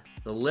mentioned.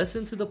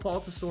 Listen to the Paul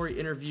Tesori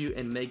interview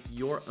and make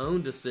your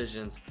own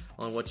decisions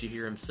on what you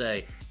hear him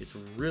say. It's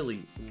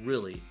really,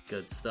 really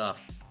good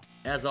stuff.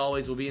 As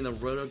always, we'll be in the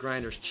Roto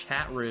Grinders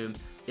chat room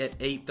at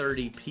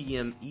 8:30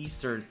 p.m.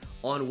 Eastern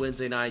on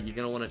Wednesday night. You're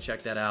going to want to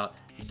check that out.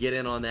 You get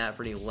in on that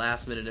for any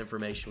last-minute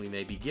information we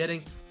may be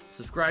getting.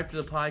 Subscribe to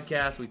the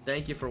podcast. We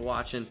thank you for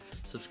watching.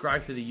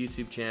 Subscribe to the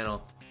YouTube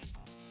channel.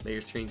 May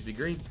your screens be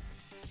green.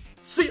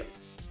 See ya!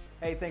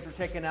 Hey, thanks for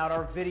checking out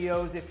our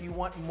videos. If you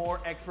want more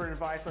expert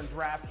advice on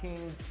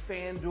DraftKings,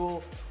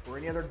 FanDuel, or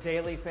any other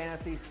daily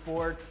fantasy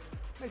sports,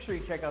 make sure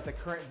you check out the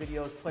current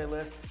videos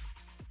playlist.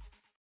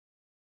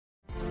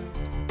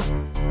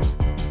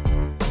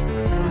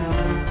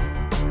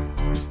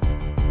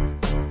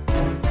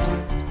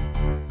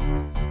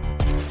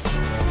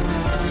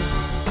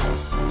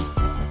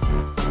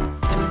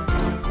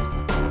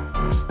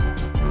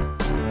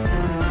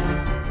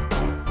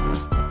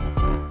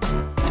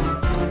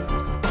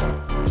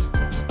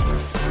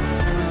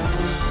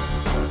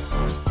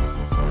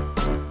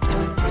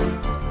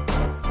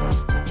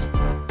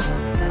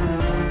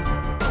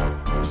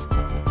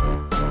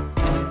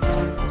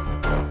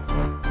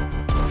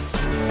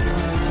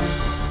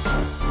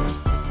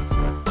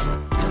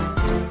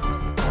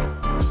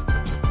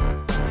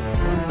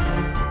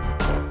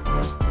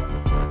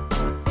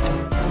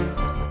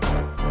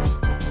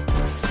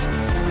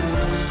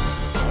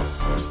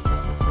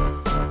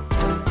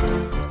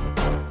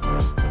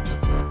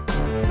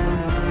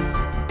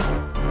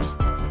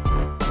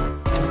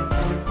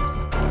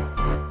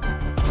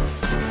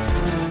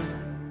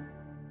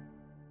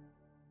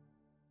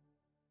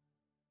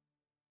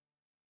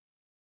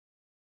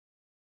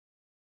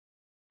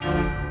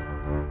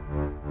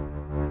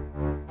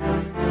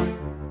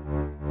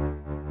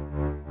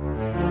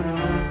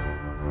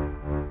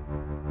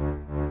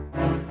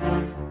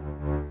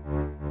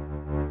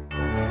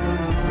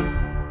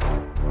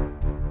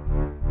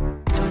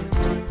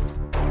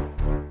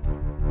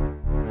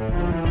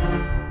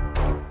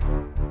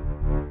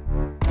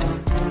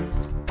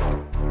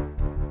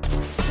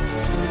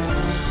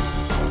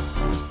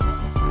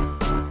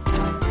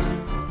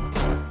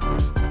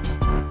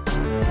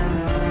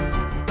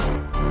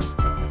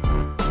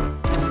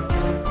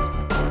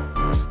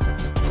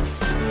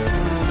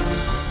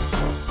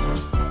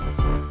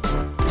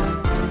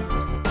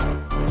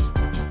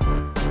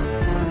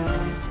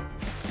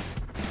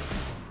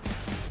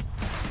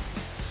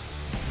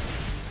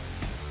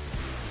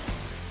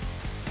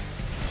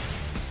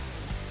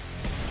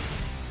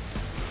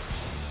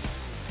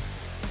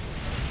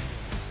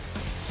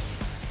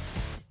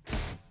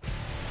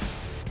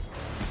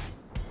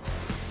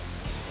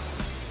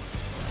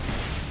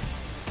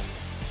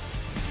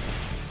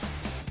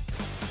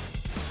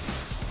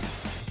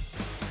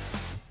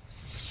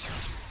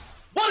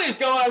 What is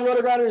going on,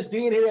 RotoGrinders?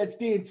 Dean here at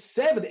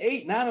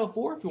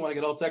Dean78904 if you want to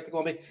get all technical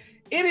on me.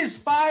 It is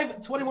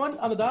 5:21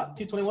 on the dot,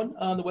 2:21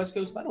 on the West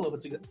Coast. I don't know if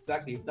it's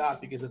exactly a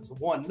dot because it's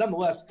 1.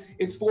 Nonetheless,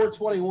 it's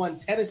 4:21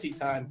 Tennessee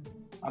time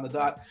on the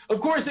dot. Of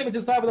course, if it's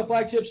just time for the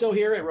flagship show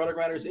here at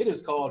RotoGrinders, it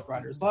is called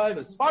GrindersLive.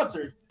 It's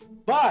sponsored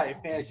by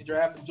Fantasy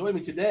Draft. And join me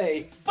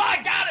today,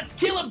 by God, it's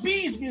Killer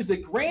B's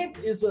music. Grant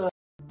is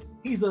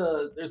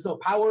there's no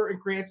power in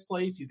Grant's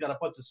place. He's got a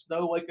bunch of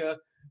snow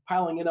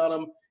piling in on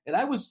him. And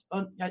I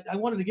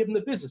wanted to give him the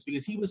business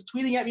because he was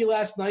tweeting at me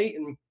last night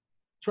and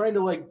trying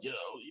to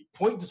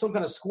point to some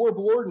kind of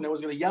scoreboard, and I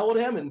was going to yell at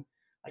him. And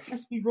I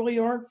guess we really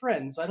aren't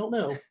friends. I don't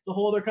know. It's a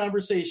whole other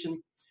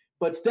conversation.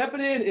 But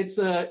stepping in, it's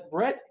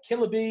Brett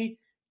Killaby.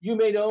 You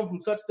may know him from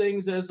such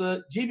things as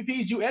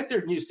GPPs you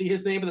entered, and you see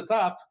his name at the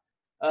top.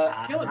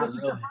 Killer, this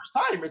is your first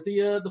time at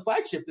the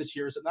flagship this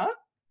year, is it not?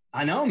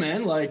 I know,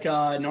 man.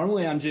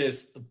 Normally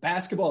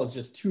basketball is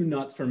just too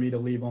nuts for me to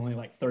leave only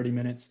 30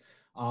 minutes.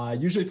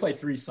 Usually play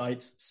 3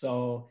 sites,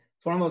 so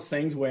it's one of those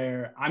things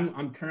where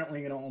I'm currently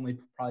going to only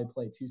probably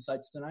play 2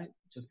 sites tonight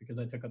just because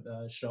I took up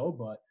the show,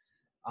 but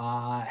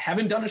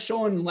haven't done a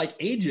show in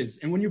ages.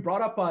 And when you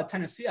brought up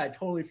Tennessee, I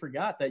totally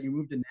forgot that you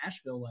moved to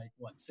Nashville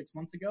 6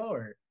 months ago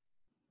or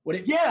what?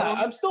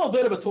 I'm still a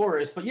bit of a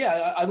tourist, but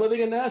yeah, I'm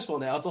living in Nashville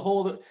now. It's a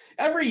whole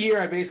every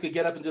year I basically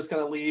get up and just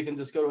kind of leave and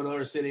just go to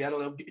another city. I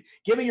don't know.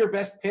 Give me your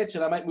best pitch,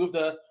 and I might move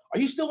to. Are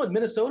you still in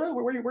Minnesota?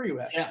 Where are you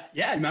at?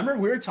 Yeah. Remember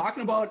we were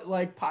talking about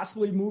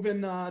possibly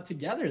moving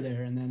together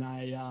there, and then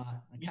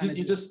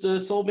you just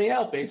sold me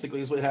out.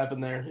 Basically, is what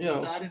happened there.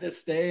 Decided to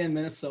stay in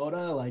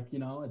Minnesota.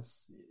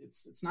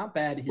 It's not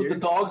bad here. But the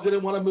dogs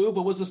didn't want to move.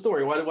 What was the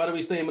story? Why do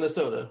we stay in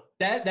Minnesota?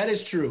 That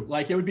is true.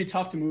 It would be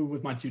tough to move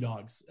with my 2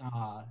 dogs,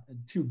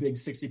 2 big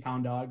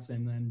 60-pound dogs,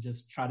 and then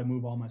just try to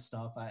move all my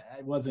stuff.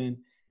 It would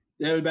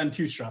have been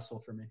too stressful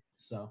for me.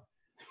 So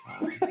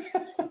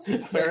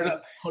fair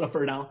enough. Hold up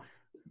for now.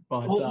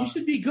 But, you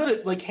should be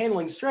good at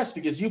handling stress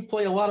because you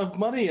play a lot of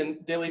money in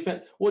daily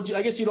fan. Well,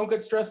 I guess you don't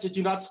get stressed. Did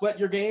you not sweat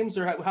your games,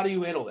 or how do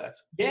you handle that?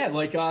 Yeah,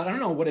 I don't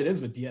know what it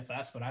is with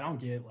DFS, but I don't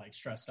get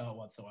stressed out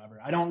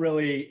whatsoever. I don't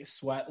really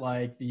sweat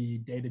the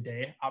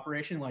day-to-day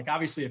operation.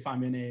 Obviously, if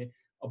I'm in a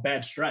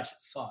bad stretch,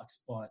 it sucks.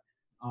 But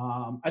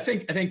I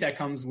think that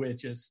comes with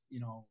just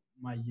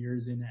my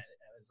years in it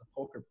as a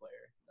poker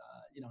player.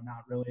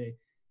 Not really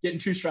getting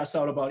too stressed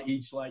out about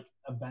each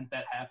event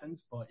that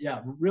happens, but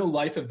yeah, real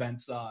life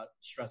events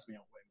stress me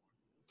out way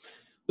more.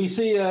 We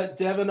see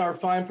Devin, our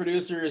fine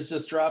producer, has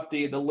just dropped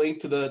the link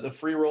to the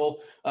free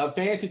roll.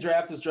 Fantasy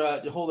Draft is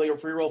holding a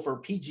free roll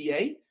for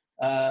PGA.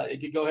 You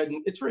can go ahead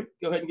and it's free.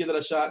 Go ahead and give it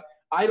a shot.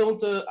 I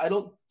don't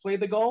play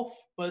the golf,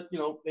 but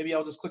maybe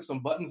I'll just click some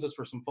buttons just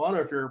for some fun.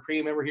 Or if you're a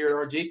premium member here at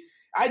RG,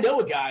 I know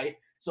a guy,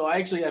 so I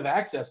actually have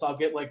access. I'll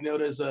get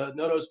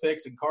Noto's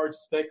picks and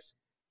Cards picks.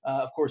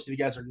 Of course, if you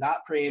guys are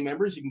not premium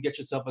members, you can get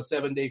yourself a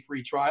 7-day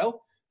free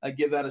trial.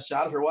 Give that a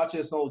shot. If you're watching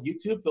this on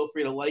YouTube, feel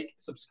free to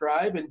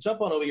subscribe, and jump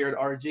on over here at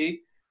RG.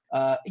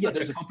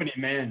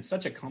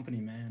 Such a company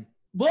man.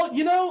 Well,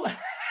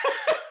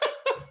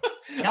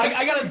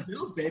 I got his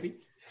bills, baby.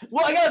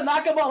 Well, I got to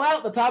knock them all out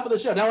at the top of the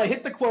show. Now I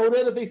hit the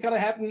quota. If they kind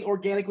of happen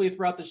organically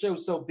throughout the show,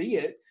 so be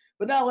it.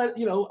 But now,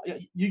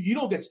 you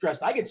don't get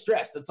stressed. I get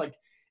stressed. It's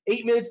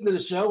 8 minutes into the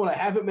show when I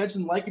haven't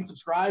mentioned like and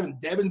subscribe, and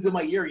Devin's in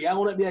my ear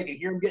yelling at me. I can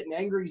hear him getting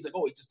angry. He's like,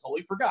 "Oh, he just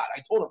totally forgot.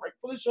 I told him right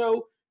before the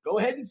show, go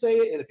ahead and say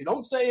it. And if you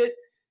don't say it,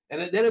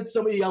 and then it's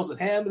somebody yells at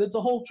him, and it's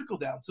a whole trickle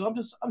down." So I'm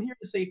here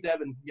to save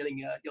Devin getting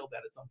yelled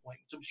at some point,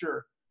 which I'm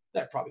sure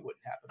that probably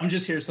wouldn't happen. I'm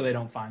just here so they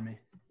don't find me.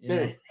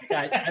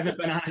 I haven't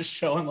been on a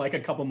show in a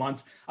couple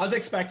months. I was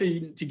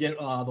expecting to get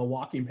the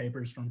walking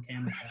papers from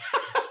Cameron.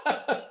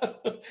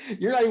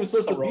 You're not even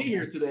supposed to be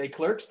here today,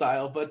 clerk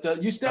style,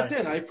 but you stepped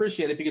in. I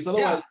appreciate it because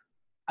otherwise,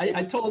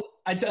 I told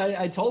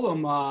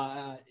him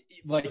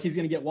he's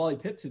going to get Wally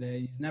Pipp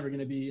today. He's never going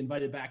to be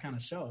invited back on a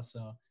show.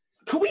 So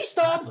can we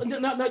stop? Can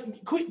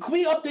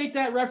we update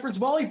that reference?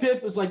 Wally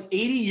Pipp was 80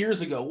 years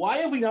ago. Why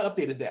have we not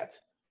updated that?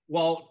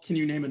 Well, can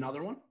you name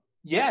another one?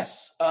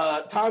 Yes,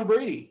 Tom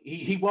Brady.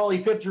 He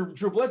Wally Pipp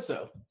Drew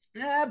Bledsoe.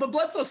 Yeah, but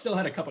Bledsoe still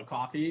had a cup of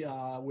coffee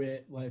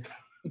with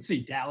let's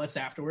see, Dallas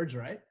afterwards,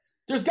 right?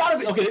 There's got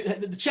to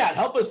be the chat.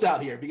 Help us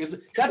out here because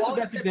that's the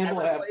best example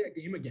I have. Play a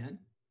game again.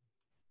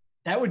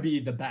 That would be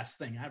the best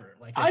thing ever.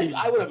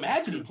 I would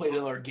imagine he played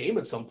another game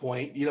at some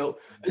point.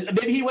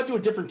 Maybe he went to a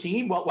different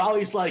team while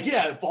he's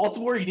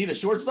Baltimore. You need a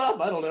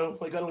shortstop. I don't know.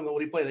 I don't know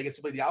what he played. I guess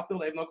he played the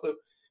outfield. I have no clue.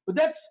 But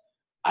that's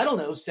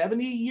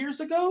 70 years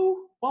ago.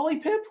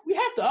 Wally Pipp. We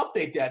have to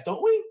update that,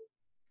 don't we?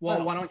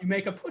 Well, why don't you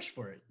make a push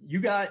for it?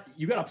 You got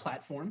a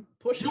platform.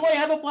 Push it. Do I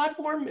have a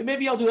platform?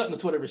 Maybe I'll do that in the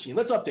Twitter machine.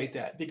 Let's update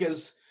that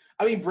because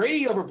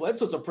Brady over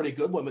Bledsoe is a pretty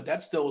good one, but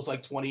that still was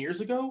 20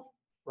 years ago,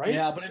 right?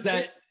 Yeah, but is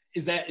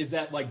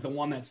that the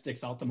one that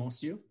sticks out the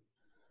most to you?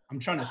 I'm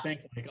trying to think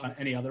on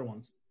any other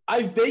ones.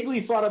 I vaguely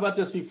thought about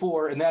this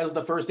before, and that was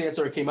the first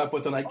answer I came up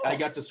with, and I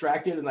got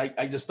distracted, and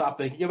I just stopped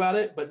thinking about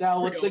it. But now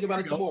let's think about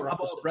it some more. How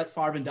about Brett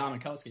Favre and Don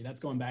Majkowski? That's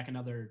going back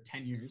another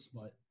 10 years.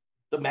 But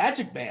the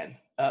Magic Man.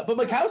 But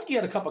Majkowski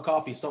had a cup of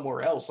coffee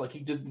somewhere else. He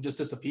didn't just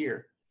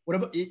disappear. What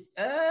about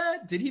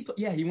did he?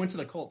 Yeah, he went to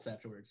the Colts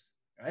afterwards,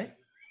 right?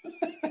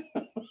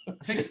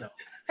 I think so.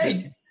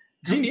 Hey,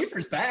 Gene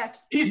Eafer's back.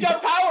 He's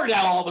got power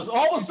now. All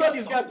of a sudden,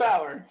 he's got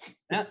power.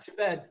 Not too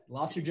bad.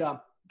 Lost your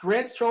job.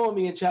 Grant's trolling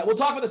me in chat. We'll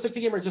talk about the 60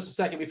 gamer in just a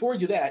second. Before we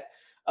do that,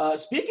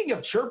 speaking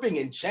of chirping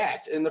in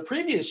chat, in the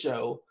previous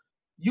show,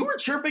 you were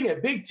chirping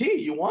at Big T.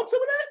 You want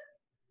some of that?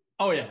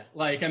 Oh yeah,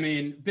 like I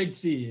mean, Big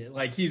T,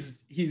 like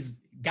he's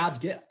God's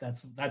gift.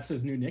 That's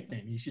his new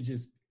nickname. He should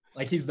just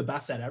like he's the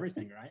best at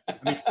everything, right? I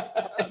mean,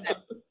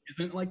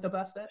 isn't like the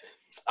best at.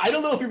 I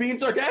don't know if you're being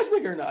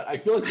sarcastic or not. I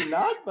feel like you're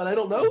not, but I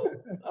don't know.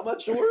 I'm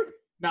not sure.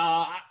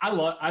 No,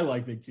 I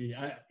like Big T.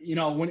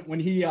 When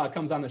he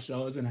comes on the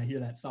shows and I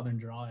hear that Southern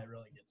draw, it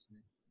really gets to me.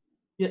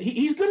 Yeah,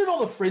 he's good at all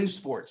the fringe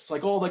sports,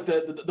 like all like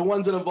the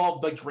ones that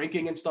involve like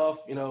drinking and stuff.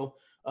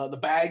 The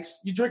bags.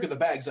 You drink at the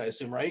bags, I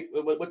assume, right?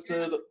 What's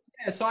the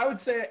Yeah, so I would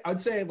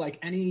say like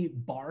any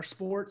bar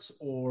sports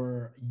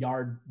or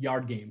yard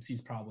games,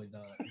 he's probably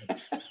the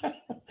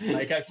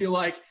like I feel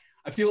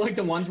like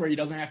the ones where he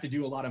doesn't have to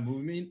do a lot of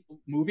moving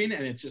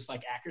and it's just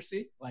like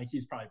accuracy, like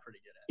he's probably pretty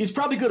good at. He's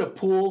probably good at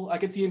pool. I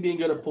could see him being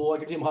good at pool. I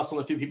could see him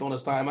hustling a few people in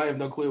his time. I have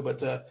no clue,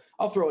 but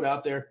I'll throw it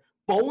out there.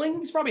 Bowling,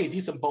 he's probably a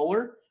decent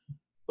bowler,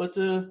 but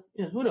who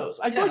knows?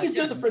 I feel like he's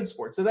good at the fringe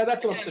sports. So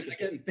that's what I'm sticking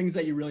to. Things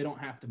that you really don't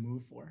have to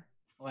move for.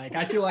 Like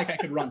I feel like I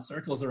could run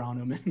circles around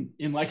him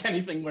in like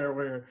anything where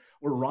we're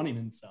running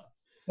and stuff.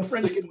 The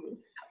fringe.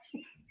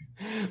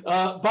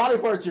 Body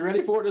parts, you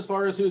ready for it as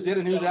far as who's in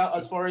and who's out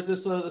as far as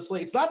this the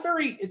slate?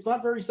 It's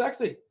not very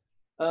sexy.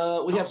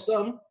 We have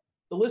some.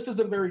 The list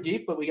isn't very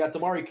deep, but we got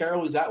Damari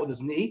Carroll who's out with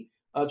his knee.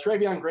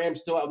 Travion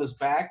Graham's still out with his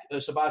back.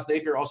 Shabazz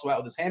Napier also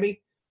out with his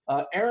hammy.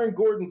 Aaron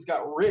Gordon's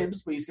got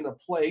ribs, but he's going to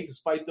play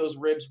despite those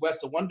ribs.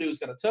 Wes Iwundu's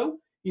got a toe.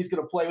 He's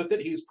going to play with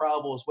it. He's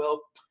probable as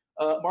well.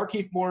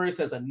 Markieff Morris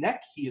has a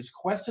neck. He is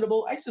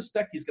questionable. I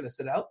suspect he's going to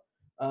sit out.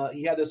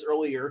 He had this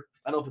earlier.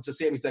 I don't know if it's a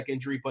Sammy Zek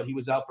injury, but he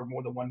was out for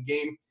more than one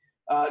game.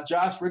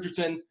 Josh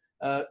Richardson,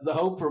 the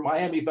hope for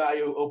Miami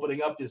value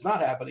opening up is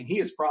not happening. He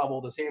is probable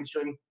with his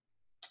hamstring.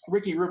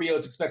 Ricky Rubio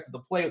is expected to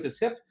play with his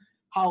hip.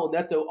 Holland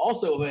Neto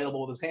also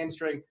available with his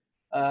hamstring.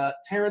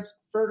 Terrence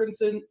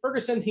Ferguson,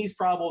 he's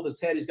probable with his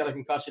head. He's got a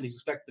concussion. He's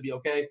expected to be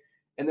okay.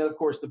 And then, of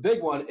course, the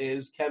big one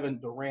is Kevin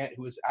Durant,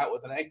 who is out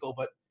with an ankle.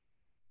 But,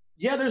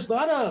 yeah, there's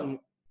not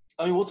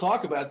we'll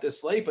talk about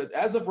this slate, but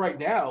as of right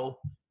now,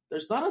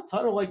 there's not a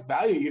ton of, like,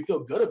 value you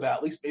feel good about.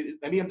 At least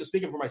maybe I'm just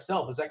speaking for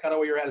myself. Is that kind of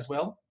where you're at as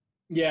well?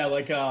 Yeah,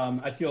 like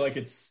I feel like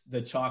it's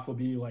the chalk will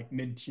be, like,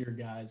 mid-tier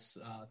guys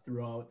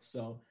throughout.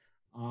 So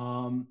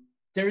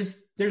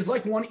there's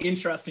like one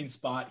interesting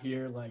spot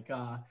here, like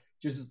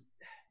just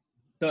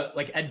the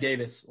like Ed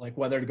Davis, like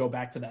whether to go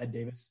back to the Ed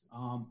Davis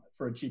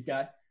for a cheap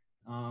guy.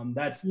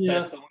 That's the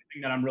only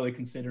thing that I'm really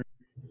considering.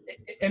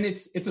 And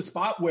it's a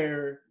spot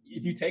where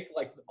if you take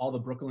like all the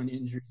Brooklyn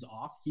injuries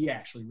off, he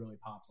actually really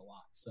pops a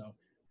lot. So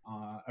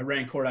I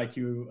ran Court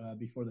IQ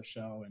before the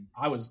show, and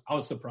I was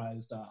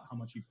surprised how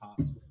much he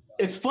pops.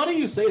 It's funny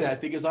you say that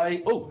because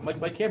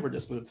my camera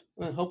just moved.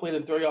 Hopefully I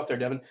didn't throw you off there,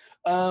 Devin.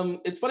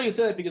 It's funny you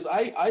say that because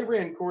I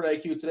ran Court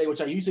IQ today,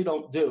 which I usually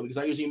don't do because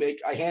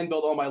I hand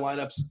build all my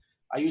lineups.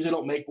 I usually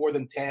don't make more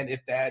than 10,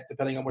 if that,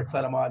 depending on which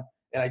side I'm on.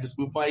 And I just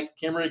moved my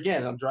camera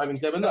again. I'm driving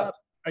Devin nuts.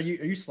 Are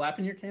you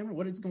slapping your camera?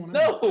 What is going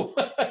on? No,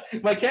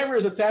 my camera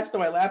is attached to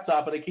my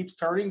laptop and it keeps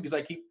turning because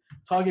I keep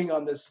tugging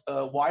on this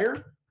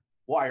wire.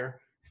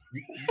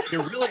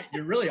 You're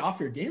really off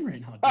your game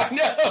right now. Dude. I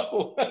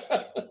know.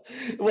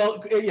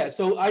 Well, yeah.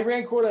 So I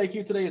ran Court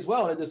IQ today as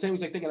well, and the same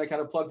exact thing. And I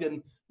kind of plugged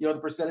in, the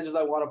percentages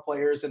I want of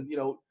players, and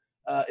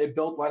it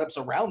built lineups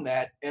around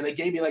that, and it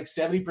gave me like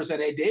 70%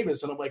 Ed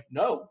Davis, and I'm like,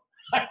 no,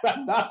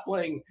 I'm not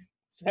playing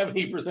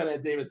 70%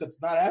 Ed Davis.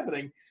 That's not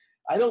happening.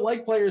 I don't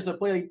like players that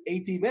play like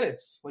 18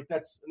 minutes. Like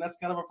that's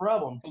kind of a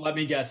problem. Let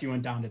me guess, you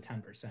went down to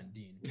 10%,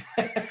 Dean.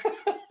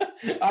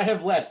 I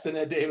have less than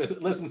Ed Davis,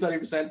 less than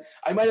 70%.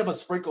 I might have a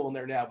sprinkle in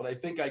there now, but I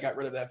think I got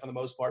rid of that for the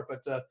most part.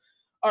 But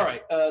all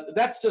right,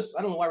 that's just –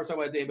 I don't know why we're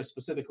talking about Davis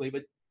specifically,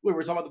 but we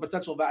were talking about the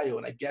potential value,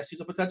 and I guess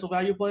he's a potential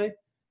value play.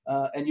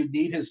 And you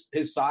need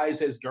his size,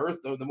 his girth,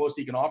 the most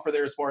he can offer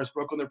there as far as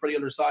Brooklyn. They're pretty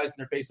undersized, and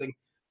they're facing,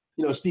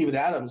 Steven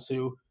Adams,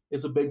 who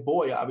is a big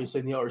boy, obviously,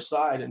 on the other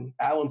side, and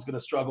Allen's going to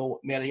struggle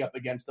manning up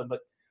against them.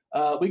 But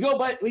we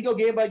go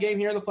game by game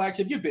here in the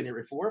flagship. You've been here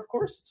before, of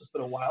course. It's just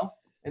been a while.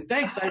 And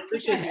thanks, I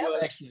appreciate you.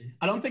 Actually,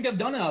 I don't think I've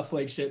done a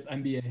flagship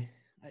NBA.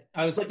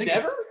 I was thinking,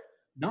 never.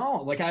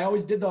 No, like I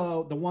always did the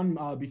one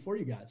before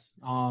you guys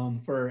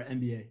for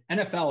NBA.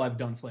 NFL I've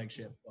done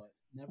flagship, but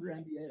never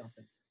NBA. I don't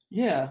think.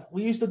 Yeah,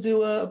 we used to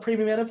do a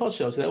premium NFL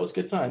show, so that was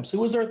good times. Who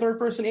was our third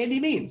person? Andy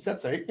Means.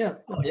 That's right. Yeah.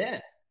 Oh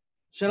yeah.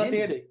 Shout out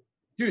to Andy.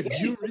 Dude,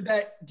 did you read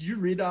that? Did you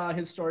read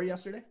his story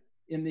yesterday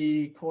in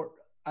the court?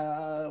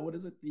 What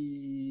is it?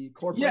 The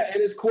core plays? Yeah,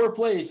 in his core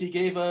plays, he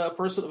gave a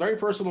very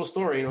personal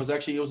story, and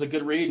it was a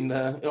good read, and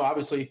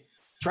obviously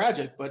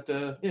tragic, but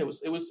it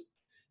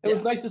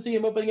was nice to see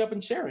him opening up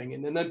and sharing,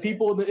 and then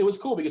it was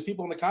cool because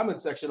people in the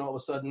comment section all of a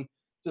sudden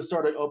just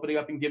started opening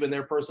up and giving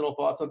their personal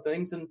thoughts on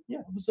things, and yeah,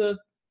 it was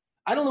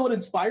I don't know what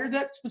inspired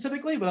that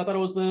specifically, but I thought it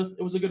was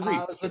a good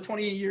read. It was the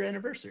 20-year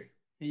anniversary.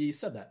 He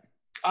said that.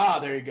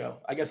 There you go.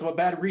 I guess I'm a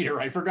bad reader.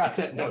 I forgot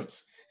that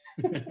note.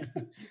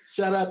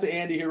 Shout out to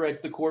Andy who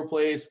writes the core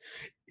plays.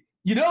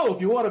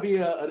 If you want to be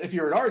if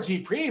you're an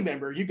RG Premium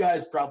member, you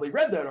guys probably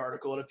read that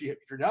article. And if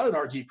you're not an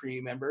RG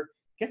Premium member,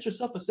 get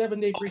yourself a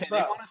 7-day free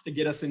trial. They want us to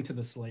get us into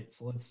the slate,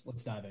 so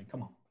let's dive in.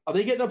 Come on. Are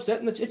they getting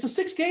upset? It's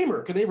a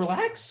 6-gamer. Can they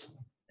relax?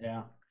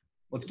 Yeah.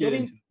 Let's get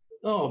into it.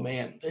 Oh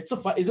man, is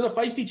it a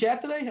feisty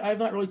chat today? I've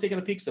not really taken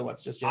a peek so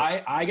much just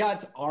yet. I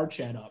got our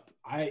chat up.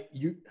 I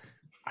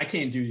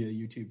can't do the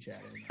YouTube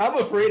chat anymore. I'm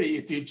afraid of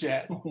YouTube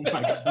chat. Oh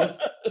my god,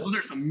 those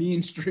are some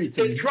mean streets.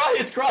 It's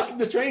crossing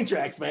the train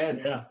tracks,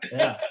 man.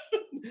 Yeah.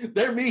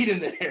 They're mean in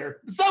there.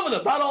 Some of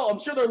them, not all.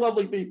 I'm sure they're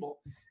lovely people.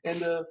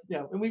 And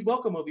and we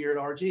welcome over here at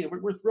RG, and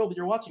we're thrilled that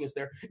you're watching us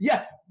there.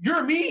 Yeah,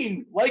 you're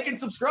mean. Like and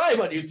subscribe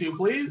on YouTube,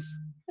 please.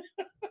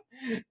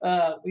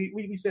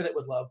 We say that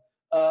with love.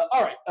 All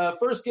right,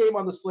 first game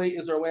on the slate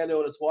is Orlando,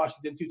 and it's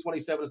Washington.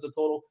 227 is the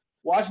total.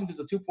 Washington's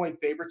a 2-point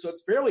favorite, so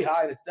it's fairly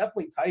high, and it's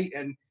definitely tight.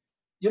 And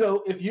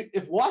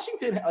if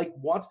Washington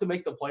wants to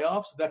make the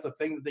playoffs, that's a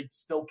thing that they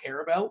still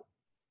care about.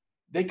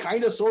 They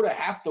kind of sort of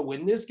have to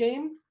win this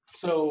game.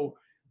 So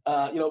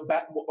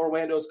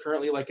Orlando's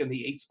currently in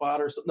the 8 spot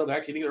or something. No,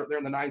 actually, I think they're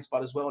in the 9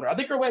 spot as well. And I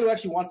think Orlando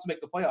actually wants to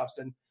make the playoffs,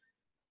 and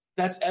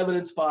that's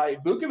evidenced by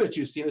Vukovic,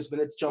 who's seen his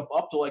minutes jump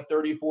up to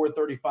 34,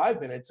 35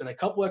 minutes, and a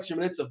couple extra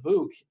minutes of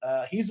Vuk.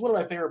 He's one of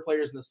my favorite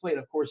players in the slate.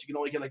 Of course, you can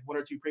only get 1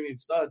 or 2 premium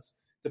studs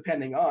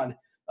depending on,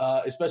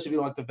 especially if you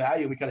don't like the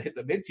value. We kind of hit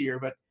the mid tier,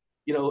 but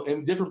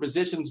in different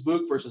positions,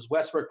 Vuk versus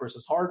Westbrook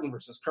versus Harden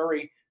versus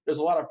Curry, there's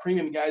a lot of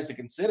premium guys to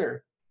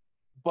consider.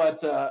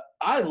 But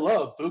I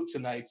love Vuk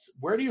tonight.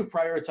 Where do you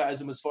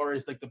prioritize him as far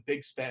as the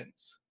big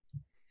spends?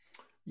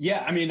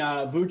 Yeah, I mean,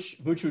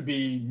 Vooch would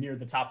be near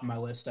the top of my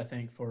list, I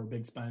think, for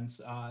big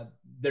spends.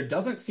 There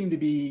doesn't seem to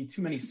be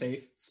too many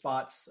safe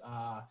spots.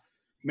 I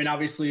mean,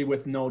 obviously,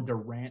 with no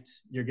Durant,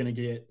 you're going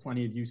to get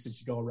plenty of usage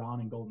to go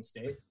around in Golden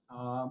State.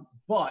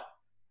 But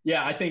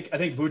yeah, I think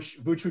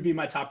Vooch would be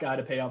my top guy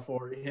to pay out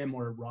for, him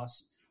or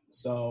Russ.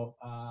 So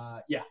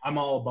yeah, I'm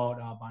all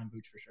about buying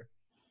Vooch for sure.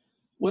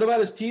 What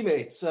about his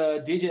teammates?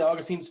 DJ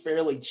Augustine's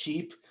fairly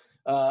cheap.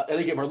 And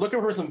again, we're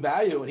looking for some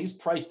value, and he's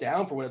priced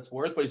down for what it's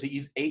worth, but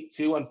he's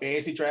 8-2 on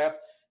fantasy draft.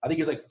 I think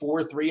he's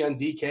 4-3 on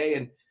DK,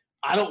 and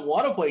I don't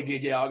want to play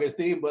DJ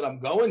Augustine, but I'm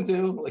going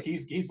to.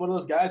 He's one of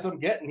those guys I'm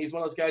getting. He's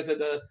one of those guys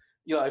that,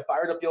 I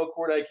fired up the old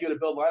Court IQ to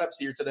build lineups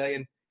here today,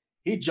 and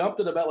he jumped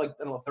at about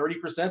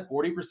 30%,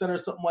 40% or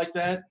something like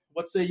that.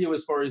 What say you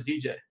as far as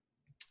DJ?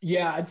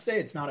 Yeah, I'd say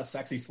it's not a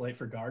sexy slate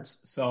for guards,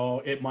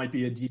 so it might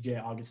be a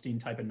DJ Augustine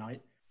type of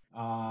night.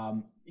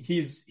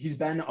 He's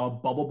been a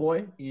bubble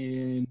boy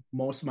in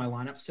most of my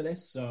lineups today.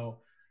 So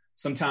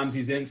sometimes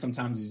he's in,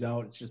 sometimes he's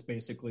out. It's just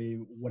basically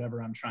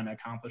whatever I'm trying to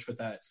accomplish with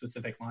that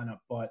specific lineup.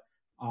 But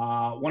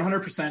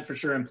 100% for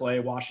sure in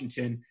play.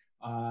 Washington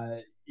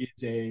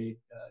is a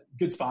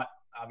good spot,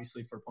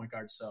 obviously, for point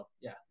guard. So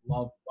yeah,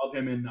 love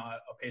him in a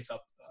pace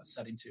up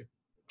setting too.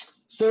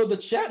 So the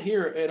chat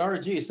here at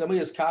RG, somebody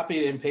has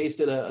copied and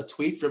pasted a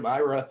tweet from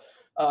Ira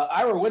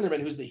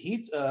Winderman, who's the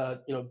Heat,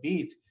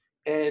 beat.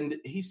 And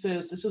he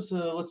says, this is,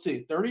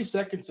 30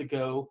 seconds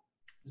ago.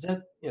 Is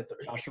that,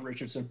 Joshua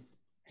Richardson.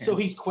 So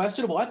he's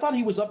questionable. I thought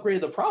he was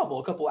upgraded to probable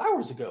a couple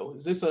hours ago.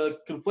 Is this a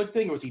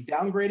conflicting, or was he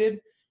downgraded?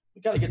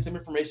 We got to get some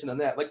information on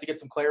that. I'd like to get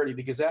some clarity,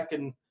 because that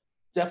can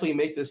definitely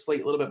make this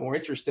slate a little bit more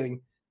interesting.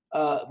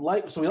 So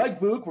we like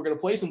Vuk. We're going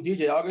to play some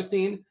DJ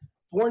Augustine.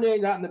 Fournier,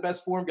 not in the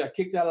best form, got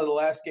kicked out of the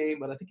last game,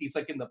 but I think he's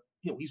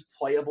he's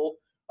playable.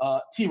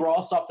 T.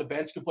 Ross off the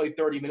bench can play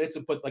 30 minutes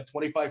and put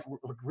 25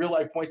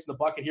 real-life points in the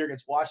bucket here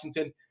against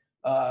Washington.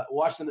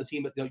 Washington, the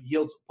team that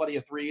yields plenty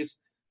of threes.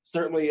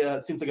 Certainly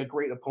seems like a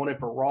great opponent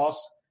for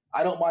Ross.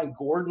 I don't mind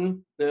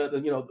Gordon.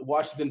 The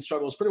Washington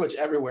struggles pretty much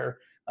everywhere.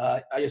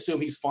 I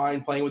assume he's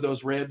fine playing with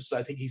those ribs.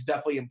 I think he's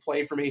definitely in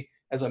play for me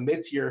as a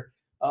mid-tier.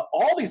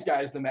 All these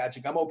guys in the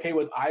Magic, I'm okay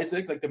with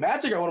Isaac. The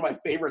Magic are one of my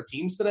favorite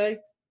teams today.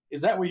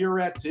 Is that where you're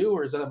at too,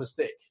 or is that a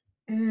mistake?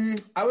 I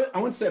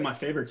wouldn't say my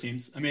favorite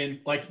teams. I mean,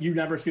 you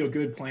never feel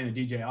good playing a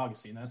DJ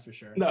Augustine, that's for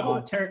sure.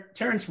 No.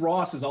 Terrence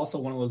Ross is also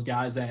one of those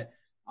guys that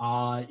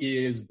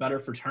is better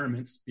for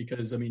tournaments,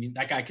 because, I mean,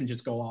 that guy can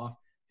just go off.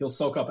 He'll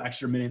soak up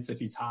extra minutes if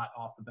he's hot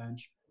off the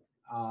bench.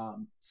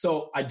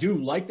 So I do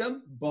like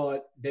them,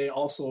 but they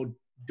also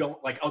don't,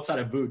 outside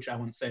of Vooch, I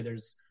wouldn't say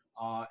there's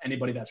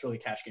anybody that's really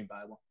cash game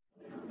valuable.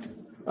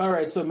 All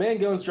right, so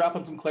Mango's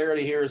dropping some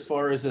clarity here as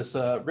far as this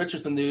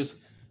Richardson news.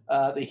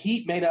 The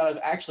Heat may not have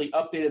actually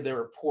updated their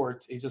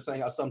report. He's just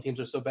saying how some teams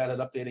are so bad at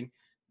updating.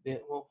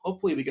 Well,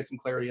 hopefully we get some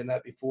clarity on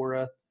that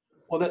before.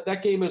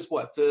 That game is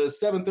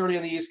 7:30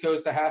 on the East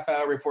Coast, a half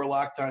hour before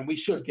lock time. We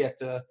should get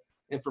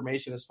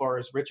information as far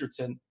as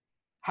Richardson.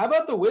 How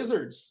about the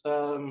Wizards?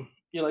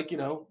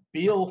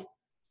 Beal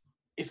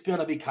is going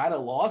to be kind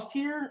of lost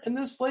here in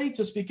this slate,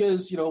 just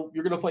because you're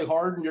going to play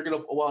Harden. You're going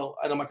to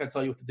I'm not going to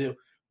tell you what to do,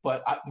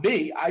 but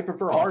I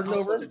prefer Harden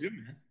over. What to do,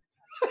 man.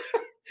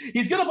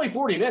 He's going to play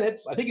 40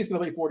 minutes. I think he's going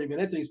to play 40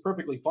 minutes, and he's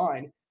perfectly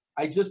fine.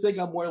 I just think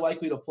I'm more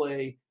likely to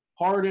play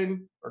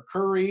Harden or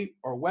Curry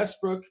or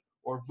Westbrook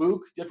or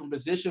Vuk, different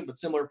position but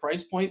similar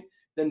price point,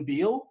 than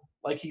Beal.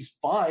 Like, he's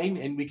fine,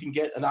 and we can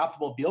get an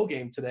optimal Beal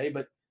game today,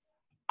 but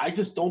I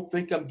just don't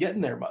think I'm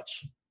getting there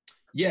much.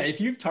 Yeah,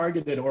 if you've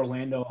targeted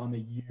Orlando on the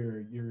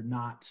year, you're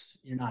not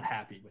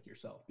happy with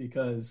yourself,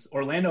 because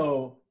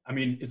Orlando, I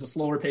mean, is a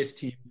slower paced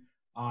team.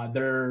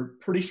 They're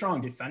pretty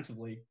strong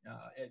defensively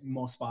at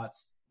most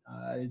spots.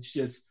 It's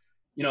just,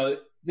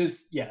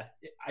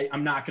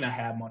 I'm not going to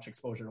have much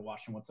exposure to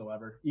Washington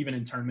whatsoever. Even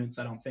in tournaments,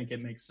 I don't think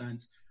it makes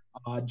sense.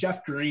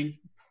 Jeff Green,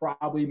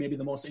 probably maybe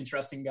the most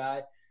interesting guy.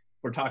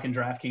 If we're talking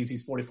DraftKings,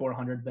 he's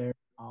 4,400 there.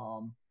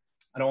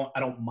 I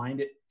don't mind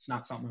it. It's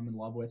not something I'm in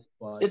love with,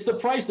 but it's the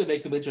price that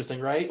makes him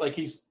interesting, right? Like,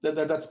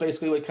 that's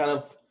basically what kind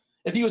of,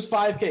 if he was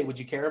 5K, would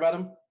you care about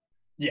him?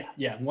 Yeah,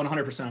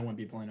 100%. I wouldn't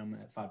be playing him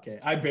at 5K.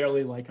 I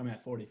barely like him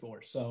at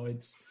 44. So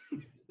it's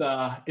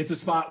a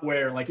spot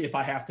where, like, if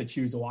I have to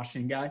choose a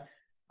Washington guy,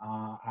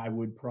 I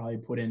would probably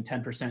put in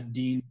 10%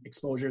 Dean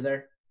exposure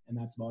there, and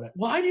that's about it.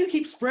 Why do you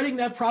keep spreading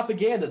that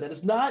propaganda? That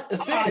is not a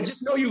thing. I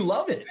just know you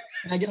love it.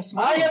 And I guess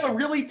I have a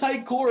really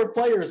tight core of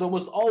players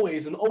almost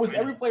always, and almost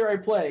every player I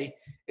play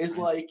is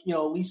like, at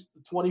least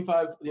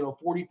 25,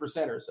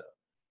 40% or so.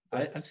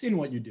 I've seen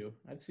what you do.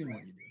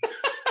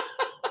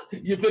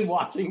 You've been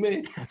watching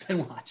me? I've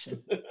been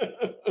watching.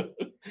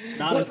 It's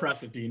not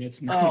impressive, Dean.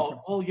 It's not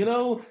impressive.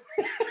 Well,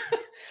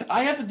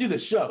 I have to do the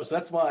show, so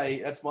that's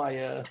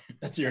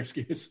that's your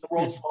excuse. The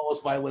world's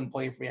smallest violin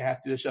playing for me. I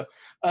have to do the show.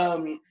 How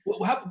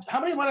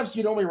many lineups do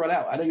you normally run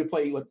out? I know you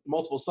play with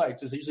multiple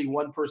sites. Is it usually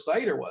one per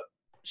site or what?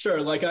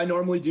 Sure. Like, I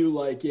normally do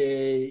like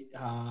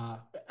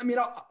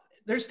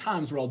there's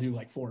times where I'll do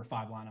like 4 or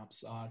 5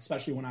 lineups,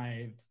 especially when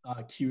I've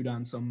queued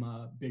on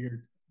some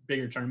bigger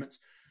tournaments.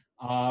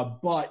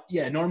 But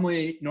yeah,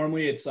 normally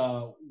it's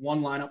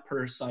one lineup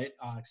per site,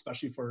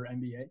 especially for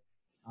NBA.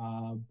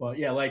 But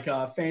yeah, like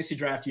Fantasy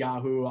Draft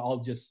Yahoo,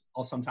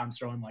 I'll sometimes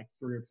throw in like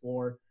 3 or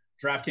 4.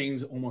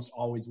 DraftKings, almost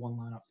always one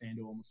lineup.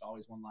 FanDuel, almost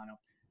always one lineup.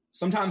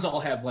 Sometimes I'll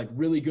have like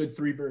really good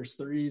 3 versus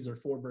 3s or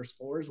 4 versus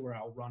 4s where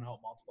I'll run out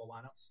multiple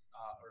lineups,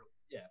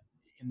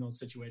 in those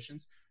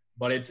situations.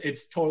 But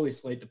it's totally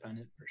slate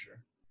dependent for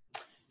sure.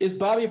 Is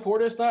Bobby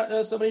Portis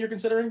not somebody you're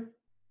considering?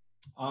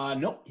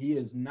 No, he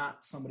is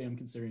not somebody I'm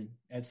considering.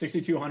 At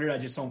 6,200, I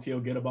just don't feel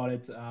good about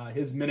it.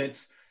 His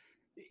minutes,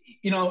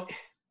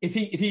 if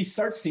he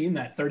starts seeing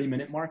that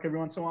 30-minute mark every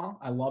once in a while,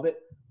 I love it.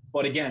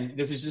 But again,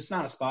 this is just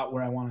not a spot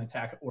where I want to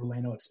attack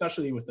Orlando,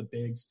 especially with the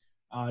bigs.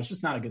 It's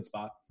just not a good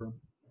spot for him.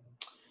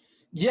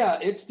 Yeah,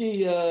 it's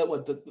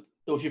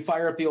if you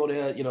fire up the old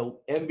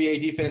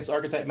NBA defense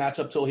archetype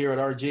matchup tool here at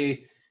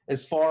RG,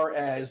 as far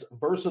as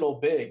versatile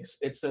bigs,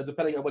 it's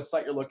depending on what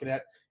site you're looking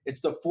at, it's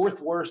the 4th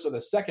worst or the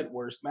 2nd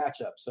worst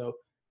matchup. So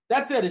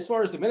that's it. As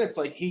far as the minutes,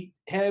 like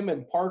him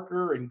and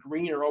Parker and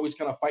Green are always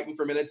kind of fighting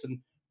for minutes, and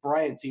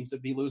Bryant seems to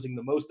be losing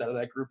the most out of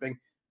that grouping.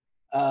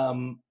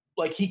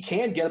 Like, he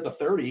can get up to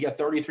 30. He got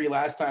 33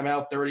 last time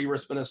out, 30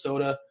 versus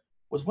Minnesota.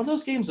 Was one of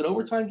those games an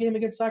overtime game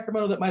against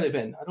Sacramento? That might have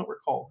been. I don't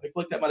recall. I feel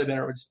like that might have been,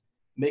 or it's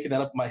making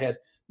that up in my head.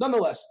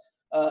 Nonetheless,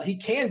 he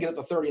can get up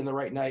to 30 in the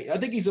right night. I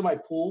think he's in my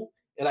pool,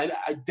 and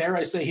I dare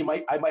I say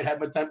I might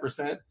have him at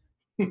 10%.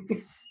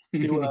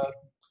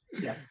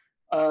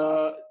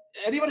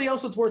 Anybody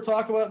else that's worth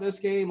talking about in this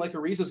game? Like,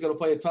 Ariza's going to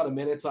play a ton of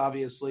minutes,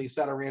 obviously.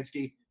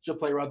 Satoransky should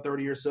play around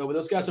 30 or so. But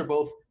those guys are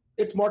both –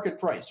 it's market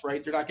price,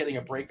 right? They're not getting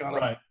a break on it.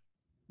 Right.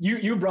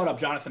 You brought up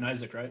Jonathan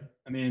Isaac, right?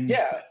 I mean,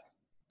 yeah,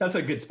 that's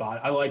a good spot.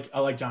 I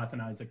like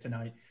Jonathan Isaac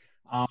tonight.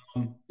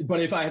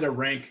 But if I had to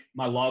rank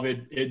my love,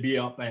 it'd be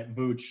up at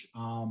Vooch,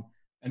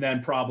 and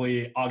then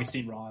probably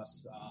Augustine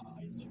Ross,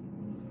 Isaac.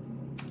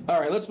 All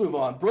right, let's move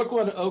on.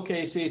 Brooklyn,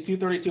 OKC,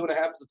 232.5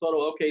 is the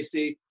total.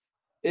 OKC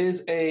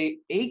is a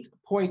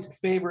 8-point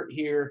favorite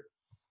here.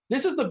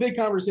 This is the big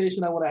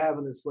conversation I want to have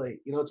in this slate.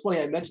 It's funny.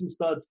 I mentioned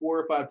studs 4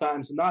 or 5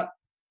 times, and not,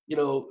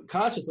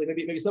 consciously,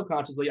 maybe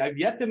subconsciously. I've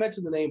yet to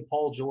mention the name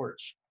Paul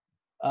George.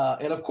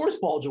 And of course,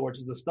 Paul George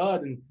is a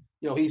stud, and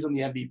he's in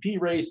the MVP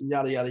race and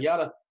yada yada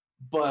yada.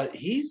 But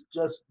he's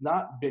just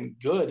not been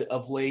good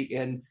of late,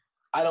 and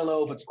I don't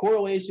know if it's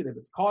correlation, if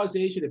it's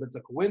causation, if it's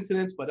a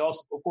coincidence. But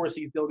also, of course,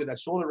 he's dealing with that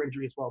shoulder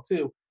injury as well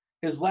too.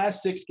 His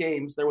last 6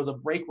 games, there was a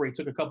break where he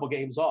took a couple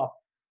games off.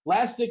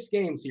 Last 6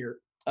 games here,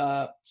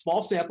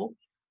 small sample,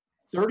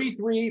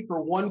 33 for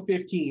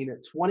 115,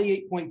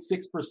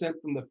 28.6%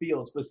 from the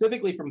field,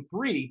 specifically from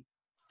 3,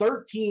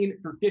 13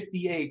 for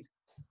 58,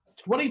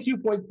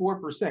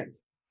 22.4%.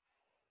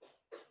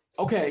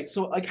 Okay,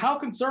 so like, how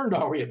concerned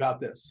are we about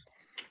this?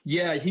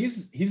 Yeah,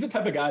 he's the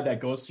type of guy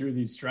that goes through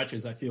these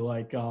stretches. I feel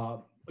like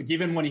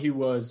even when he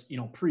was,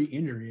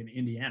 pre-injury in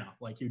Indiana,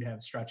 like, he'd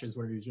have stretches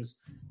where he was just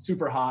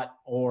super hot,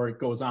 or it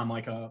goes on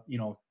like a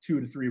 2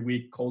 to 3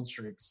 week cold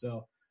streak.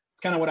 So it's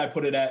kind of what I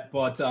put it at.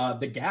 But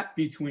the gap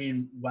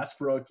between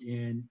Westbrook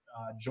and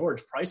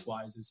George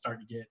price-wise is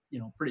starting to get,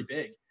 pretty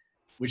big,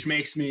 which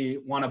makes me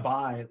want to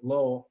buy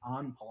low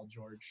on Paul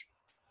George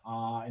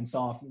and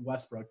sell off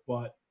Westbrook.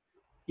 But,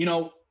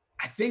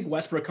 I think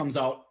Westbrook comes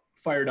out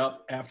fired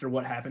up after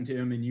what happened to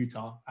him in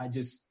Utah. I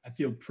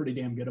feel pretty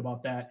damn good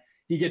about that.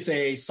 He gets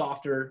a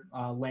softer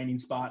landing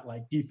spot,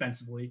 like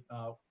defensively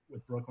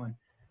with Brooklyn,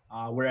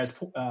 whereas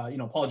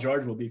Paul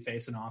George will be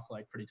facing off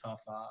like pretty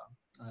tough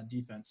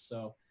defense.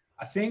 So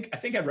I think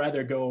I'd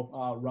rather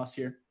go Russ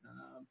here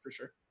for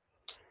sure.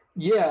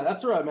 Yeah,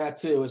 that's where I'm at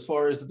too. As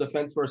far as the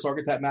defense versus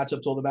archetype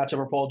matchup, the matchup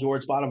for Paul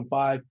George, bottom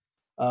 5,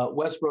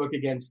 Westbrook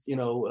against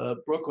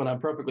Brooklyn. I'm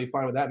perfectly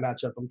fine with that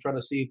matchup. I'm trying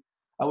to see.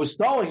 I was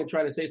stalling and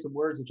trying to say some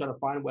words and trying to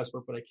find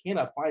Westbrook, but I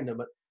cannot find him.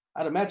 But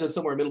I'd imagine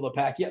somewhere middle of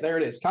the pack. Yeah, there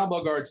it is.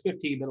 Combo guards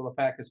 15, middle of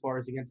the pack as far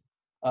as against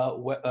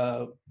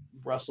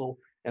Russell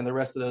and the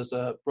rest of those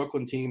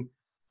Brooklyn team.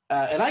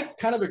 And I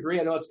kind of agree.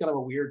 I know it's kind of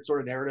a weird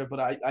sort of narrative, but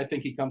I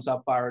think he comes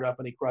out fired up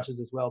and he crushes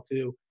as well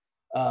too.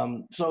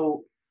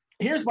 So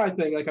here's my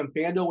thing. Like on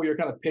FanDuel, where you're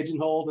kind of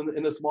pigeonholed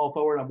in the small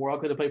forward, I'm more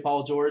likely to play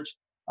Paul George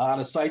on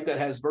a site that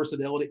has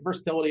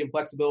versatility and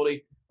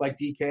flexibility like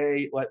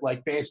DK,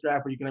 like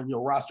FanStrap, where you can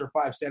roster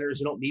 5 centers.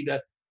 You don't need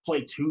to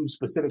play 2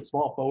 specific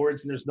small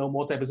forwards, and there's no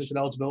multi-position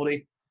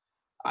eligibility.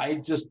 I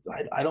just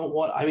think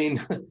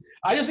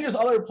there's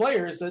other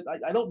players that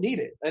I don't need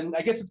it. And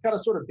I guess it's kind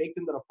of sort of baked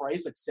into the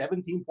price, like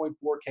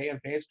 $17.4K on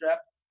FanStrap.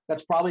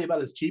 That's probably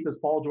about as cheap as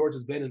Paul George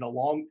has been in a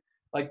long,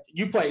 like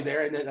you played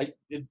there. And then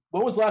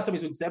when was the last time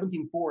he's been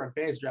 17.4 on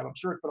FanStrap? I'm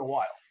sure it's been a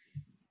while.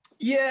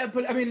 Yeah,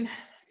 but I mean,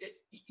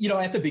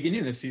 at the beginning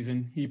of the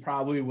season, he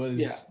probably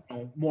was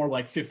more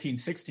like 15,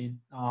 16.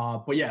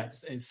 But yeah,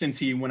 since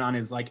he went on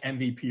his like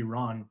MVP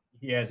run,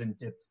 he hasn't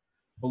dipped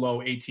below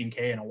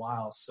 18K in a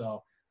while.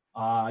 So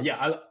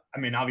I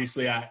mean,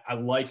 obviously I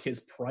like his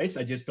price.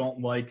 I just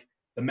don't like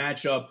the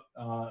matchup.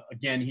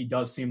 Again, he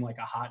does seem like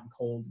a hot and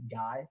cold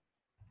guy.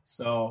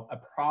 So I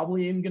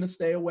probably am going to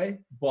stay away,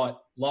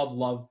 but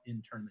love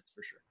in tournaments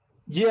for sure.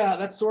 Yeah,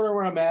 that's sort of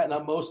where I'm at, and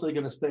I'm mostly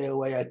going to stay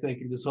away, I think,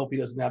 and just hope he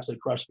doesn't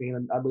absolutely crush me.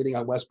 And I'm leaning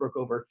on Westbrook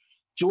over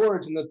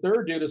George. And the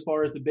third dude, as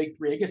far as the big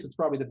 3, I guess it's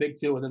probably the big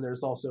 2, and then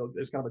there's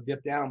kind of a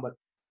dip down.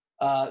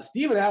 But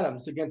Steven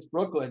Adams against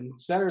Brooklyn,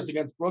 centers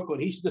against Brooklyn,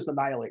 he should just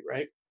annihilate,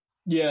 right?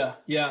 Yeah.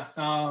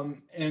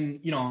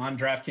 And, on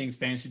DraftKings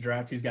Fantasy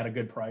Draft, he's got a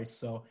good price.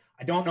 So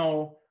I don't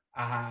know.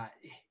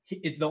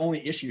 The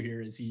only issue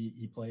here is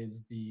he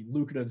plays the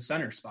lucrative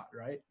center spot,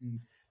 right? And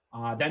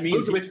that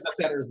means the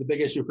center is the big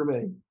issue for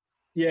me.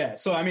 Yeah.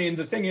 So, I mean,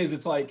 the thing is,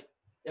 it's like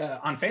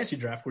on Fantasy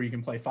Draft where you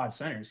can play 5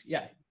 centers.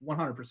 Yeah,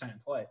 100% in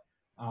play.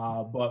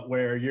 But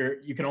where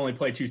you can only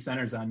play 2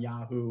 centers on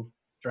Yahoo,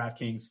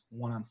 DraftKings,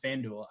 1 on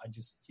FanDuel,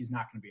 he's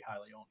not going to be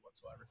highly owned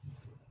whatsoever.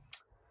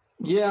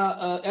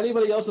 Yeah.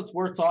 Anybody else that's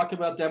worth talking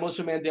about?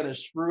 Demolition Man, Dennis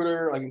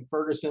Schroeder,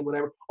 Ferguson,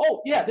 whatever.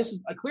 Oh, yeah, this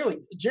is clearly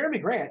Jeremy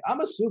Grant.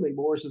 I'm assuming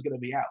Morris is going to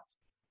be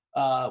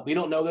out. We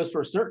don't know this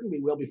for certain. We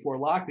will before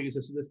lock because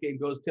this game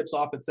tips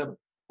off at 7.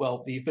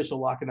 Well, the official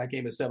lock in that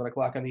game is 7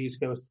 o'clock on the East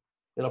Coast.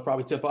 It'll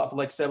probably tip off at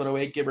like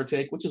 7:08, give or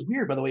take, which is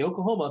weird, by the way.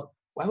 Oklahoma,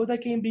 why would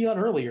that game be on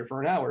earlier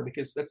for an hour?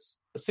 Because that's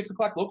a 6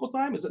 o'clock local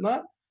time, is it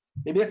not?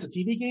 Maybe that's a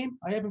TV game?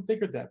 I haven't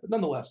figured that, but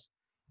nonetheless.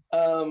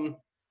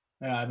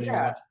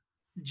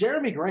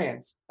 Jeremy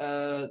Grant,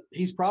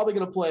 he's probably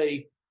going to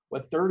play,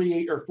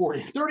 38 or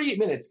 38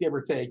 minutes, give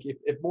or take,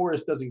 if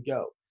Morris doesn't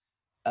go.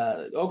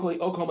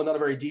 Oklahoma, not a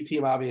very deep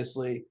team,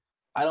 obviously.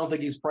 I don't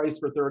think he's priced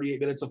for 38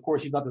 minutes. Of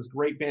course, he's not this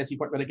great fantasy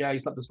point minute guy.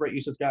 He's not this great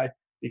usage guy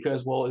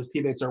because, his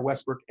teammates are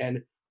Westbrook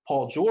and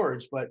Paul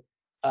George. But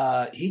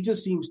he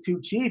just seems too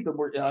cheap. And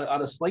we're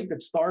on a slate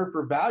that's starved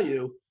for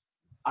value.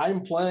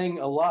 I'm playing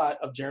a lot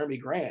of Jeremy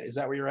Grant. Is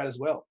that where you're at as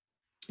well?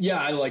 Yeah,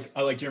 I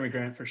like Jeremy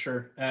Grant for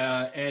sure.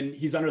 And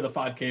he's under the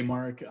 5K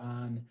mark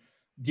on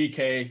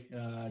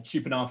DK,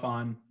 cheap enough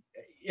on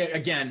 –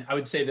 again, I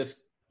would say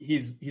this –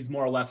 he's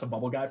more or less a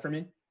bubble guy for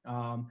me.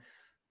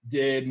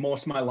 Did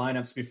most of my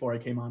lineups before I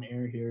came on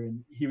air here,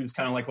 and he was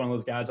kind of like one of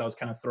those guys I was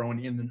kind of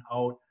throwing in and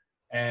out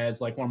as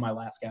like one of my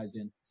last guys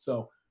in.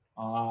 So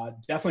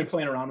definitely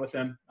playing around with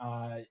him.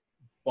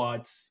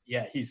 But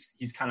yeah,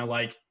 he's kind of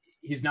like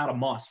 – he's not a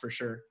must for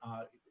sure.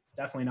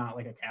 Definitely not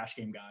like a cash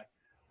game guy.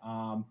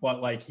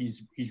 But like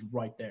he's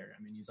right there.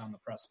 I mean, he's on the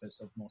precipice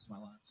of most of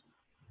my lineups.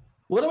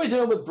 What are we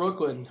doing with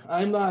Brooklyn?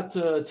 I'm not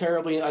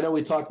terribly – I know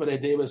we talked about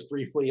Ed Davis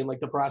briefly and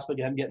like the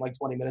prospect of him getting like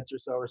 20 minutes or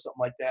so or something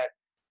like that.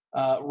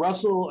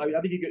 Russell,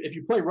 I think if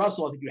you play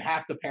Russell, I think you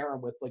have to pair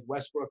him with like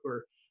Westbrook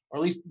or at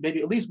least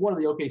one of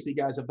the OKC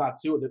guys, if not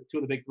two of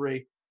the big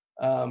 3.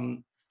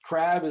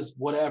 Crab is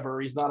whatever.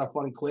 He's not a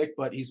fun click,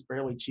 but he's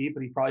fairly cheap,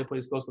 and he probably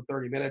plays close to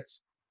 30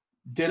 minutes.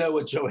 Ditto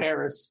with Joe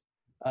Harris.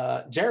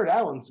 Jared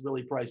Allen's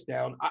really priced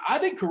down. I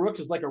think Karooks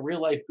is like a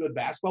real-life good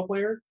basketball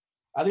player.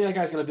 I think that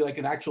guy's going to be like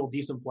an actual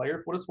decent player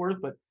for what it's worth.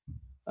 But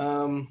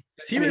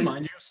does he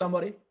remind you of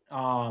somebody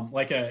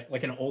like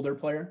an older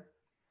player?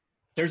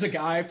 There's a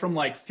guy from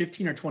like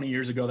 15 or 20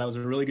 years ago that was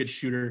a really good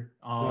shooter.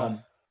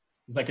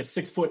 He's like a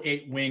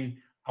 6'8" wing.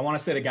 I want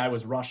to say the guy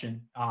was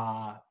Russian.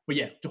 But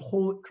yeah, the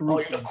whole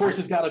career. Of course,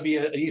 it's got to be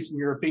an Eastern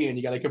European.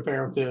 You got to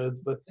compare him to.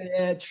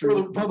 It's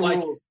true. The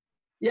rules.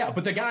 Yeah,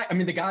 but the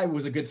guy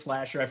was a good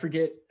slasher. I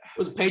forget.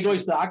 Was it Peja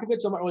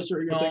Stojakovic? I'm not really sure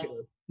who you're thinking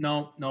of.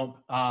 No.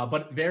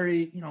 But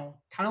very,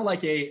 kind of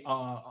like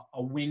a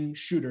wing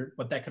shooter,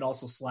 but that could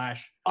also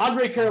slash.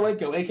 Andrei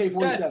Kirilenko,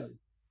 AK-47. Yes.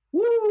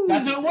 Woo!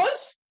 That's who it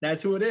was?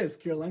 That's who it is,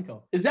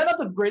 Kirilenko. Is that not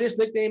the greatest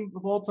nickname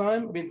of all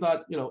time? I mean, it's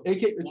not,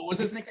 AK. What was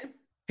his nickname?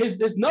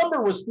 His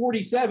number was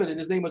 47, and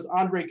his name was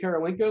Andrei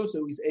Kirilenko,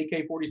 so he's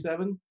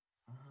AK-47.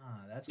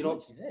 That's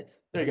legit.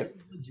 There you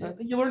go. I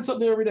think you learn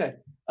something new every day.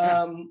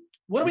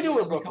 What are we doing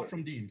with Brooklyn? Come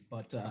from Dean,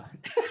 but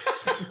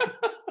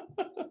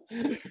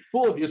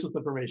full of useless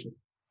information.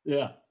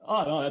 Yeah.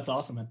 Oh no, that's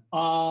awesome,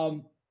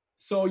 man.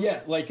 So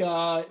yeah, like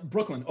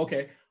Brooklyn.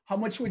 Okay, how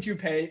much would you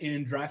pay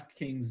in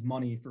DraftKings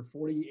money for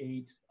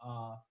 48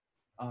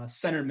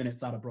 center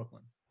minutes out of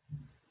Brooklyn?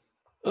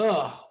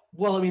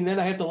 Well, I mean, then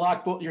I have to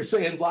lock both. You're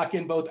saying lock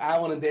in both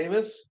Allen and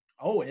Davis?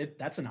 Oh,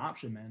 that's an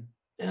option, man.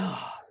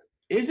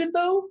 Is it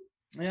though?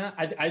 Yeah,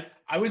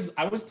 I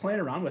was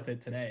playing around with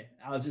it today.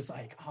 I was just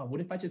like,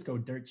 what if I just go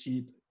dirt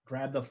cheap,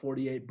 grab the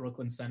 48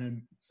 Brooklyn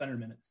center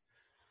minutes?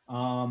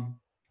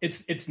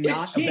 It's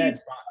not a bad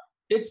spot.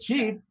 It's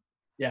cheap.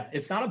 Yeah,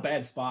 it's not a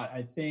bad spot.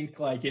 I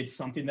think like it's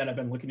something that I've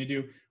been looking to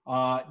do.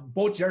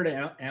 Both Jared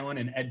Allen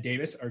and Ed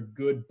Davis are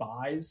good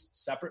buys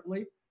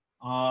separately.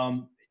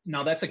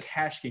 Now that's a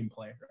cash game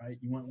play, right?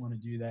 You wouldn't want to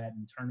do that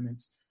in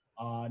tournaments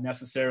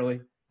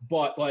necessarily.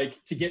 But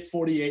like to get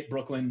 48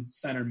 Brooklyn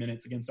center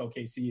minutes against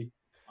OKC,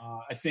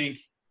 I think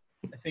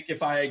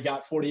if I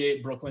got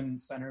 48 Brooklyn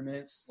center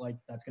minutes, like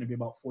that's going to be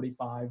about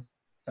 45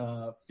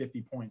 to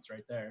 50 points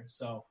right there.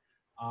 So,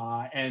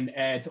 and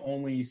at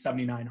only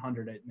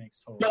 7,900, it makes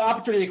total. The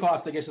opportunity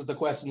cost, I guess, is the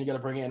question you got to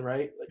bring in,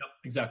 right? Yep,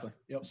 exactly.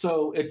 Yep.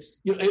 So it's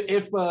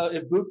if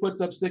Book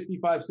puts up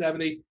 65,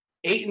 70,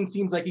 Ayton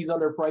seems like he's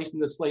underpriced in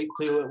the slate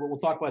too. We'll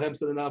talk about him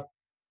soon enough.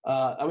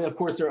 I mean, of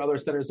course, there are other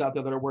centers out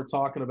there that are worth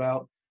talking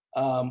about.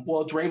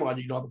 Well,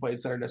 Draymond, you don't have to play at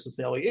center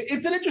necessarily.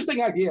 It's an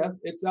interesting idea.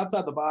 It's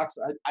outside the box.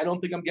 I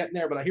don't think I'm getting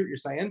there, but I hear what you're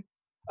saying.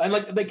 And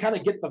like they kind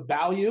of get the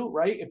value,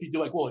 right? If you do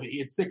like, well, he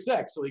had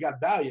 6X, so he got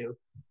value.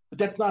 But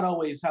that's not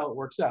always how it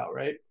works out,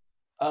 right?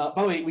 By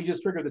the way, we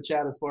just triggered the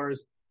chat as far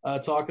as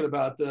talking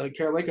about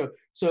Kirilenko.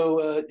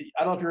 So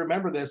I don't know if you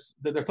remember this.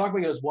 They're talking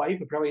about his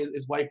wife. Apparently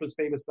his wife was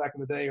famous back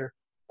in the day, or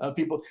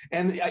people.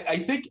 And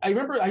I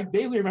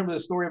vaguely remember the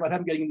story about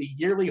him getting the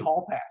yearly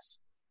hall pass,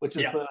 which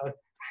is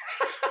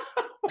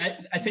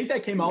I think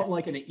that came out in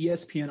like an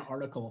ESPN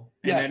article,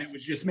 and then it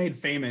was just made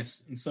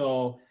famous. And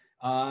so,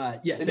 they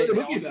made a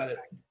movie about it.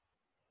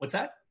 What's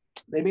that?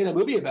 They made a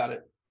movie about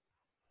it.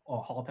 Oh,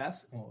 hall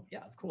pass? Oh,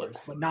 yeah, of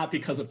course, but not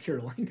because of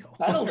Kirilenko.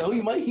 I don't know.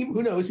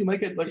 Who knows? He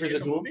might get like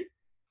residuals.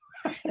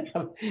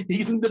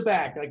 He's in the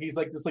back, like he's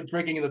like just like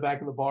drinking in the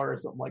back of the bar or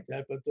something like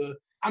that. But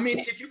I mean,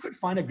 if you could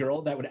find a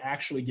girl that would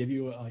actually give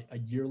you a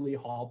yearly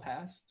hall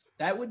pass,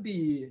 that'd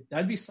be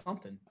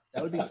something.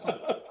 That would be something.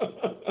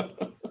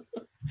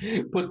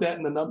 Put that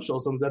in the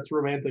nuptials. That's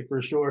romantic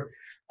for sure.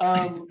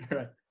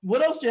 Right.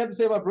 What else do you have to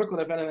say about Brooklyn,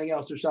 if anything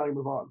else, or shall we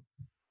move on?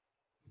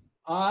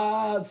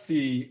 Let's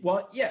see.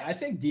 Well, yeah, I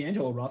think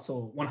D'Angelo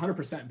Russell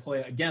 100%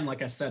 play. Again,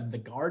 like I said, the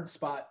guard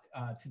spot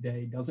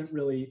today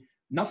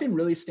nothing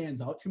really stands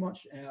out too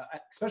much,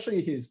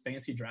 especially his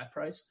fantasy draft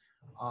price.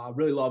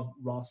 Really love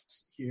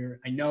Russ here.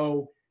 I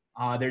know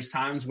there's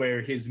times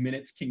where his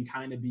minutes can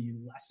kind of be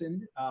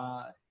lessened,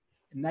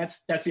 and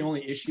that's the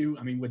only issue.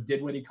 I mean, with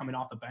Dinwiddie coming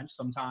off the bench,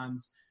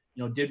 sometimes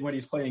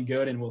Dinwiddie's playing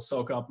good and will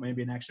soak up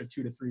maybe an extra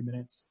 2 to 3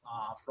 minutes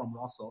from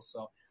Russell.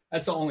 So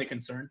that's the only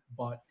concern.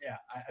 But yeah,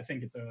 I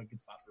think it's a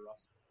good spot for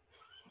Russ.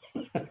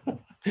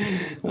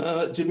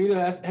 Jamino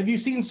asked, "Have you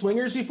seen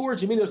Swingers before?"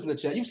 Jamino's in the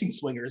chat. You've seen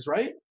Swingers,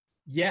 right?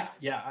 Yeah,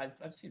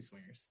 I've seen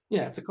Swingers.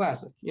 Yeah, it's a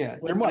classic. Yeah,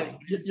 your money.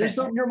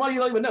 Your money. You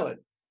don't even know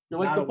it. You're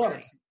like the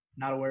bunny.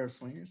 Not aware of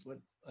Swingers. What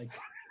like?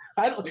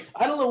 I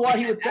don't know why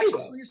he would say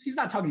that. Swingers? He's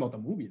not talking about the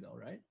movie though,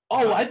 right?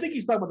 Oh, I think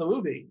he's talking about the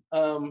movie.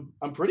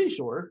 I'm pretty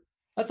sure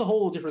that's a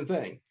whole different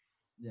thing.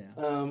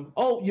 Yeah.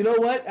 Oh, you know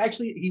what?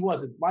 Actually, he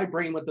wasn't. My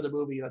brain went to the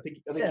movie. I think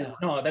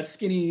no, that's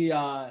skinny.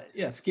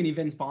 Skinny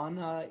Vince Vaughn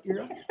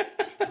era.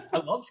 I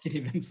love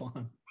skinny Vince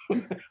Vaughn.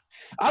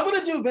 I'm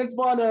gonna do Vince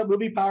Vaughn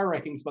movie power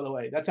rankings. By the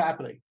way, that's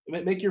happening.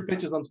 Make your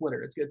pitches on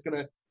Twitter. It's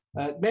gonna.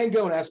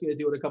 Mangone asked me to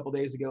do it a couple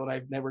days ago, and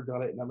I've never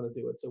done it, and I'm gonna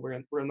do it. So we're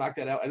gonna knock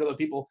that out. I know that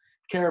people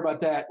care about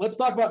that. Let's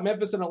talk about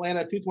Memphis and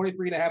Atlanta.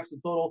 223.5 is the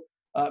total.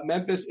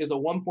 Memphis is a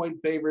 1-point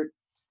favorite.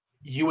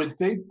 You would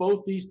think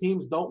both these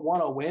teams don't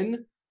want to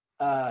win.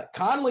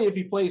 Conley, if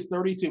he plays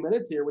 32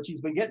 minutes here, which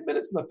he's been getting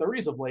minutes in the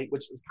 30s of late,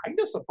 which is kind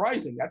of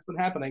surprising. That's been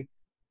happening.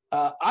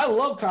 I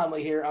love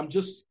Conley here. I'm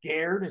just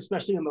scared,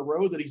 especially on the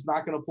road, that he's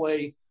not going to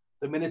play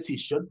the minutes he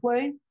should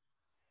play.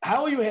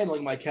 How are you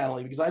handling Mike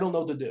Conley? Because I don't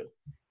know what to do.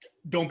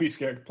 Don't be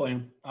scared to play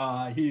him.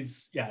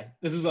 This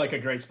is like a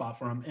great spot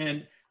for him.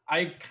 And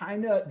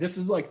this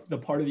is like the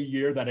part of the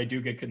year that I do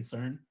get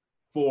concerned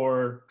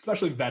for,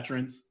 especially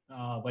veterans,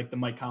 like the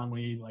Mike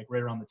Conley, like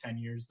right around the 10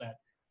 years that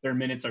their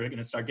minutes are going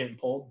to start getting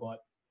pulled. But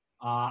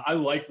I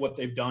like what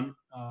they've done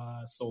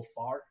so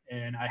far,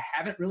 and I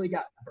haven't really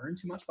got burned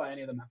too much by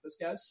any of the Memphis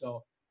guys.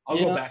 So I'll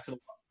go back to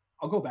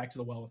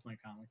the well with Mike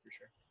Conley for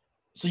sure.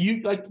 So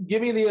you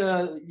give me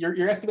the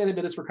your estimated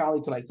minutes for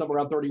Conley tonight, somewhere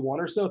around 31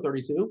 or so,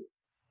 32.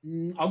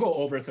 I'll go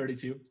over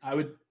 32. I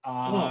would.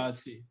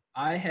 Let's see.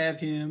 I have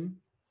him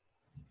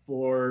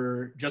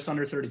for just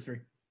under 33.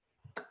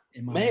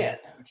 Man,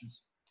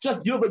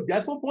 just you have like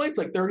decimal points,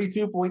 like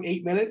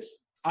 32.8 minutes.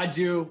 I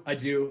do.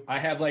 I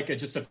have like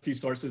just a few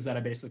sources that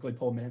I basically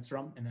pull minutes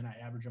from, and then I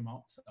average them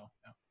out. So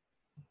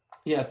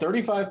yeah,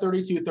 35,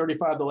 32,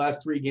 35 the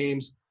last 3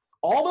 games.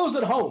 All those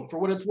at home, for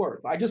what it's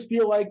worth. I just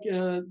feel like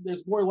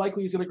there's more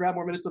likely he's going to grab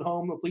more minutes at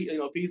home,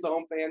 appease the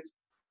home fans.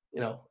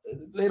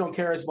 They don't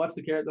care as much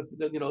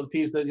to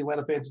appease the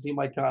Atlanta fans to see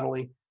Mike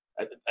Conley.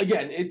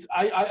 Again,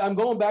 I'm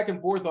going back and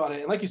forth on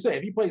it. And like you say,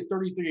 if he plays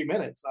 33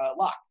 minutes,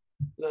 lock.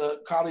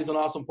 Conley's an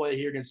awesome play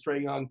here against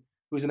Trae Young,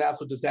 who's an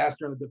absolute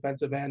disaster on the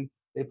defensive end.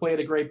 They play at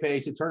a great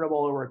pace. They turn the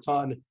ball over a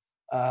ton.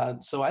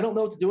 So I don't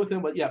know what to do with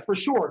him. But, yeah, for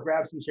sure,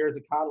 grab some shares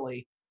of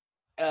Conley.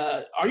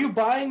 Are you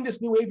buying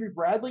this new Avery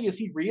Bradley? Is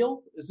he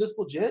real? Is this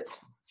legit?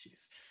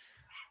 Jeez.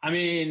 I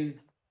mean,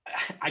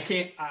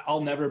 I'll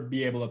never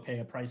be able to pay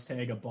a price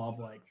tag above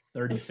like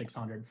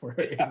 $3,600 for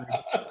Avery.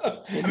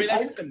 I mean,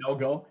 that's just a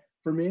no-go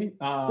for me.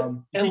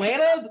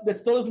 Atlanta, that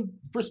still doesn't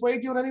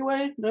persuade you in any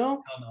way?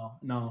 No?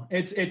 No.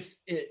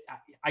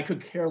 I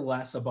could care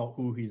less about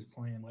who he's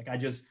playing. Like, I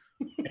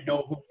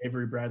know who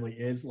Avery Bradley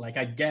is. Like,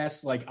 I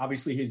guess, like,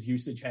 obviously his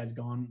usage has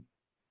gone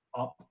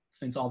up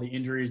since all the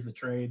injuries, the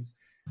trades,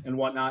 and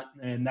whatnot,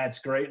 and that's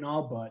great and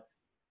all, but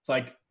it's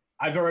like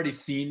I've already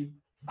seen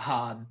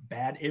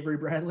bad Avery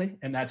Bradley,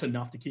 and that's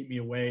enough to keep me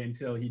away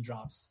until he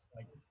drops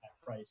like that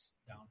price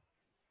down.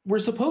 We're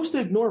supposed to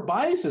ignore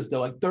biases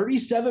though, like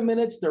 37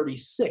 minutes,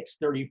 36,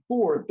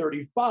 34,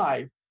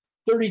 35,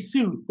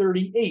 32,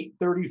 38,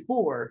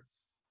 34.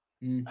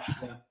 Yeah.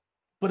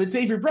 But it's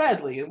Avery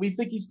Bradley, and we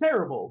think he's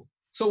terrible.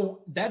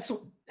 So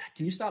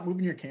can you stop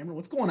moving your camera?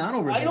 What's going on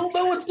over there? I don't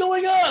know what's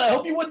going on. I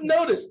hope you wouldn't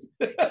notice.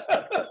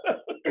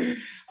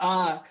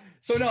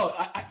 So no,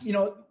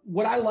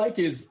 what I like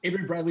is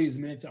Avery Bradley's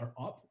minutes are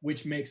up,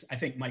 which makes, I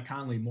think, Mike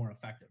Conley more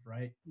effective,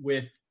 right?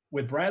 With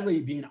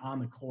Bradley being on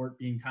the court,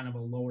 being kind of a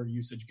lower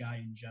usage guy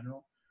in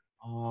general,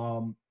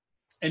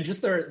 and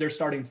just their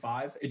starting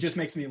 5, it just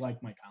makes me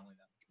like Mike Conley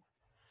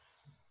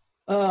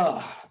that much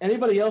more.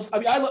 Anybody else? I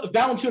mean,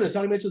 Valanciunas. How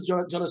many minutes is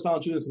Jonas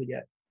Valanciunas going to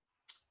get?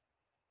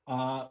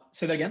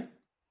 Say that again.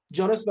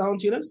 Jonas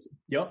Valanciunas?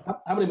 Yep.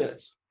 How many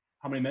minutes?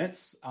 How many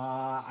minutes?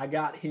 I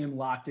got him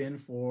locked in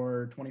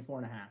for 24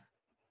 and a half.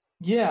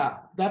 Yeah,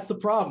 that's the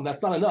problem.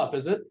 That's not enough,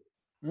 is it?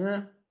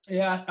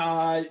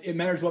 Yeah. It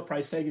matters what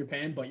price tag you're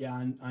paying, but yeah,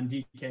 on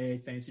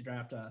DK fantasy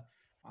draft,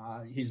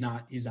 he's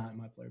not in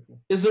my player pool.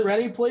 Is there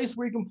any place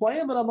where you can play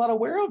him that I'm not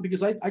aware of?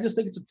 Because I just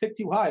think it's a tick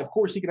too high. Of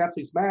course, he can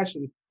absolutely smash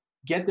and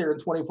get there in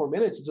 24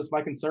 minutes. It's just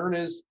my concern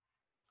is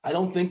I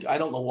don't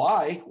know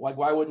why. Like,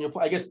 why wouldn't you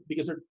play? I guess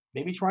because they're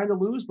maybe trying to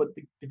lose, but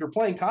if you're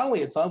playing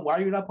Conley a ton, why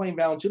are you not playing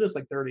Valanciunas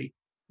like 30?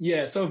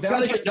 Yeah, so you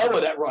got to get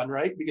Noah that run,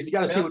 right? Because you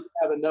got to see what you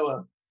have in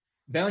Noah.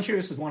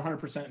 Valanciunas is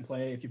 100% in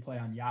play if you play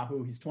on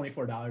Yahoo. He's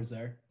 $24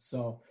 there.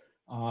 So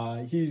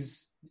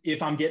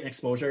if I'm getting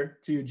exposure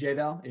to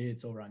JVal,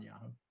 it's over on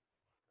Yahoo.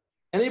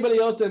 Anybody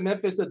else in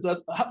Memphis that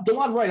does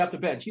DeLon Wright off the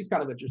bench? He's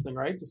kind of interesting,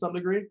 right? To some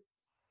degree.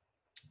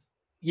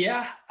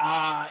 Yeah,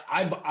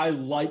 I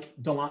like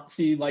DeLon.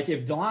 See, like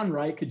if DeLon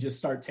Wright could just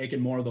start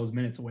taking more of those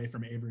minutes away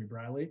from Avery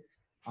Bradley,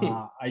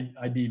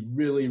 I'd be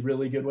really,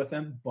 really good with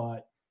him.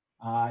 But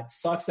it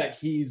sucks that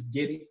he's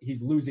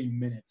losing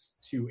minutes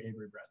to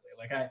Avery Bradley.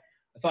 Like I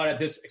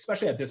thought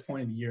especially at this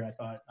point of the year, I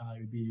thought it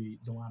would be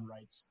DeLon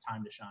Wright's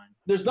time to shine.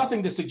 There's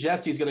nothing to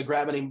suggest he's going to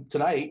grab any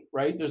tonight,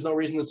 right? There's no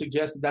reason to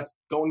suggest that that's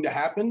going to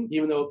happen,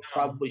 even though it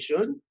probably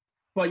should.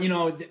 But,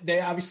 they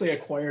obviously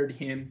acquired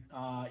him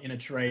in a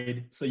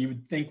trade, so you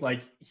would think,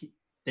 like,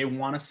 they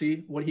want to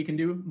see what he can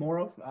do more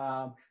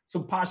of.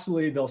 So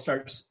possibly they'll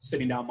start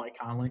sitting down Mike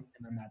Conley,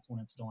 and then that's when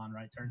it's DeLon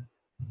Wright's turn.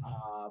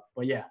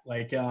 But, yeah,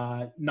 like,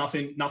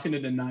 nothing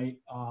in the night.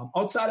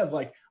 Outside of,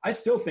 like, I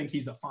still think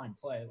he's a fine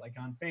play. Like,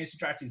 on Fantasy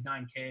Draft, he's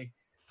 $9K.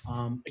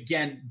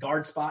 Again,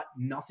 guard spot,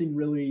 nothing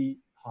really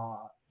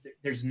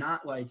there's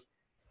not, like,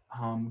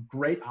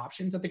 great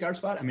options at the guard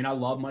spot. I mean, I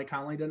love Mike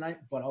Conley tonight,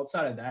 but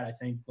outside of that, I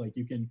think like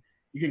you can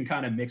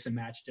kind of mix and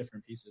match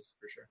different pieces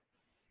for sure.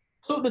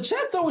 So the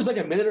chat's always like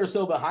a minute or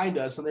so behind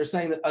us, and they're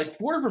saying that like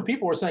 4 different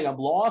people are saying I'm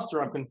lost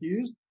or I'm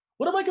confused.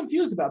 What am I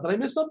confused about? Did I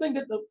miss something?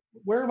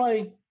 Where am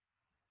I?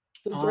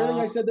 Is there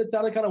anything I said that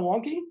sounded kind of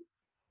wonky?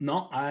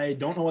 No, I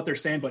don't know what they're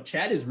saying, but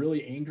chat is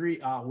really angry.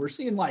 We're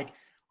seeing like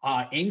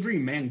angry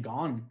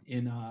Mangon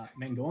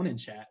in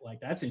chat. Like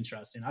that's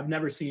interesting. I've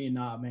never seen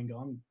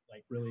Mangon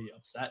like really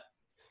upset.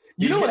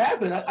 You know what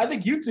happened? I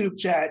think YouTube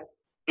chat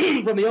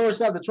from the other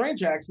side of the train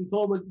tracks, we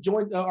told them to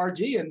join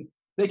RG and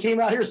they came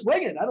out here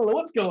swinging. I don't know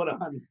what's going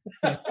on.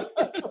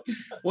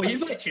 Well,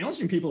 he's like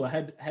challenging people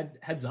to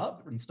heads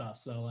up and stuff.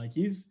 So like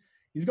he's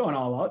going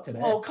all out today.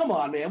 Oh, come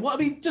on, man. Well, I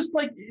mean, just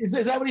like, is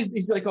that what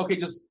he's like, okay,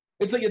 just,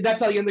 it's like,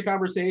 that's how you end the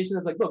conversation.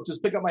 It's like, look,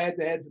 just pick up my head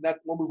to heads and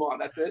we'll move on.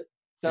 That's it.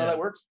 Is that how that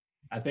works?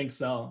 I think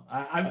so.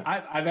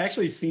 I've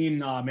actually seen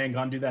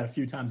Mangun do that a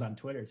few times on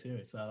Twitter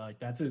too. So like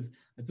that's his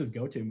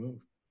go-to move.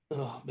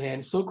 Oh man,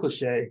 it's so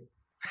cliche.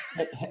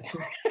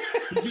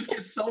 He just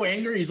gets so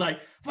angry. He's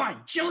like, "Fine,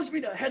 challenge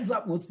me to heads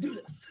up. And let's do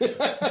this."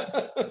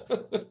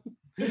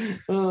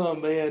 Oh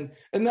man!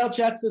 And now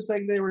chat's just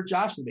saying they were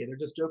joshing me. They're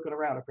just joking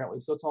around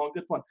apparently. So it's all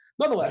good fun.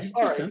 Nonetheless,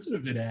 You're too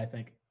sensitive today, I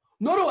think.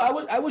 No.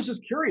 I was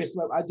just curious.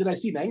 Did I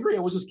seem angry? I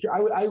was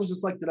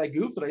just like, did I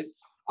goof?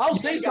 I'll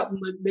say something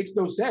that makes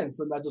no sense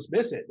and I just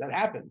miss it. That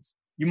happens.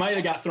 You might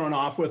have got thrown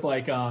off with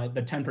like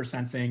the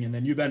 10% thing, and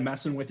then you've been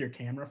messing with your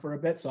camera for a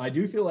bit. So I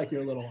do feel like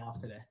you're a little off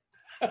today.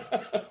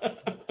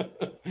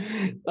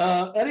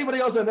 Anybody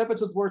else on Memphis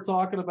that's worth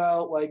talking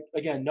about? Like,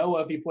 again,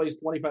 Noah, if he plays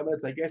 25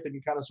 minutes, I guess he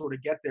can kind of sort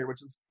of get there,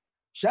 which is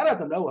shout out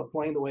to Noah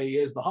playing the way he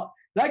is.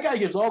 That guy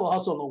gives all the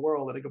hustle in the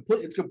world, and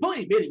it's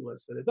completely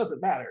meaningless, and it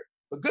doesn't matter.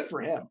 But good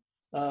for him.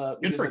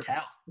 Good for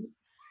Cal.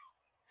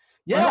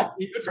 Yeah.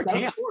 Good for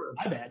Cam.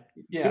 My bad.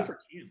 Yeah. Good for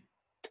Cam.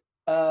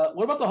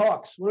 What about the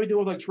Hawks? What do we do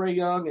with like Trae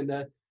Young?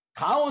 And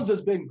Collins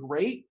has been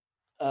great.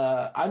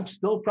 I'm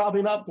still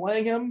probably not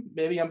playing him.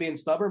 Maybe I'm being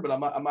stubborn, but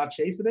I'm not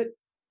chasing it.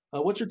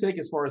 What's your take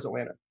as far as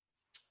Atlanta?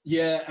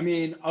 Yeah, I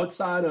mean,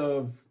 outside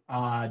of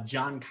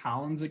John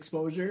Collins'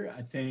 exposure,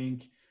 I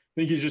think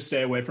you just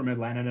stay away from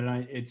Atlanta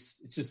tonight. It's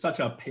just such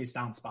a pace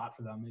down spot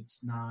for them.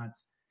 It's not.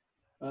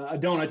 I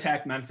don't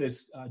attack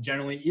Memphis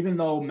generally, even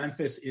though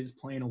Memphis is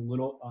playing a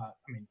little,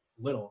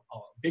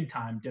 big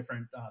time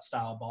different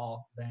style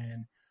ball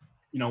than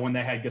when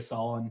they had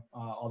Gasol and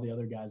all the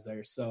other guys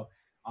there. So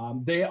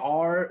they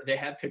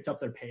have picked up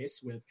their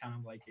pace with kind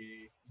of like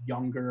a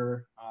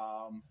younger,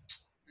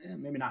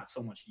 maybe not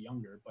so much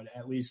younger, but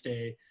at least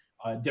a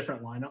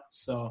different lineup.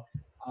 So,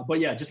 but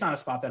yeah, just not a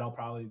spot that I'll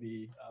probably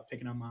be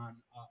picking them on.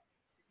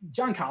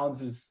 John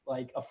Collins is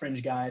like a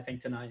fringe guy, I think,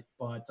 tonight,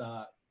 but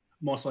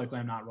most likely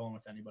I'm not rolling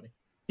with anybody.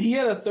 He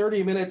had a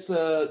 30 minutes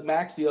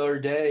max the other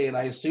day, and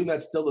I assume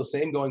that's still the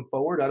same going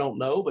forward. I don't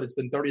know, but it's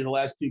been 30 in the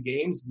last two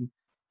games, and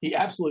he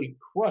absolutely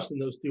crushed in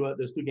those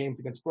two games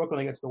against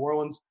Brooklyn, against New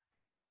Orleans.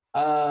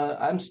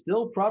 I'm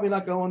still probably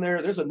not going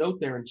there. There's a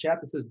note there in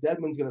chat that says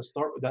Dedmon's going to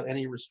start without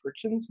any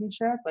restrictions in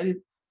chat.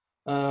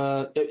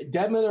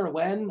 Dedmon or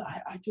Len,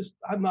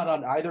 I'm not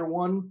on either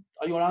one.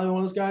 Are you on either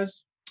one of those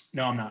guys?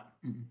 No, I'm not.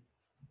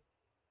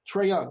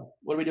 Trae Young,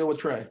 what are we doing with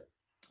Trae?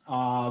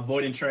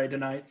 Voiding Trae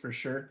tonight for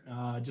sure.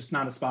 Just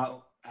not a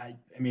spot. I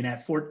mean,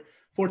 at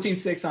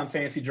 14-6 on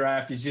fantasy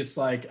draft, he's just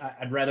like,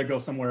 I'd rather go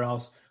somewhere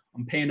else.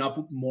 I'm paying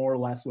up more or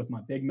less with my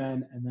big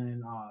men, and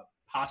then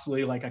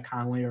possibly like a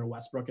Conley or a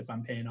Westbrook if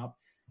I'm paying up.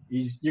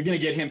 You're going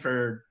to get him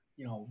for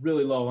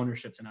really low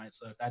ownership tonight.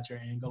 So if that's your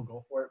angle,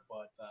 go for it.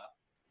 But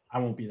I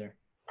won't be there.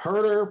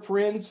 Herder,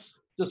 Prince,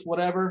 just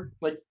whatever.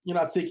 Like, you're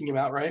not seeking him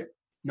out, right?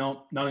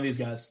 No, none of these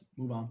guys.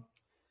 Move on.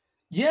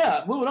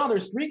 Yeah, moving on.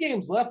 There's 3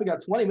 games left. We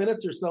got 20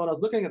 minutes or so, and I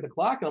was looking at the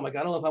clock, and I'm like,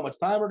 I don't know how much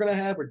time we're going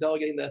to have. We're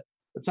delegating the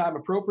time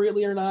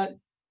appropriately or not.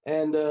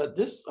 And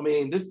this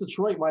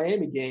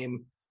Detroit-Miami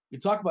game, you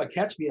talk about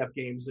catch-me-up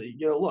games.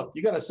 Look,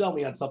 you got to sell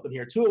me on something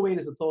here. 208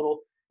 is the total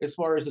as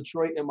far as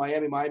Detroit and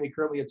Miami. Miami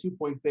currently a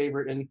 2-point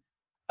favorite. And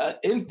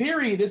in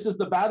theory, this is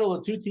the battle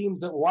of two teams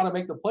that want to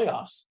make the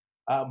playoffs.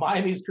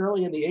 Miami's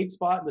currently in the 8th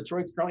spot, and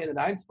Detroit's currently in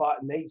the 9th spot,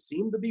 and they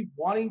seem to be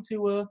wanting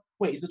to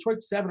wait, is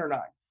Detroit 7 or 9?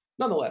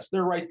 Nonetheless,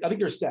 they're right. I think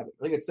they're 7.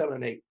 I think it's 7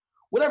 and 8.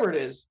 Whatever it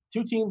is,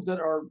 two teams that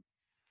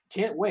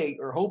can't wait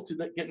or hope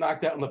to get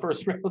knocked out in the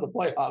first round of the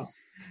playoffs.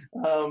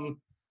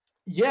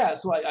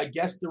 So I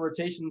guess the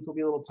rotations will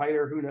be a little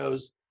tighter. Who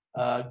knows?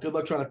 Good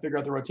luck trying to figure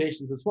out the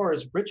rotations. As far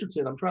as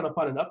Richardson, I'm trying to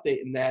find an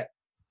update in that,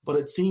 but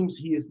it seems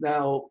he is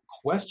now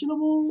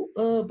questionable.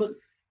 But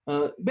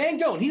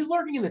Mangone, he's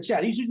lurking in the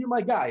chat. He's usually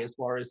my guy as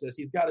far as this.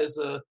 He's got his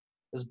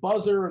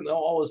buzzer and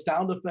all his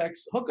sound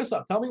effects. Hook us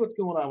up. Tell me what's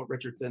going on with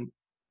Richardson.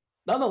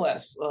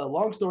 Nonetheless,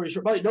 long story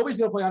short, nobody's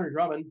going to play Andre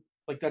Drummond.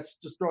 Like, that's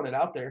just throwing it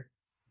out there.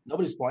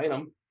 Nobody's playing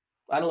him.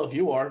 I don't know if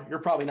you are. You're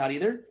probably not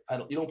either.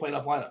 You don't play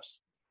enough lineups.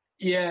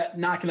 Yeah,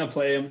 not going to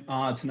play him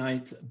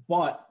tonight.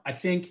 But I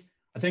think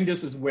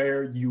this is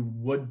where you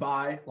would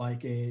buy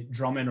like a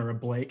Drummond or a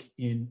Blake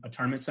in a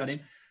tournament setting.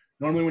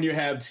 Normally when you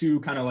have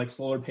two kind of like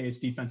slower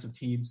paced defensive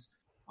teams,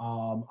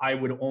 I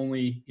would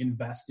only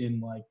invest in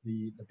like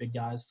the big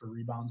guys for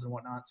rebounds and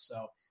whatnot.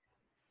 So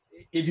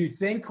if you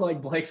think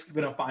like Blake's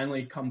going to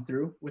finally come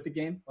through with the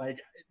game, like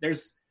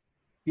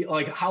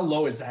how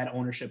low is that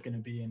ownership going to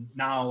be? And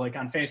now like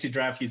on fantasy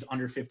draft, he's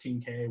under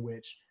 15K,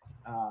 which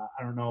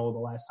I don't know the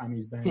last time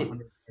he's been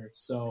under there.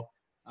 So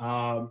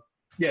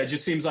it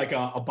just seems like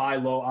a buy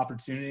low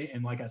opportunity.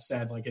 And like I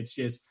said, like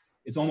it's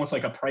almost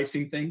like a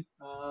pricing thing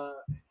in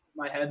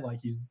my head.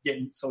 Like he's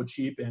getting so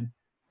cheap and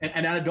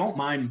I don't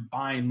mind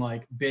buying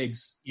like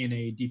bigs in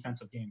a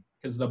defensive game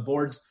because the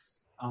boards,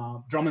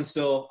 Drummond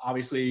still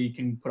obviously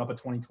can put up a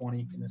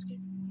 20-20 in this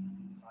game.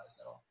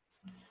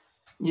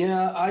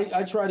 Yeah,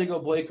 I tried to go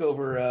Blake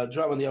over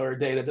Drummond the other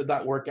day. That did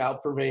not work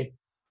out for me.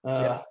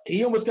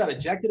 He almost got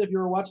ejected if you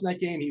were watching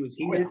that game. He was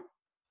heated.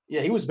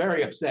 Yeah, he was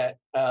very upset,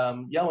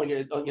 yelling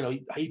at,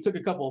 he took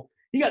a couple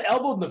 – he got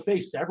elbowed in the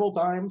face several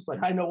times. Like,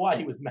 I know why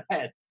he was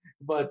mad.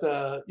 But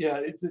yeah,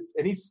 it's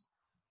and he's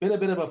been a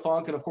bit of a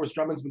funk, and of course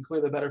Drummond's been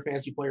clearly the better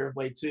fantasy player of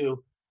late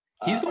too.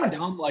 He's going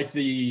down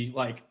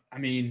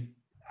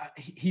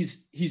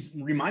he's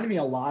reminded me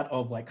a lot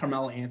of like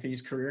Carmelo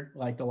Anthony's career,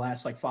 like the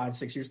last like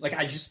 5-6 years. Like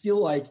I just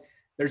feel like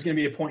there's going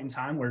to be a point in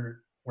time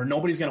where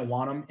nobody's going to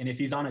want him, and if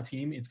he's on a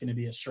team, it's going to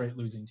be a straight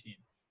losing team.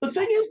 The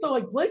thing is, though,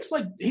 like Blake's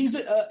like he's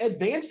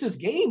advanced his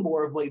game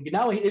more of late.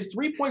 Now his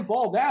 3-point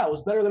ball now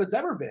is better than it's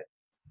ever been.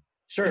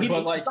 Sure,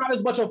 but like not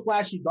as much of a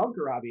flashy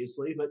dunker,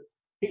 obviously, but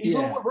he's a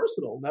little more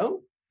versatile.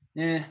 No.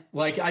 Yeah,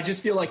 like I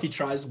just feel like he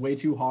tries way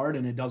too hard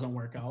and it doesn't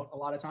work out a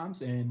lot of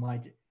times, and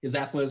like his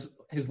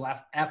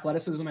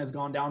athleticism has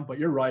gone down. But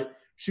you're right,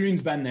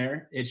 shooting's been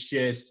there. It's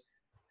just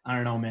I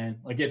don't know, man.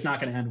 Like it's not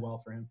going to end well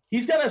for him.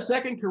 He's got a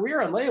second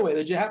career on layaway.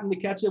 Did you happen to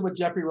catch him with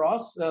Jeffrey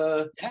Ross?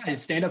 Yeah,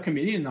 his stand-up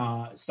comedian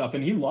stuff,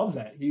 and he loves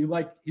that.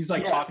 He's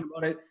talking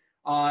about it.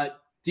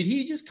 Did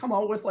he just come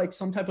out with like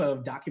some type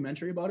of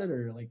documentary about it,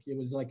 or like it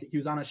was like he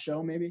was on a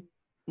show maybe?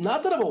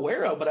 Not that I'm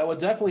aware of, but I would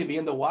definitely be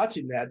into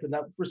watching that. And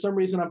for some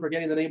reason, I'm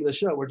forgetting the name of the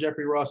show where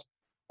Jeffrey Ross.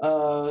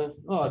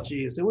 Oh,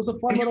 geez, it was a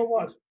fun little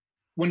watch.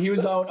 When he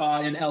was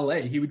out in LA,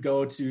 he would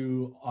go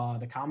to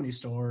the Comedy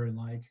Store and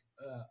like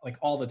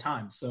all the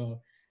time.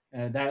 So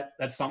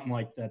that's something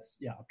like that's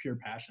a pure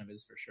passion of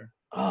his for sure.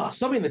 Oh,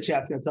 somebody in the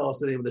chat's gonna tell us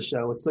the name of the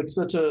show. It's like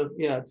such a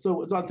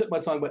so it's on tip of my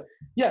tongue, but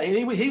yeah,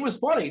 and he was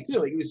funny too.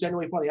 Like, he was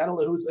genuinely funny. I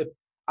don't know who's.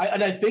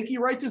 I think he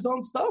writes his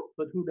own stuff,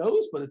 but who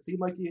knows? But it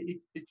seemed like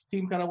it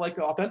seemed kind of like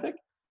authentic.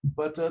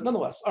 But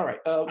nonetheless, all right.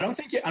 I don't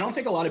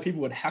think a lot of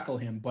people would heckle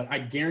him, but I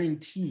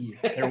guarantee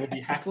there will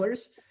be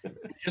hecklers.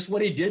 Just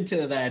what he did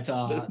to that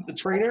the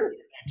trainer.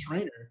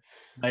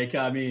 Like,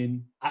 I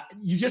mean,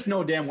 you just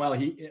know damn well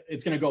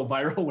it's going to go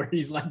viral where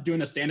he's like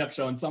doing a stand-up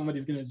show and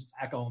somebody's going to just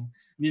heckle him,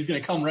 and he's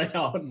going to come right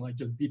out and like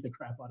just beat the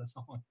crap out of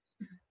someone.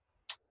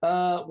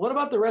 What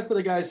about the rest of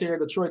the guys here in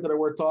Detroit that are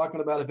worth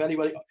talking about? If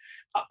anybody,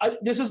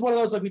 this is one of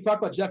those, like we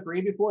talked about Jeff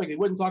Green before. Like, we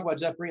wouldn't talk about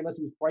Jeff Green unless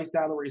he was priced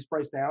down to where he's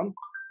priced down.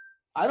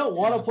 I don't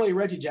want to play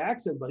Reggie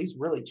Jackson, but he's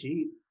really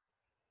cheap.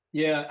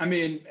 Yeah, I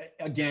mean,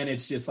 again,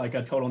 it's just like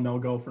a total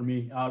no-go for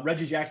me.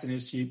 Reggie Jackson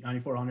is cheap,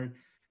 9,400.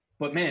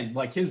 But, man,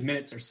 like his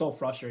minutes are so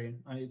frustrating.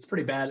 It's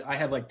pretty bad. I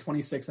have like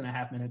 26 and a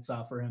half minutes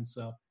for him.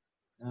 So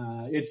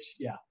it's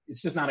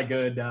just not a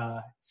good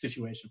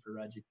situation for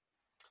Reggie.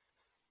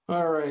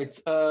 All right.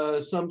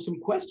 Some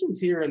questions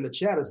here in the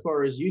chat as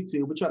far as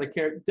YouTube. We try to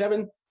care.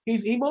 Devin,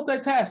 he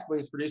multitasks when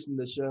he's producing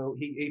the show.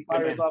 He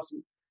fires off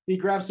he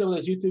grabs some of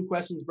those YouTube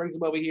questions, brings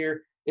them over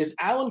here. Is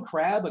Alan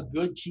Crabb a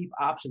good cheap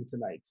option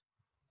tonight?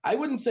 I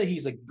wouldn't say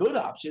he's a good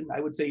option.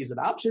 I would say he's an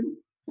option.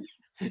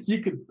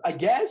 You could, I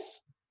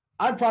guess.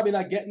 I'm probably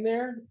not getting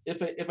there.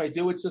 If I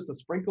do, it's just a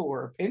sprinkle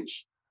or a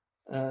pinch.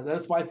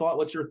 That's my thought.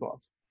 What's your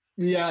thoughts?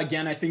 Yeah,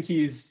 again, I think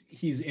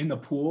he's in the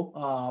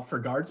pool for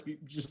guards,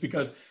 just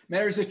because it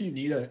matters if you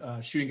need a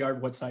shooting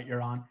guard, what site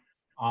you're on.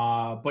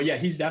 But yeah,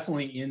 he's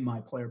definitely in my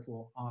player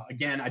pool.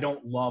 Again, I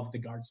don't love the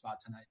guard spot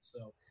tonight,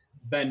 so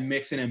been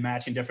mixing and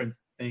matching different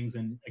things.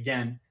 And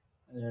again,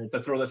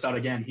 to throw this out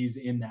again, he's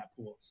in that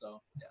pool.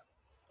 So yeah.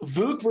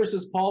 Vuk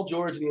versus Paul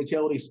George in the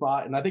utility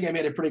spot, and I think I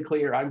made it pretty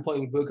clear I'm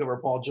playing Vuk over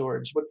Paul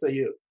George. What say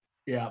you?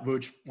 Yeah,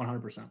 Vooch,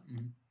 100%.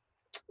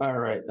 Mm-hmm. All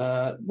right.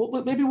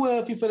 Well, maybe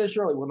if you finish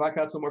early, we'll knock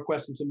out some more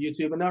questions from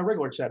YouTube and our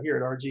regular chat here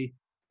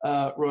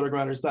at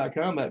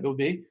rotogrinders.com. That will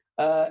be.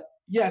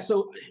 Yeah,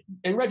 so,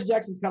 and Reggie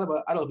Jackson's kind of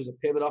I don't know if he's a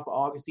pivot off of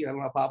Augustine. I don't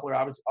know how popular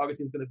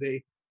Augustine's going to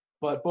be.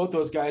 But both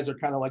those guys are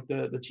kind of like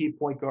the cheap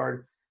point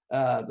guard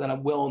that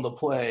I'm willing to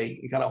play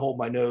and kind of hold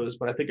my nose.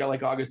 But I think I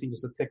like Augustine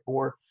just a tick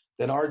more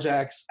than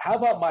Arjax. How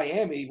about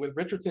Miami with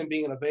Richardson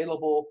being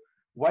available?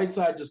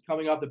 Whiteside just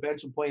coming off the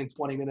bench and playing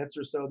 20 minutes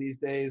or so these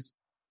days.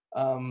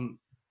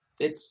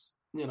 It's,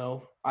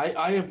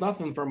 I have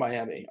nothing for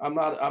Miami.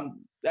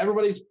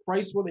 Everybody's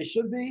priced where they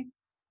should be.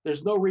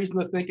 There's no reason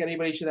to think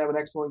anybody should have an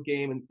excellent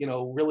game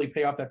and, really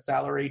pay off that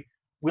salary.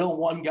 Will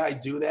one guy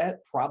do that?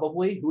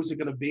 Probably. Who's it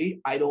going to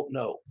be? I don't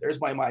know. There's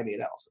my Miami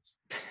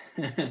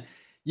analysis.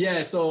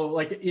 Yeah, so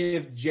like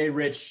if Jay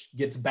Rich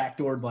gets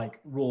backdoored, like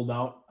ruled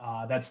out,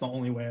 that's the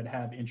only way I'd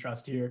have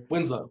interest here.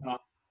 Winslow.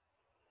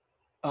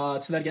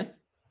 Say that again?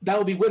 That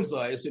would be Winslow,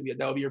 I assume.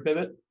 That would be your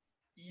pivot?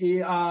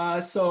 Yeah,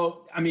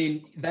 so, I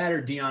mean, that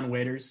or Deion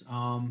Waiters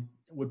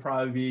would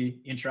probably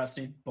be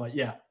interesting. But,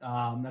 yeah,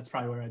 that's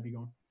probably where I'd be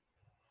going.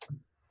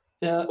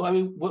 Well, I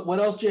mean, what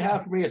else do you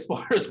have for me as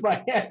far as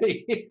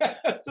Miami?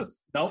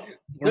 Nope.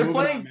 They're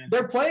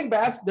playing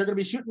basketball. They're going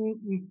to be shooting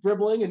and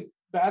dribbling, and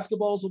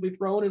basketballs will be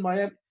thrown in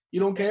Miami. You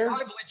don't care? There's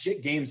 5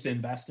 legit games to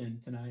invest in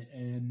tonight,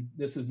 and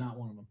this is not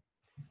one of them.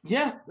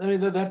 Yeah, I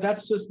mean,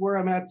 that's just where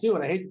I'm at, too.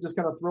 And I hate to just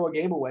kind of throw a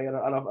game away on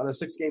a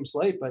 6-game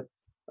slate, but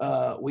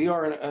we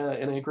are in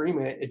an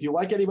agreement. If you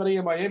like anybody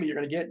in Miami, you're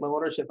going to get low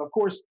ownership. Of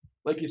course,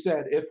 like you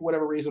said, if for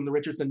whatever reason the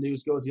Richardson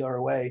news goes the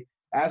other way,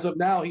 as of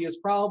now, he is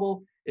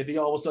probable. If he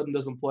all of a sudden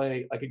doesn't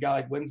play, like a guy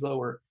like Winslow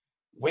or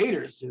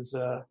Waiters,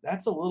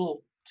 that's a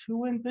little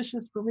too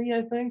ambitious for me,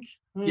 I think.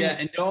 Yeah,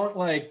 and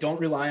don't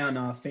rely on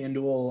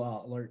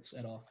FanDuel alerts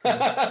at all.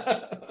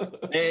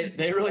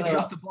 They really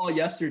dropped the ball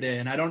yesterday,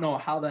 and I don't know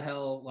how the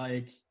hell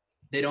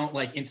they don't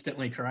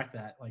instantly correct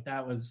that.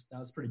 That was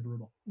pretty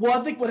brutal. Well,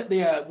 I think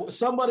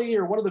somebody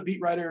or one of the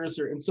beat writers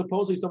and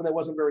supposedly someone that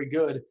wasn't very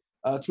good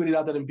tweeted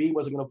out that Embiid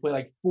wasn't going to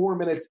play 4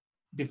 minutes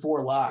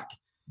before lock,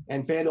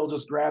 and FanDuel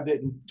just grabbed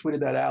it and tweeted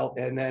that out.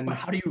 And then, but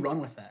how do you run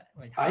with that?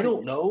 I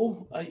don't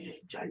know. I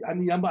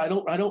mean, I'm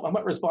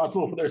not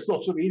responsible for their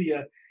social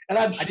media, and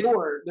I'm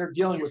sure they're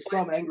dealing with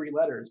some angry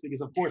letters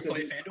because, of course, do you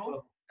play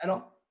FanDuel at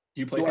all?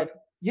 Do you play FanDuel?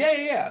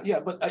 Yeah.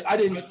 But I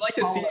didn't. I'd like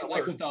to see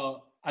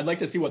I'd like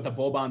to see what the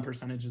Boban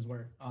percentages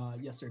were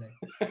yesterday.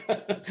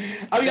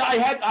 I mean,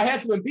 I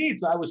had some Embiid,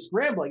 so I was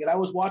scrambling, and I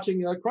was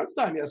watching Crunch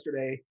Time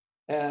yesterday.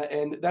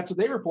 And that's what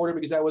they reported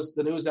because that was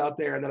the news out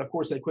there. And then, of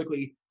course, they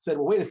quickly said,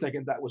 well, wait a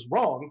second, that was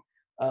wrong.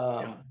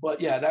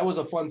 But, yeah, that was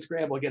a fun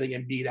scramble, getting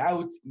Embiid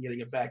out and getting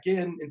it back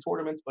in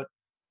tournaments. But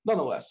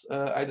nonetheless,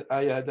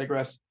 I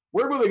digress.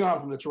 We're moving on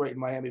from Detroit and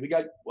Miami. We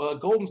got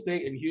Golden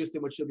State and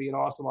Houston, which should be an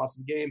awesome,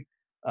 awesome game.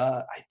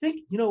 I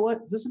think, you know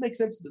what? Does it make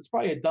sense? It's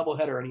probably a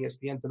doubleheader on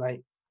ESPN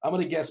tonight. I'm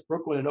going to guess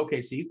Brooklyn and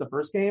OKC is the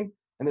first game,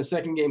 and the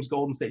second game's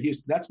Golden State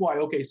Houston. That's why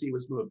OKC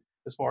was moved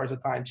as far as a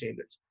time change.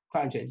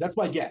 That's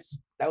my guess.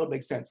 That would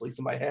make sense, at least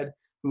in my head.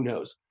 Who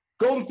knows?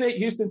 Golden State,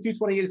 Houston,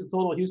 228 is the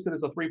total. Houston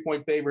is a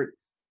 3-point favorite.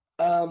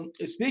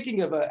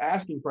 Speaking of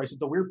asking price,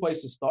 it's a weird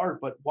place to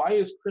start, but why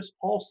is Chris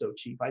Paul so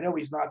cheap? I know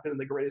he's not been in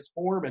the greatest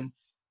form and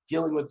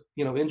dealing with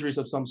injuries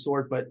of some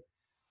sort, but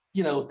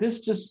this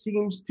just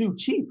seems too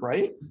cheap,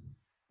 right?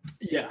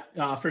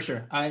 Yeah, for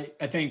sure. I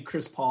think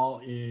Chris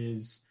Paul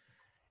is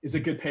a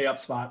good pay up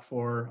spot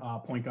for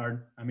point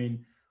guard. I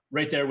mean,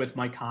 right there with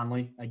Mike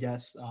Conley, I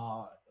guess.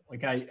 I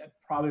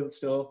probably would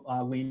still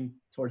lean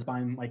towards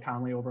buying Mike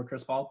Conley over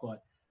Chris Paul,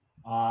 but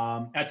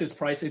at this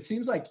price, it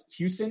seems like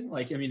Houston,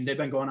 they've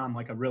been going on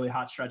a really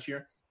hot stretch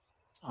here.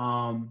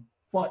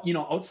 But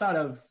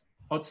outside,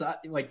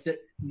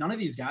 none of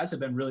these guys have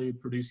been really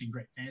producing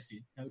great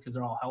fantasy because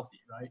they're all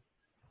healthy, right?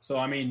 So,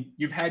 I mean,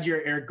 you've had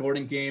your Eric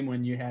Gordon game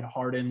when you had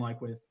Harden,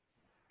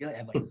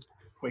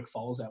 quick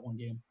falls at one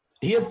game.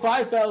 He had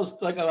 5 fouls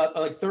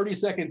 30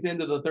 seconds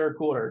into the third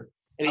quarter.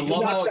 And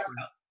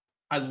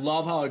I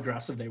love how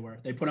aggressive they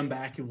were. They put him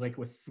back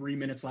with 3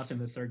 minutes left in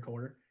the third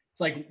quarter.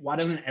 It's why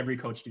doesn't every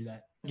coach do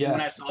that? Yes. When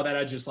I saw that,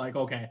 I just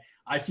okay,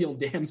 I feel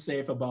damn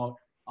safe about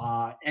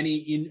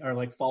any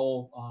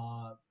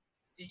foul.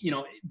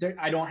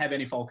 I don't have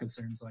any foul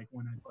concerns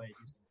when I play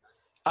Houston.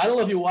 I don't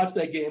know if you watched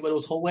that game, but it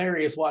was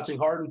hilarious watching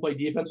Harden play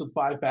defense with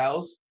 5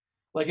 fouls.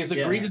 As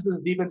egregious as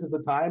his defense is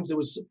at times,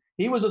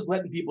 he was just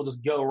letting people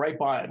just go right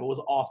by him. It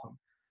was awesome.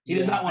 He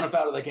did not want to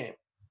foul of that game.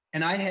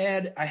 And I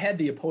had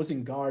the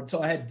opposing guard,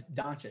 so I had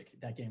Doncic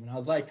that game, and I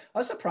was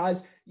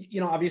surprised.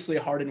 Obviously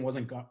Harden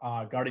wasn't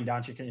guarding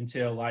Doncic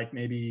until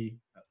maybe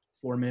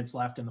 4 minutes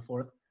left in the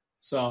fourth.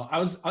 So I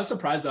was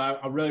surprised.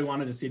 I really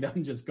wanted to see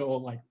them just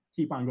go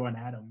keep on going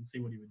at him and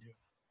see what he would do.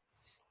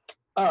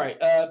 All right,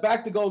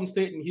 back to Golden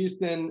State and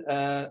Houston.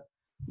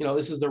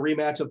 This is the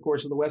rematch, of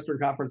course, of the Western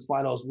Conference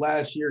Finals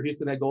last year.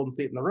 Houston had Golden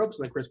State in the ropes,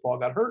 and then Chris Paul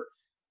got hurt.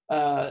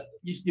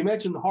 You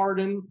mentioned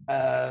Harden.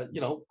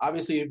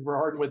 Obviously, for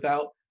Harden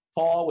without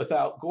Paul,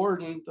 without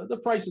Gordon, the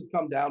prices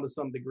come down to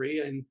some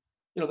degree. And,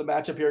 the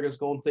matchup here against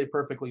Golden State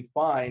perfectly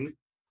fine.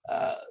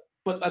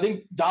 But I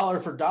think dollar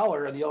for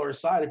dollar on the other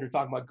side, if you're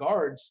talking about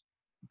guards,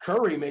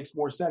 Curry makes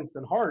more sense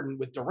than Harden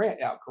with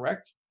Durant out,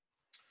 correct?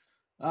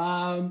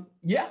 Yeah,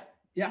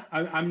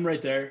 I'm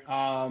right there.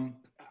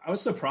 I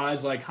was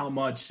surprised how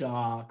much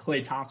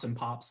Klay Thompson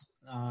pops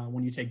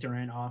when you take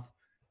Durant off.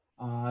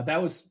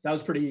 That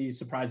was pretty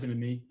surprising to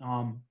me.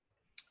 I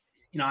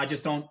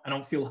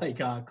don't feel like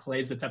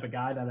Klay's the type of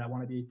guy that I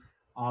want to be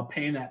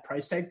paying that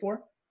price tag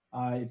for.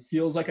 It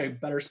feels like a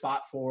better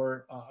spot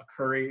for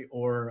Curry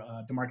or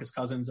DeMarcus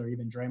Cousins or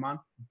even Draymond.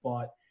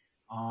 But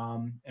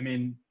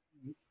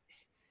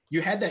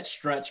you had that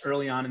stretch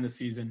early on in the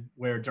season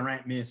where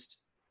Durant missed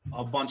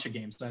a bunch of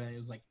games. It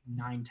was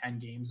 9-10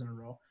 games in a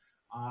row.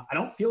 I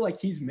don't feel like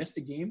he's missed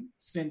a game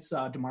since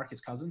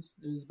DeMarcus Cousins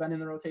has been in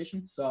the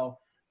rotation. So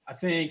I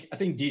think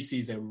DC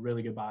is a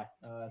really good buy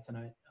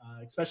tonight,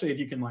 especially if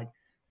you can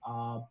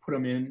put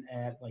him in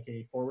at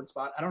a forward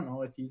spot. I don't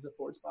know if he's a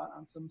forward spot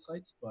on some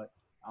sites, but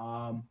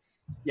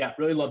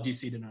really love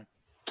DC tonight.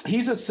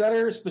 He's a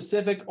center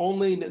specific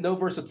only, no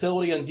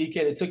versatility on DK.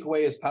 They took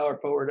away his power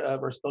forward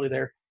versatility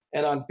there.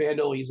 And on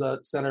FanDuel, he's a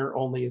center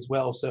only as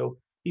well. So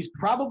he's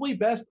probably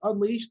best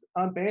unleashed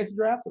on fantasy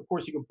draft. Of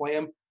course, you can play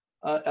him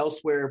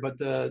elsewhere, but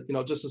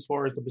just as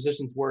far as the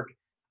positions work,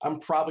 I'm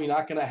probably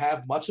not going to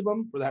have much of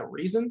them for that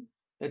reason.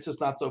 It's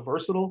just not so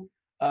versatile.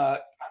 I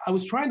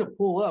was trying to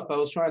pull up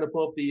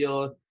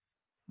the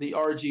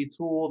RG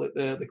tool,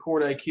 the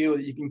Court IQ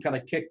that you can kind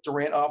of kick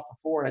Durant off the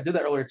floor. And I did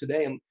that earlier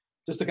today. And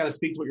just to kind of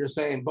speak to what you're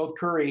saying, both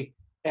Curry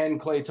and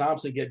Klay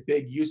Thompson get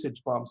big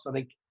usage bumps. I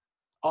think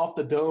off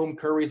the dome,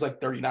 Curry's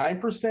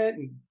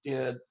 39%,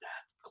 and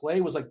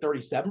Klay was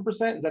 37%.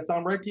 Does that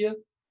sound right to you?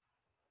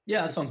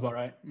 Yeah, that sounds about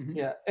right. Mm-hmm.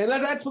 Yeah, and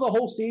that's for the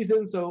whole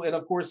season. So, and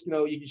of course,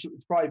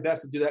 it's probably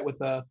best to do that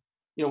with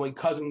when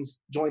Cousins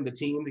joined the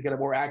team to get a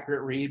more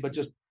accurate read. But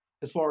just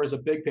as far as a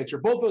big picture,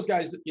 both those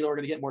guys, are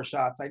going to get more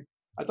shots.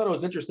 I thought it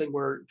was interesting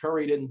where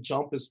Curry didn't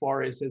jump as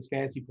far as his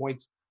fantasy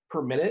points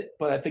per minute,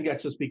 but I think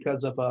that's just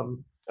because of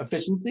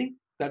efficiency.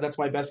 That's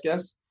my best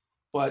guess.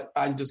 But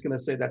I'm just going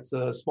to say that's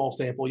a small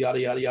sample, yada,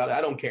 yada, yada.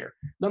 I don't care.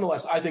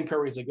 Nonetheless, I think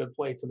Curry's a good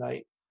play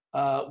tonight.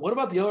 What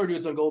about the other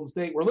dudes on Golden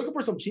State? We're looking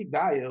for some cheap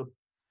value.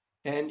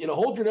 And,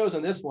 hold your nose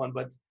on this one.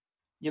 But,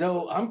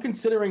 I'm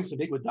considering some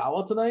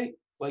Iguodala tonight,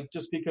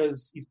 just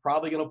because he's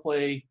probably going to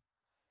play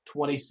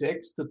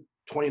 26 to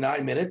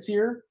 29 minutes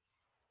here.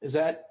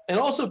 And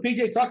also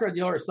PJ Tucker on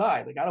the other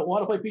side. I don't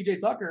want to play PJ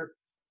Tucker,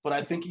 but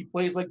I think he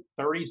plays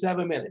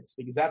 37 minutes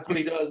because that's what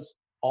he does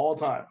all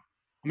the time.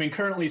 I mean,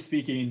 currently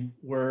speaking,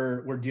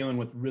 we're dealing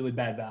with really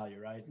bad value,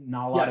 right?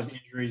 Not a lot of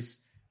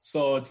injuries.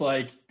 So it's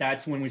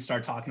that's when we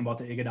start talking about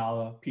the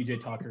Iguodala,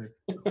 PJ Tucker.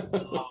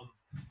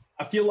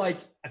 I feel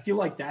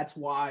like that's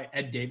why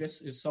Ed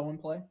Davis is so in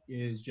play,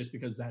 is just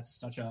because that's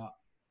such a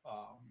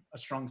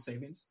strong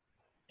savings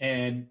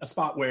and a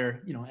spot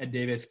where, Ed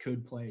Davis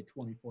could play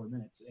 24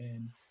 minutes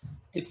and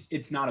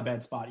it's not a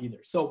bad spot either.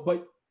 So,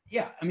 but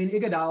yeah, I mean,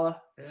 Iguodala,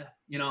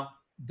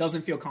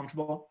 doesn't feel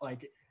comfortable.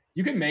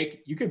 You could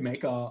make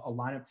a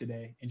lineup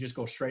today and just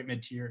go straight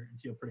mid-tier and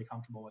feel pretty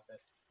comfortable with it.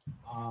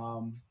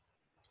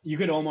 You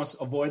could almost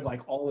avoid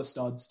all the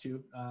studs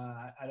too.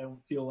 I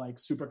don't feel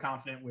super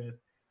confident with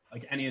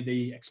any of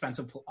the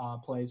expensive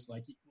plays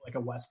like a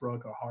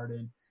Westbrook or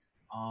Harden,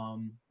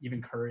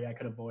 even Curry I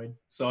could avoid.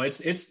 So it's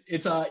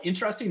a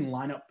interesting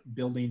lineup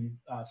building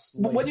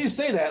slate. When you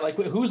say that,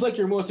 who's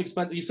your most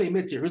expensive? You say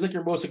mid-tier. Who's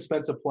your most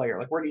expensive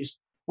player?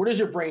 Where does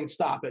your brain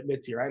stop at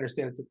mid-tier? I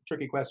understand it's a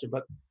tricky question,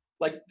 but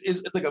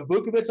is it a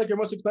Vukovic your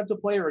most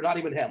expensive player, or not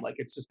even him?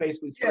 It's just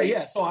basically straight?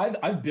 Yeah. So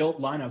I've built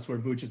lineups where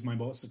Vuce is my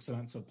most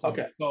expensive player.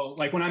 Okay. So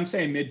when I'm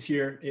saying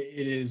mid-tier,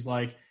 it is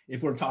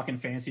if we're talking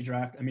fantasy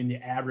draft, I mean the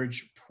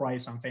average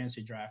price on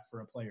fantasy draft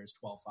for a player is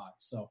 12.5.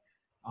 So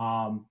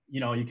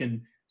you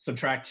can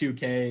subtract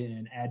 2K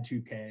and add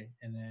 2K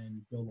and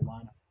then build a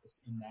lineup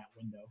in that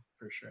window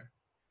for sure.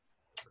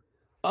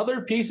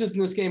 Other pieces in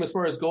this game as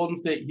far as Golden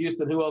State,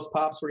 Houston, who else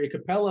pops for you?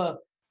 Capella.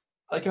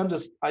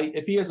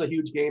 If he has a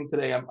huge game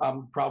today,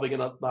 I'm probably going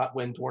to not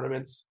win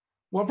tournaments.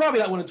 Well, I'm probably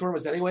not winning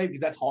tournaments anyway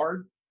because that's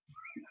hard.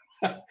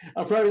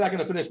 I'm probably not going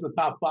to finish in the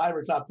top 5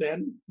 or top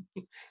 10.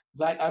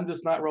 I'm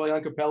just not really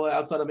on Capella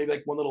outside of maybe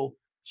one little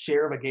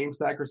share of a game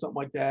stack or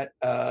something like that.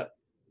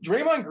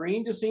 Draymond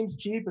Green just seems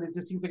cheap, but it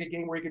just seems like a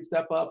game where he can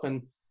step up.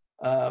 And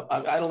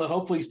I don't know.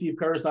 Hopefully, Steve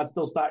Kerr is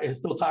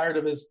still tired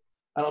of his.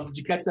 I don't know. Did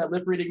you catch that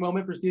lip reading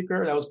moment for Steve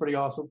Kerr? That was pretty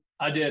awesome.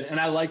 I did, and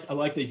I liked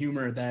the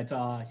humor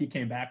that he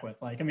came back with.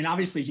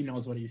 Obviously he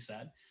knows what he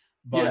said,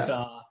 but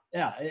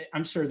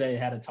I'm sure they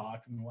had a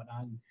talk and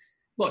whatnot.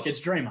 Look,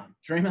 it's Draymond.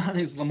 Draymond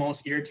is the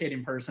most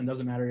irritating person.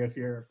 Doesn't matter if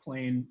you're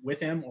playing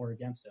with him or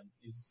against him.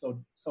 He's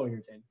so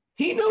irritating.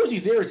 He knows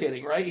he's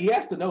irritating, right? He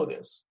has to know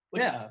this.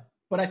 Yeah.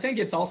 But I think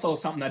it's also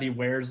something that he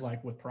wears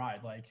with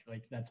pride,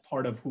 that's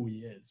part of who he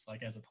is,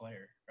 as a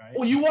player, right?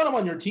 Well, you want him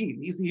on your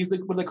team. He's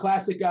the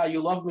classic guy.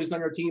 You love him when he's on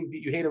your team.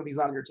 You hate him if he's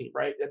not on your team,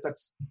 right?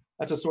 That's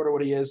just sort of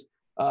what he is.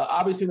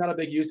 Obviously, not a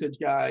big usage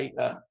guy.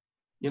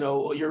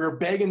 You're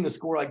begging to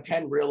score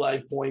 10 real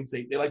life points.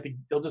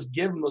 They'll just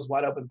give him those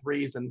wide open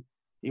threes, and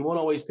he won't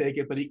always take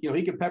it. But he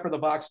can pepper the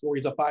box score.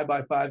 He's a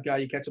 5x5 guy.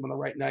 You catch him on the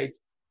right nights.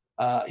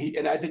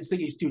 And I think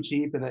he's too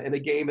cheap in a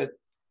game that.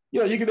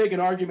 You can make an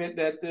argument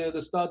that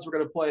the studs were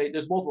going to play.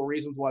 There's multiple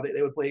reasons why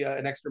they would play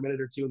an extra minute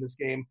or two in this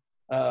game.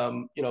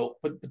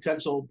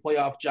 Potential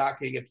playoff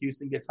jockeying if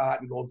Houston gets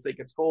hot and Golden State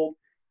gets cold.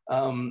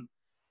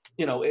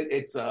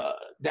 It's a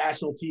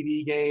national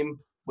TV game,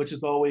 which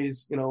is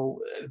always,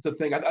 it's a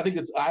thing. I think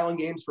it's island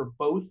games for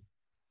both.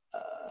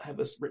 I have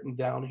this written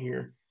down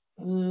here.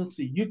 Let's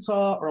see,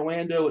 Utah,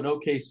 Orlando, and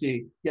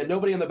OKC. Yeah,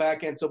 nobody on the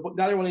back end. So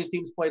neither one of these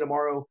teams play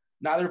tomorrow.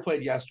 Neither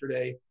played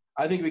yesterday.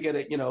 I think we get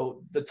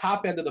the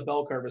top end of the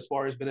bell curve as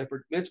far as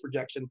minutes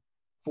projection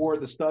for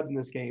the studs in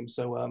this game.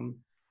 So,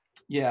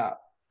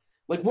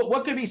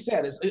 what could be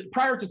said is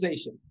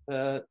prioritization.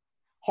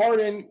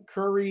 Harden,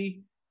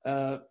 Curry,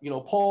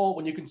 Paul.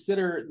 When you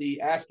consider the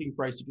asking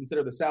price, you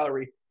consider the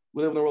salary.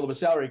 We live in the world of a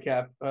salary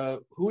cap.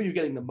 Who are you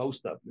getting the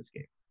most of in this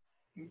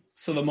game?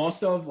 So the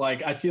most of,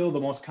 I feel the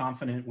most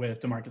confident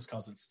with DeMarcus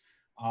Cousins.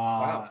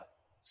 Wow.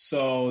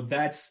 So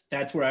that's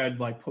where I'd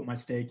put my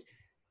stake.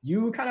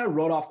 You kind of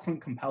wrote off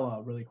Clint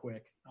Capella really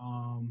quick.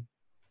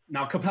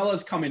 Now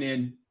Capella's coming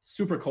in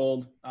super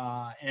cold,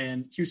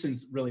 and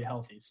Houston's really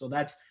healthy. So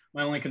that's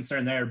my only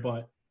concern there.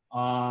 But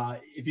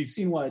if you've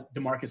seen what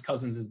DeMarcus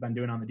Cousins has been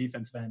doing on the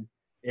defensive end,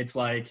 it's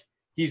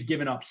he's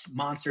given up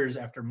monsters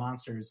after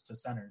monsters to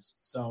centers.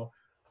 So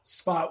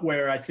spot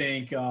where I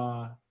think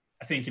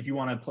if you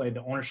want to play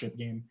the ownership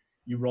game,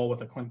 you roll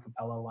with a Clint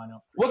Capella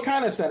lineup. What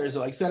kind of centers?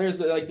 Centers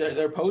that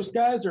they're post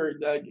guys or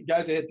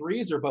guys that hit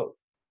threes or both?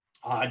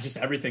 Just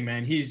everything,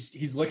 man.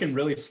 He's looking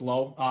really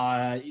slow.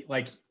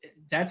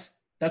 That's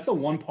that's the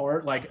one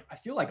part. Like, I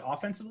feel like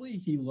offensively,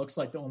 he looks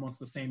like almost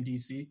the same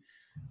DC.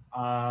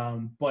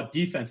 But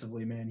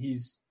defensively, man,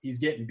 he's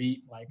getting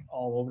beat like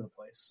all over the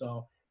place.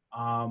 So,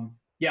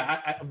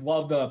 I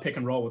love the pick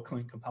and roll with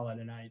Clint Capella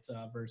tonight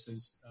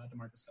versus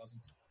DeMarcus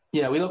Cousins.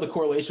 Yeah, we love the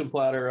correlation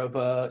platter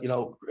of,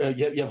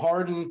 you have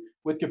Harden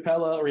with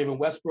Capella or even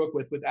Westbrook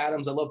with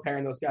Adams. I love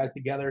pairing those guys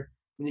together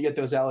when you get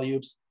those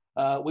alley-oops.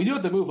 We do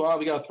have to move on.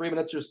 We got 3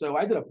 minutes or so.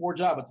 I did a poor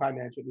job of time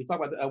management. We talk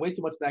about way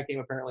too much in that game,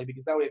 apparently,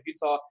 because now we have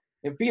Utah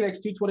and Phoenix,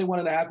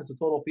 221.5 is the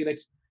total.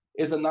 Phoenix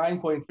is a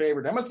 9-point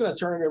favorite. I'm just going to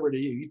turn it over to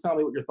you. You tell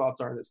me what your thoughts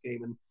are in this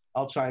game, and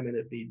I'll chime in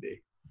if need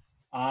be.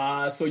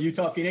 So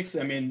Utah Phoenix,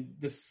 I mean,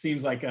 this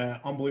seems like an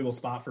unbelievable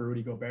spot for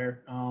Rudy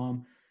Gobert.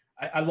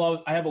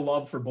 I have a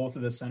love for both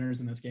of the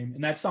centers in this game,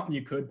 and that's something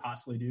you could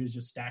possibly do is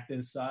just stack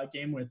this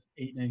game with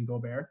Ayton and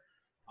Gobert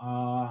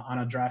on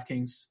a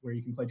DraftKings where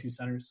you can play 2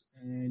 centers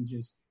and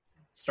just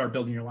start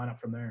building your lineup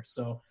from there.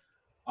 So,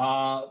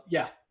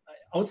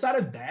 outside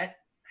of that,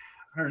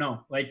 I don't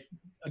know. Like,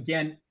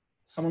 again,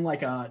 someone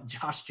like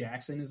Josh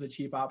Jackson is a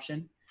cheap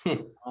option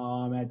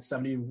at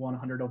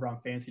 7,100 over on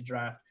Fantasy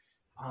Draft.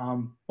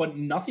 But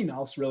nothing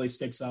else really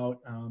sticks out.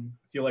 I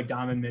feel like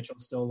Donovan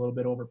Mitchell's still a little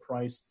bit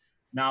overpriced.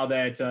 Now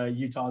that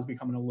Utah is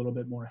becoming a little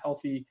bit more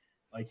healthy,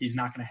 like he's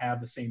not going to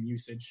have the same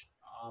usage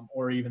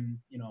or even,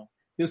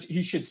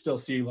 he should still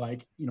see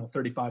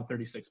 35,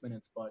 36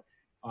 minutes, but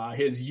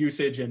his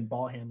usage and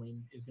ball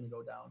handling is going to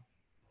go down.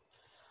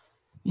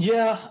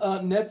 Yeah,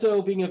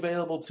 Neto being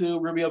available too,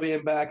 Rubio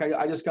being back.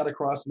 I just got to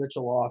cross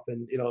Mitchell off.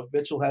 And, if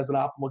Mitchell has an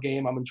optimal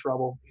game, I'm in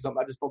trouble because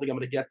I just don't think I'm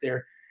going to get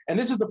there. And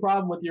this is the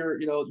problem with you're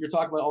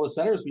talking about all the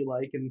centers we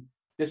like. And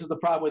this is the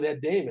problem with Ed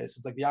Davis.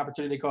 It's like the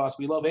opportunity cost.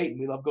 We love Ayton.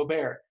 We love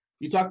Gobert.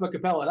 You talked about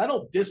Capella, and I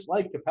don't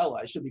dislike Capella.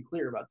 I should be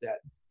clear about that.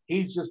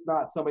 He's just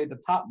not somebody at the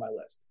top of my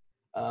list.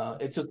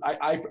 It's just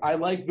I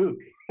like Vuk,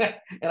 and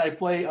I'm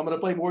going to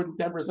play more than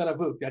 10% of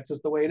Vuk. That's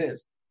just the way it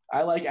is.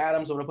 I like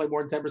Adams. I'm going to play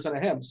more than 10%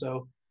 of him.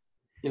 So,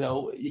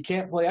 you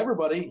can't play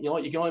everybody.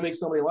 You can only make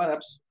so many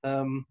lineups.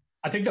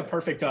 I think the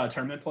perfect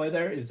tournament play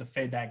there is to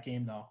fade that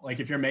game, though. Like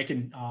if you're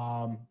making,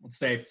 let's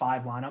say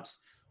 5 lineups,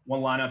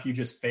 one lineup you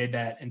just fade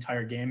that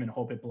entire game and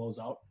hope it blows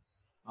out.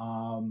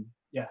 And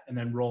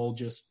then roll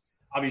just.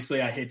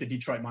 Obviously, I hate the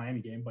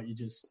Detroit-Miami game, but you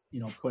just,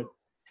 put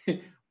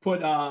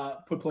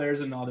players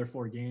in the other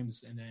 4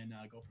 games and then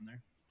go from there.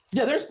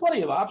 Yeah, there's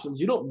plenty of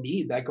options. You don't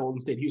need that Golden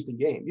State-Houston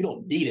game. You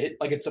don't need it.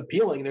 Like, it's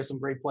appealing. There's some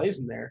great plays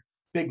in there,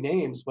 big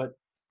names, but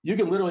you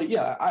can literally,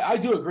 I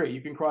do agree.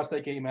 You can cross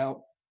that game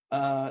out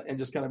and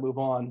just kind of move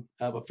on.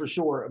 But for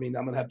sure, I mean,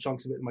 I'm going to have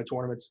chunks of it in my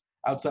tournaments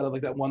outside of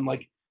like that one,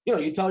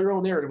 you tell your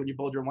own narrative when you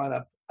build your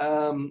lineup.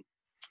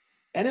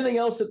 Anything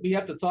else that we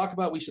have to talk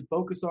about we should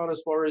focus on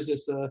as far as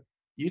this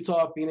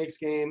Utah-Phoenix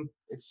game?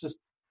 It's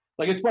just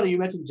it's funny you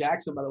mentioned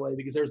Jackson, by the way,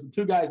 because there's the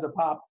 2 guys that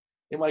popped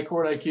in my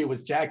court IQ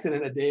was Jackson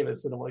and Ed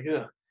Davis, and I'm like,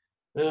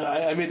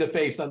 I made the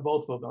face on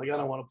both of them. Like, I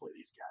don't want to play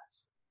these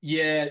guys.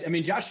 Yeah, I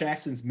mean, Josh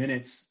Jackson's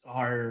minutes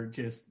are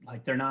just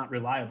they're not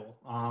reliable.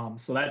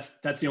 So that's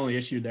the only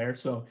issue there.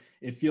 So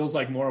it feels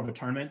like more of a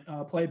tournament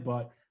play,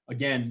 but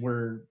again,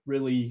 we're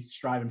really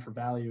striving for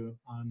value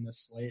on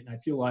this slate, and I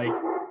feel like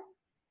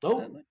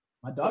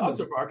my dogs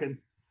are barking.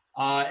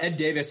 Ed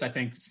Davis, I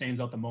think, stands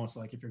out the most.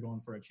 Like if you're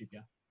going for a cheap guy.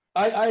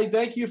 I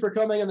thank you for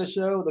coming on the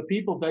show. The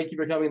people thank you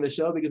for coming on the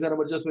show because then it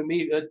would just been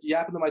me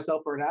yapping to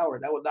myself for an hour.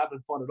 That would not have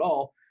been fun at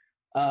all.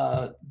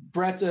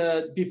 Brett,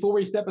 before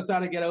we step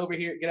aside and get out of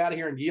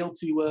here and yield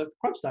to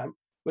Crunch Time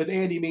with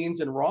Andy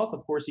Means and Roth.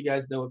 Of course, you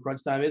guys know what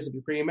Crunch Time is. If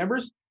you're premium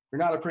members, if you're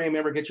not a premium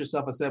member, get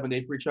yourself a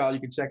 7-day free trial. You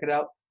can check it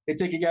out. They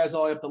take you guys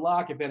all the way up to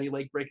lock. If any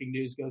late breaking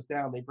news goes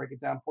down, they break it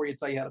down for you,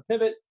 tell you how to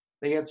pivot.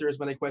 They answer as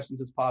many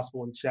questions as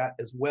possible in chat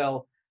as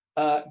well.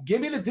 Give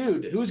me the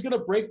dude. Who's going to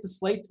break the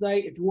slate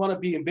tonight? If you want to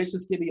be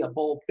ambitious, give me a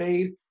bold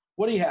fade.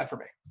 What do you have for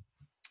me?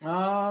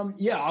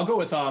 I'll go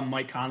with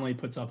Mike Conley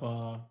puts up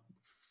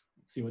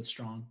let's see what's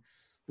strong.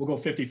 We'll go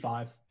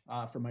 55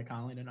 for Mike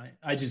Conley tonight.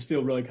 I just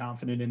feel really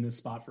confident in this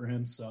spot for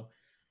him. So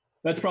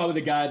that's probably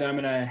the guy that I'm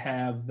going to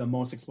have the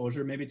most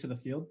exposure maybe to the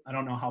field. I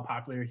don't know how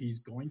popular he's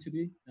going to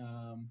be.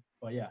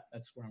 But yeah,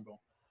 that's where I'm going.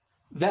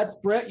 That's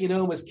Brett. You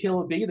know him as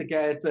Kill B, the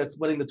guy that's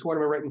winning the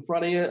tournament right in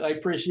front of you. I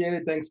appreciate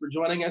it. Thanks for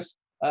joining us.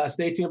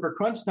 Stay tuned for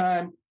Crunch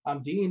Time.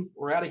 I'm Dean.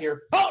 We're out of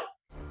here.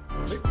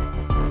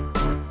 Holler!